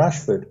Fraser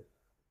Ashford,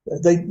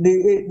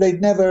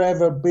 they'd never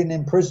ever been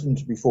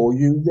imprisoned before.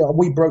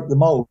 We broke the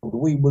mold.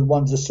 We were the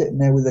ones that sitting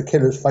there with the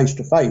killers face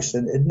to face,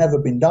 and it had never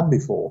been done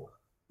before.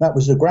 That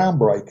was a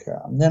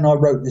groundbreaker. And then I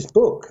wrote this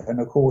book,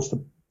 and of course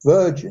the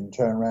Virgin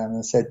turned around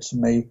and said to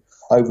me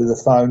over the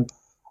phone,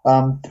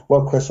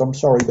 well, Chris, I'm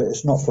sorry, but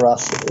it's not for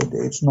us.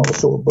 It's not the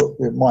sort of book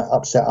that might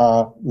upset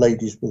our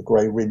ladies with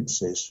grey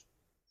rinses.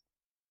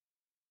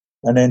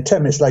 And then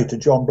 10 minutes later,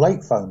 John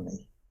Blake phoned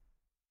me.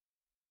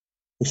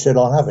 He said,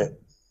 I'll have it.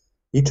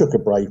 He took a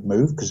brave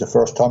move, because the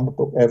first time a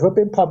book ever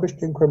been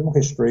published in criminal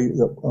history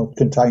that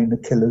contained the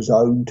killer's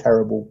own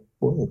terrible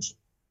words.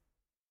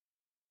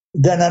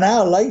 Then an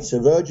hour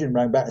later, Virgin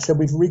rang back and said,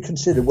 we've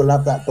reconsidered, we'll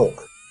have that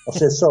book. I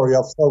said, sorry,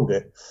 I've sold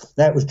it.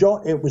 Now,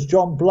 it was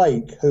John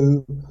Blake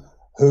who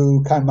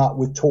came up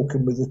with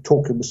Talking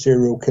with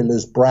Serial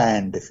Killers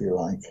brand, if you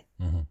like.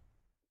 Mm-hmm.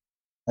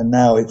 And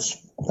now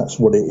that's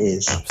what it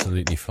is.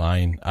 Absolutely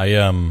fine.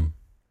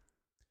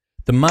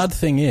 The mad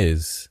thing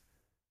is,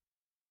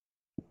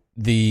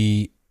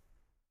 the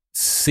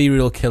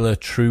serial killer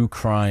true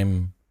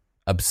crime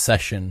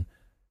obsession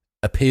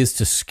appears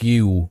to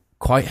skew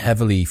quite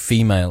heavily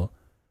female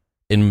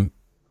in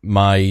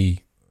my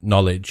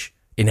knowledge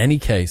in any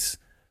case.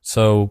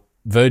 So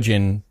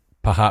Virgin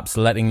perhaps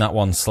letting that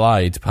one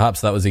slide,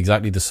 perhaps that was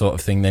exactly the sort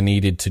of thing they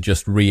needed to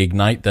just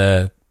reignite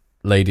their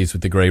ladies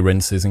with the grey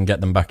rinses and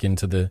get them back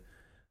into the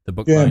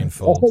book buying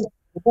fold.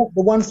 The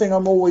one thing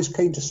I'm always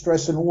keen to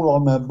stress in all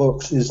of my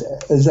books is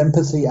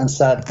empathy and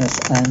sadness,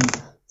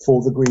 and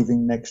for the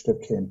grieving next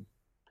of kin.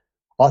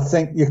 I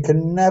think you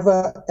can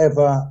never,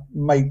 ever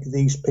make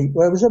these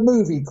people... There was a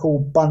movie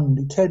called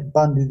Bundy, Ted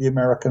Bundy, the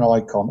American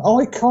Icon.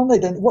 Icon? They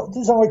don't... What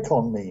does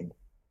icon mean?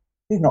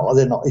 He's not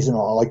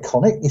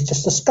iconic. He's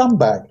just a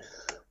scumbag.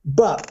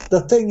 But the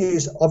thing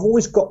is, I've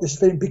always got this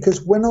feeling,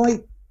 because when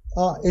I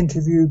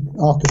interviewed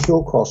Arthur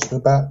Shawcross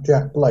about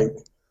Jack Blake,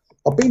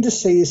 I've been to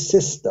see his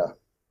sister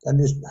and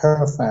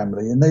her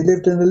family, and they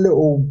lived in a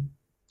little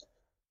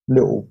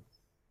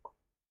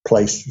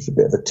place. It was a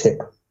bit of a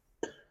tip.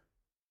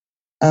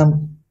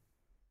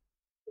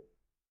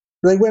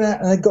 They went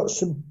out and they got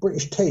some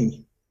British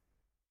tea.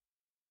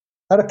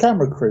 Had a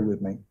camera crew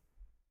with me,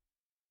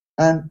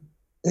 and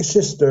his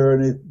sister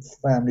and his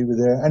family were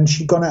there, and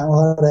she'd gone out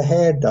and had her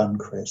hair done,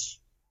 Chris,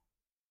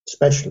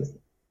 especially.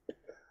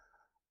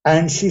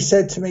 And she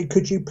said to me,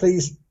 "Could you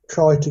please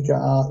try to get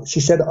Arthur?" She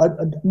said,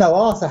 "No,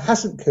 Arthur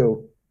hasn't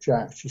killed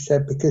Jack." She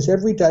said, "Because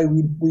every day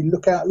we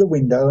look out the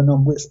window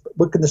and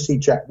we're going to see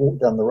Jack walk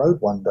down the road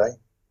one day."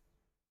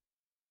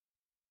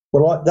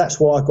 Well, that's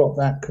why I got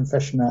that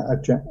confession out of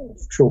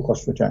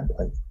Shawcross for Jack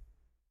Blake.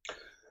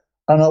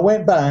 And I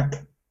went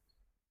back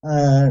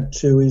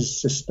to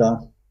his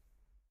sister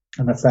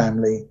and her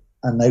family,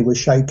 and they were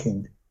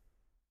shaking.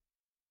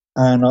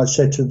 And I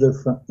said to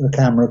the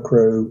camera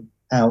crew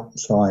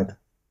outside,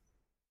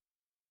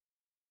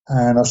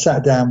 and I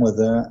sat down with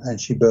her, and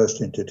she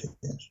burst into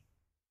tears.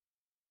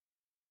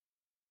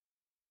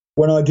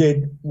 When I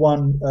did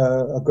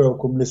a girl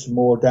called Melissa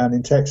Moore down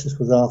in Texas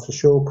with Arthur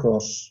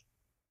Shawcross,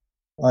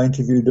 I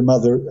interviewed the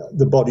mother.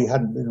 The body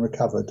hadn't been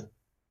recovered. It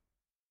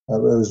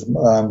was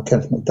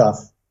Kenneth McDuff,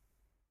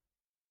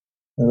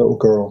 a little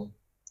girl.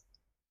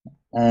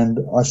 And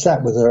I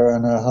sat with her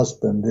and her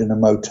husband in a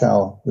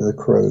motel with a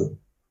crew.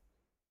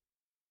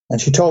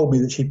 And she told me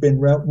that she'd been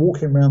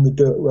walking around the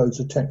dirt roads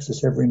of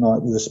Texas every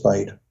night with a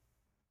spade,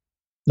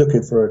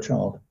 looking for her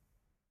child.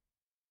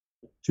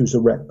 She was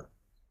a wreck.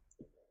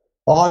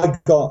 I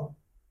got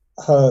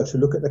her to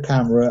look at the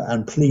camera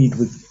and plead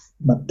with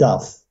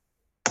McDuff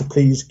to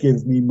please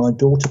give me my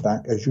daughter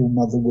back, as your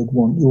mother would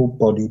want your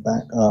body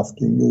back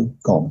after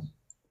you've gone.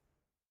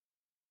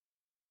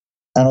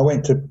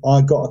 And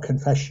I got a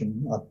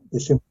confession.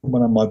 It's in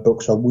one of my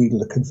books. I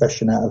wheedled a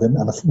confession out of him,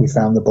 and we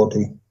found the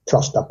body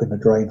trussed up in a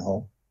drain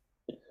hole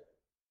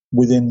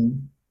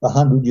within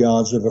 100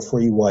 yards of a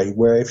freeway,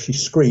 where if she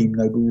screamed,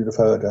 nobody would have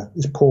heard her.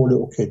 This poor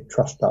little kid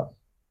trussed up.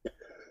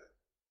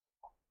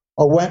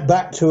 I went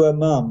back to her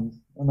mum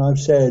and I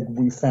said,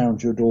 "We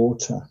found your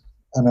daughter."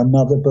 And her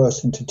mother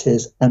burst into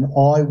tears, and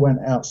I went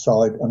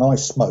outside and I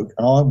smoked,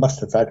 and I must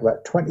have had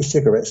about 20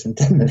 cigarettes in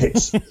 10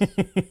 minutes.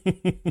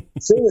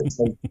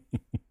 Seriously.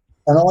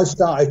 And I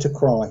started to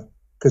cry,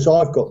 because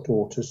I've got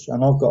daughters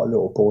and I've got a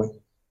little boy.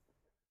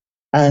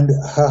 And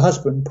her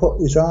husband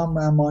put his arm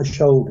around my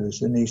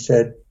shoulders and he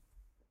said,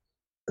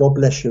 "God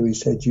bless you." He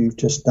said, you've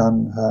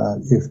done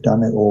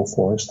it all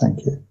for us.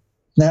 Thank you."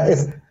 Now,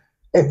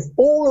 if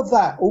all of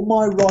that, all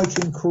my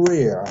writing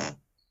career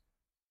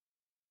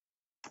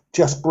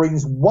just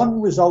brings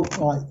one result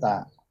like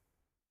that,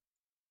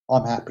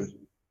 I'm happy.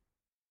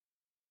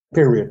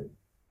 Period.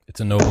 It's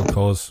a noble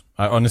cause.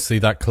 Honestly,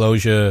 that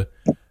closure,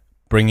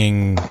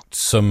 bringing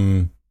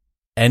some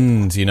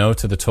end,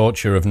 to the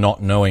torture of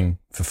not knowing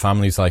for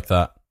families like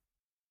that.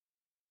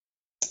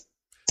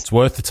 It's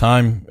worth the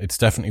time. It's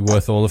definitely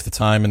worth all of the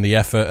time and the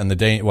effort and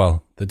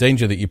the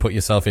danger that you put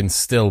yourself in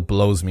still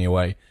blows me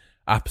away.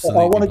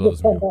 Absolutely. I want to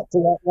get back to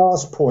that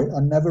last point. I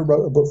never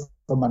wrote a book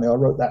for money. I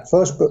wrote that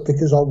first book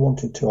because I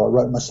wanted to. I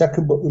wrote my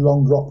second book, The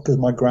Long Drop, because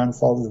my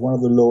grandfather was one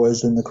of the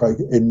lawyers in the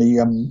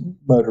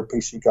murder of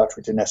P.C.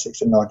 Guttridge in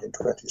Essex in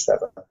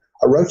 1927.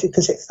 I wrote it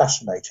because it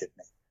fascinated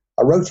me.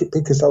 I wrote it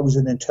because I was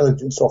an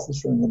intelligence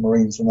officer in the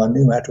Marines and I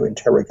knew how to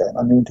interrogate.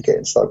 I knew how to get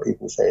inside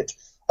people's heads.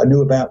 I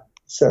knew about a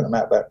certain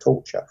amount about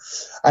torture.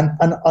 And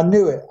I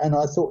knew it, and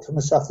I thought to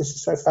myself, this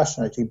is so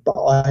fascinating, but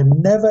I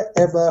never,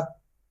 ever...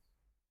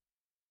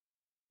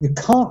 You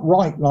can't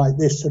write like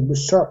this and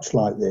research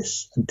like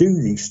this and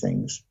do these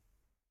things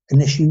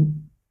unless you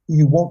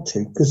want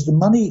to, because the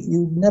money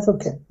you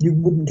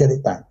wouldn't get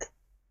it back.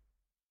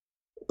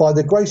 By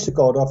the grace of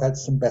God, I've had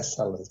some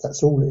bestsellers.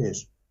 That's all it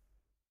is.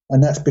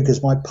 And that's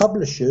because my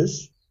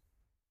publishers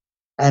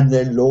and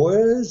their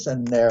lawyers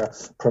and their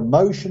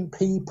promotion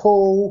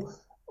people,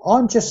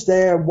 I'm just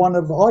there,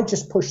 I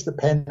just push the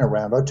pen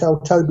around. I tell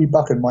Toby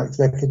Buchan, my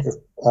executive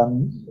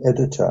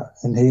editor,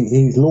 and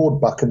he's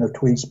Lord Buchan of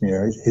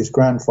Tweedsmuir. His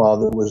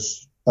grandfather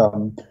was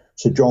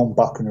Sir John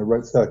Buchan, who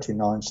wrote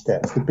 39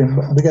 Steps. We've been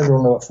together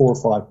on about 4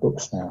 or 5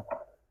 books now.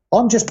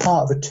 I'm just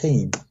part of a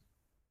team.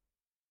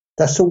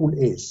 That's all it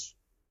is.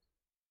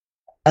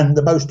 And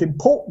the most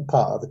important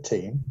part of the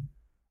team,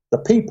 the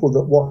people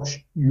that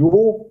watch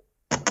your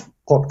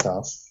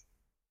podcasts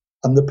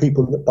and the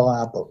people that buy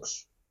our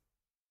books.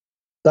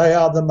 They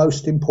are the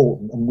most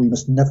important, and we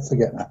must never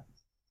forget that.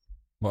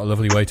 What a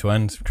lovely way to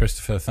end,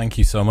 Christopher. Thank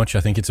you so much.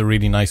 I think it's a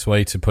really nice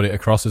way to put it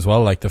across as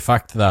well. Like the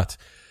fact that,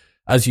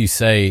 as you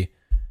say,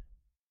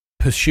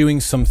 pursuing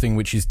something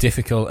which is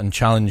difficult and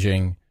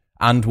challenging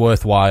and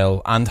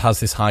worthwhile and has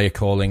this higher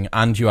calling,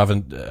 and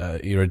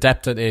you're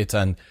adept at it,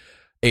 and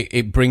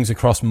it brings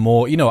across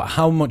more,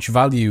 how much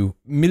value,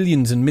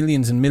 millions and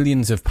millions and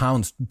millions of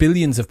pounds,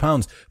 billions of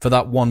pounds for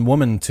that one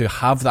woman to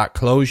have that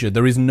closure.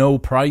 There is no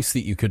price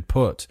that you could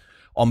put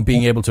on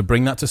being able to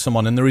bring that to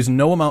someone. And there is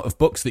no amount of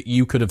books that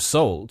you could have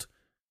sold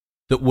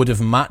that would have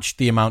matched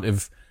the amount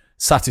of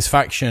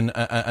satisfaction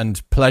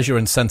and pleasure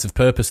and sense of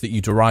purpose that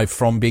you derive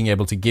from being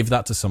able to give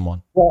that to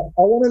someone. Well,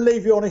 I want to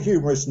leave you on a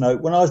humorous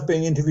note. When I was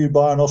being interviewed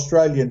by an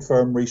Australian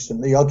firm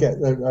recently, I get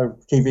a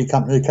TV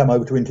company to come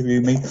over to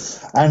interview me,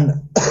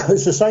 and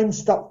it's the same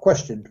stuck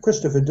question.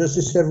 Christopher, does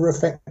this ever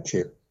affect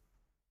you?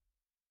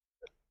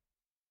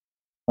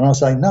 And I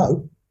say,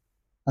 no.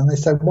 And they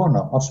say, why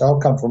not? I say,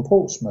 I'll come from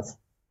Portsmouth.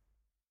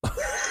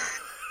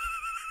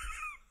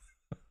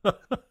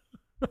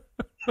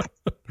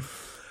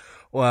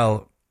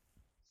 Well,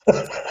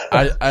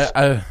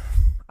 I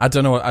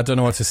don't know. I don't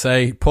know what to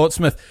say.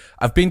 Portsmouth.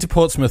 I've been to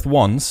Portsmouth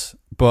once,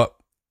 but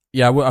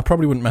yeah, I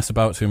probably wouldn't mess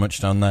about too much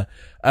down there.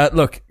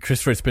 Look,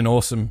 Christopher, it's been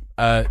awesome.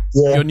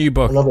 Your new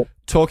book,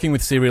 Talking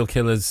with Serial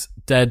Killers,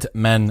 Dead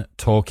Men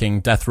Talking,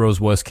 Death Row's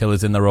Worst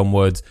Killers in Their Own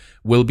Words,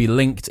 will be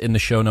linked in the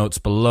show notes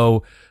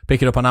below.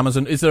 Pick it up on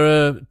Amazon. Is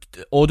there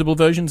Audible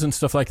versions and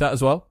stuff like that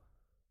as well?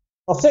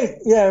 I think,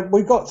 yeah,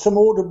 we've got some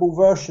Audible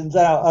versions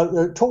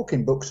out.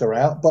 Talking books are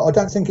out, but I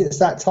don't think it's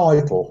that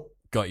title.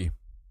 Got you.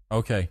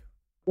 Okay.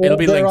 Well, it'll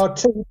be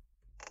linked.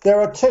 There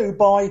are two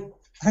by.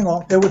 Hang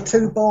on. There were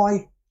two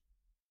by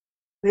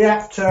the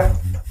actor.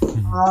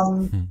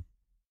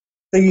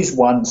 These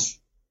ones.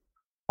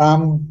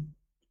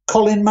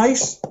 Colin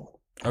Mace.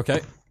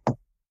 Okay.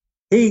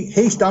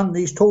 He's done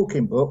these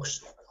talking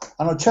books,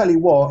 and I tell you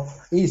what,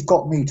 he's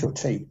got me to a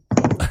T.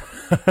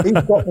 He's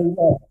got me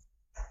there.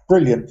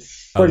 Brilliant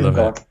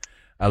guy.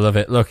 I love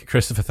it. Look,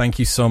 Christopher, thank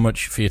you so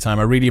much for your time.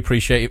 I really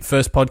appreciate it.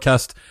 First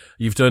podcast,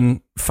 you've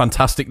done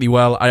fantastically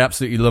well. I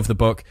absolutely love the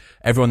book.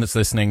 Everyone that's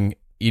listening,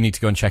 you need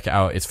to go and check it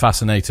out. It's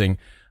fascinating.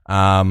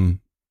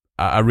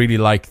 I really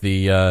like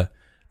the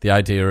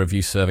idea of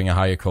you serving a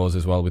higher cause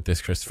as well with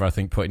this, Christopher. I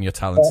think putting your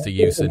talents to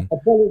use in.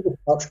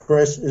 Much,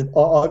 Chris.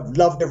 I've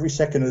loved every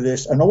second of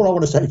this, and all I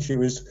want to say to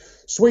you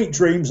is sweet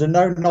dreams and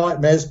no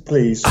nightmares,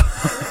 please.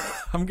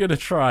 I'm going to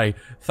try.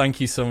 Thank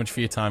you so much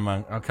for your time,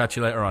 man. I'll catch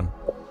you later on.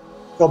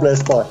 God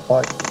bless. Bye.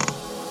 Bye.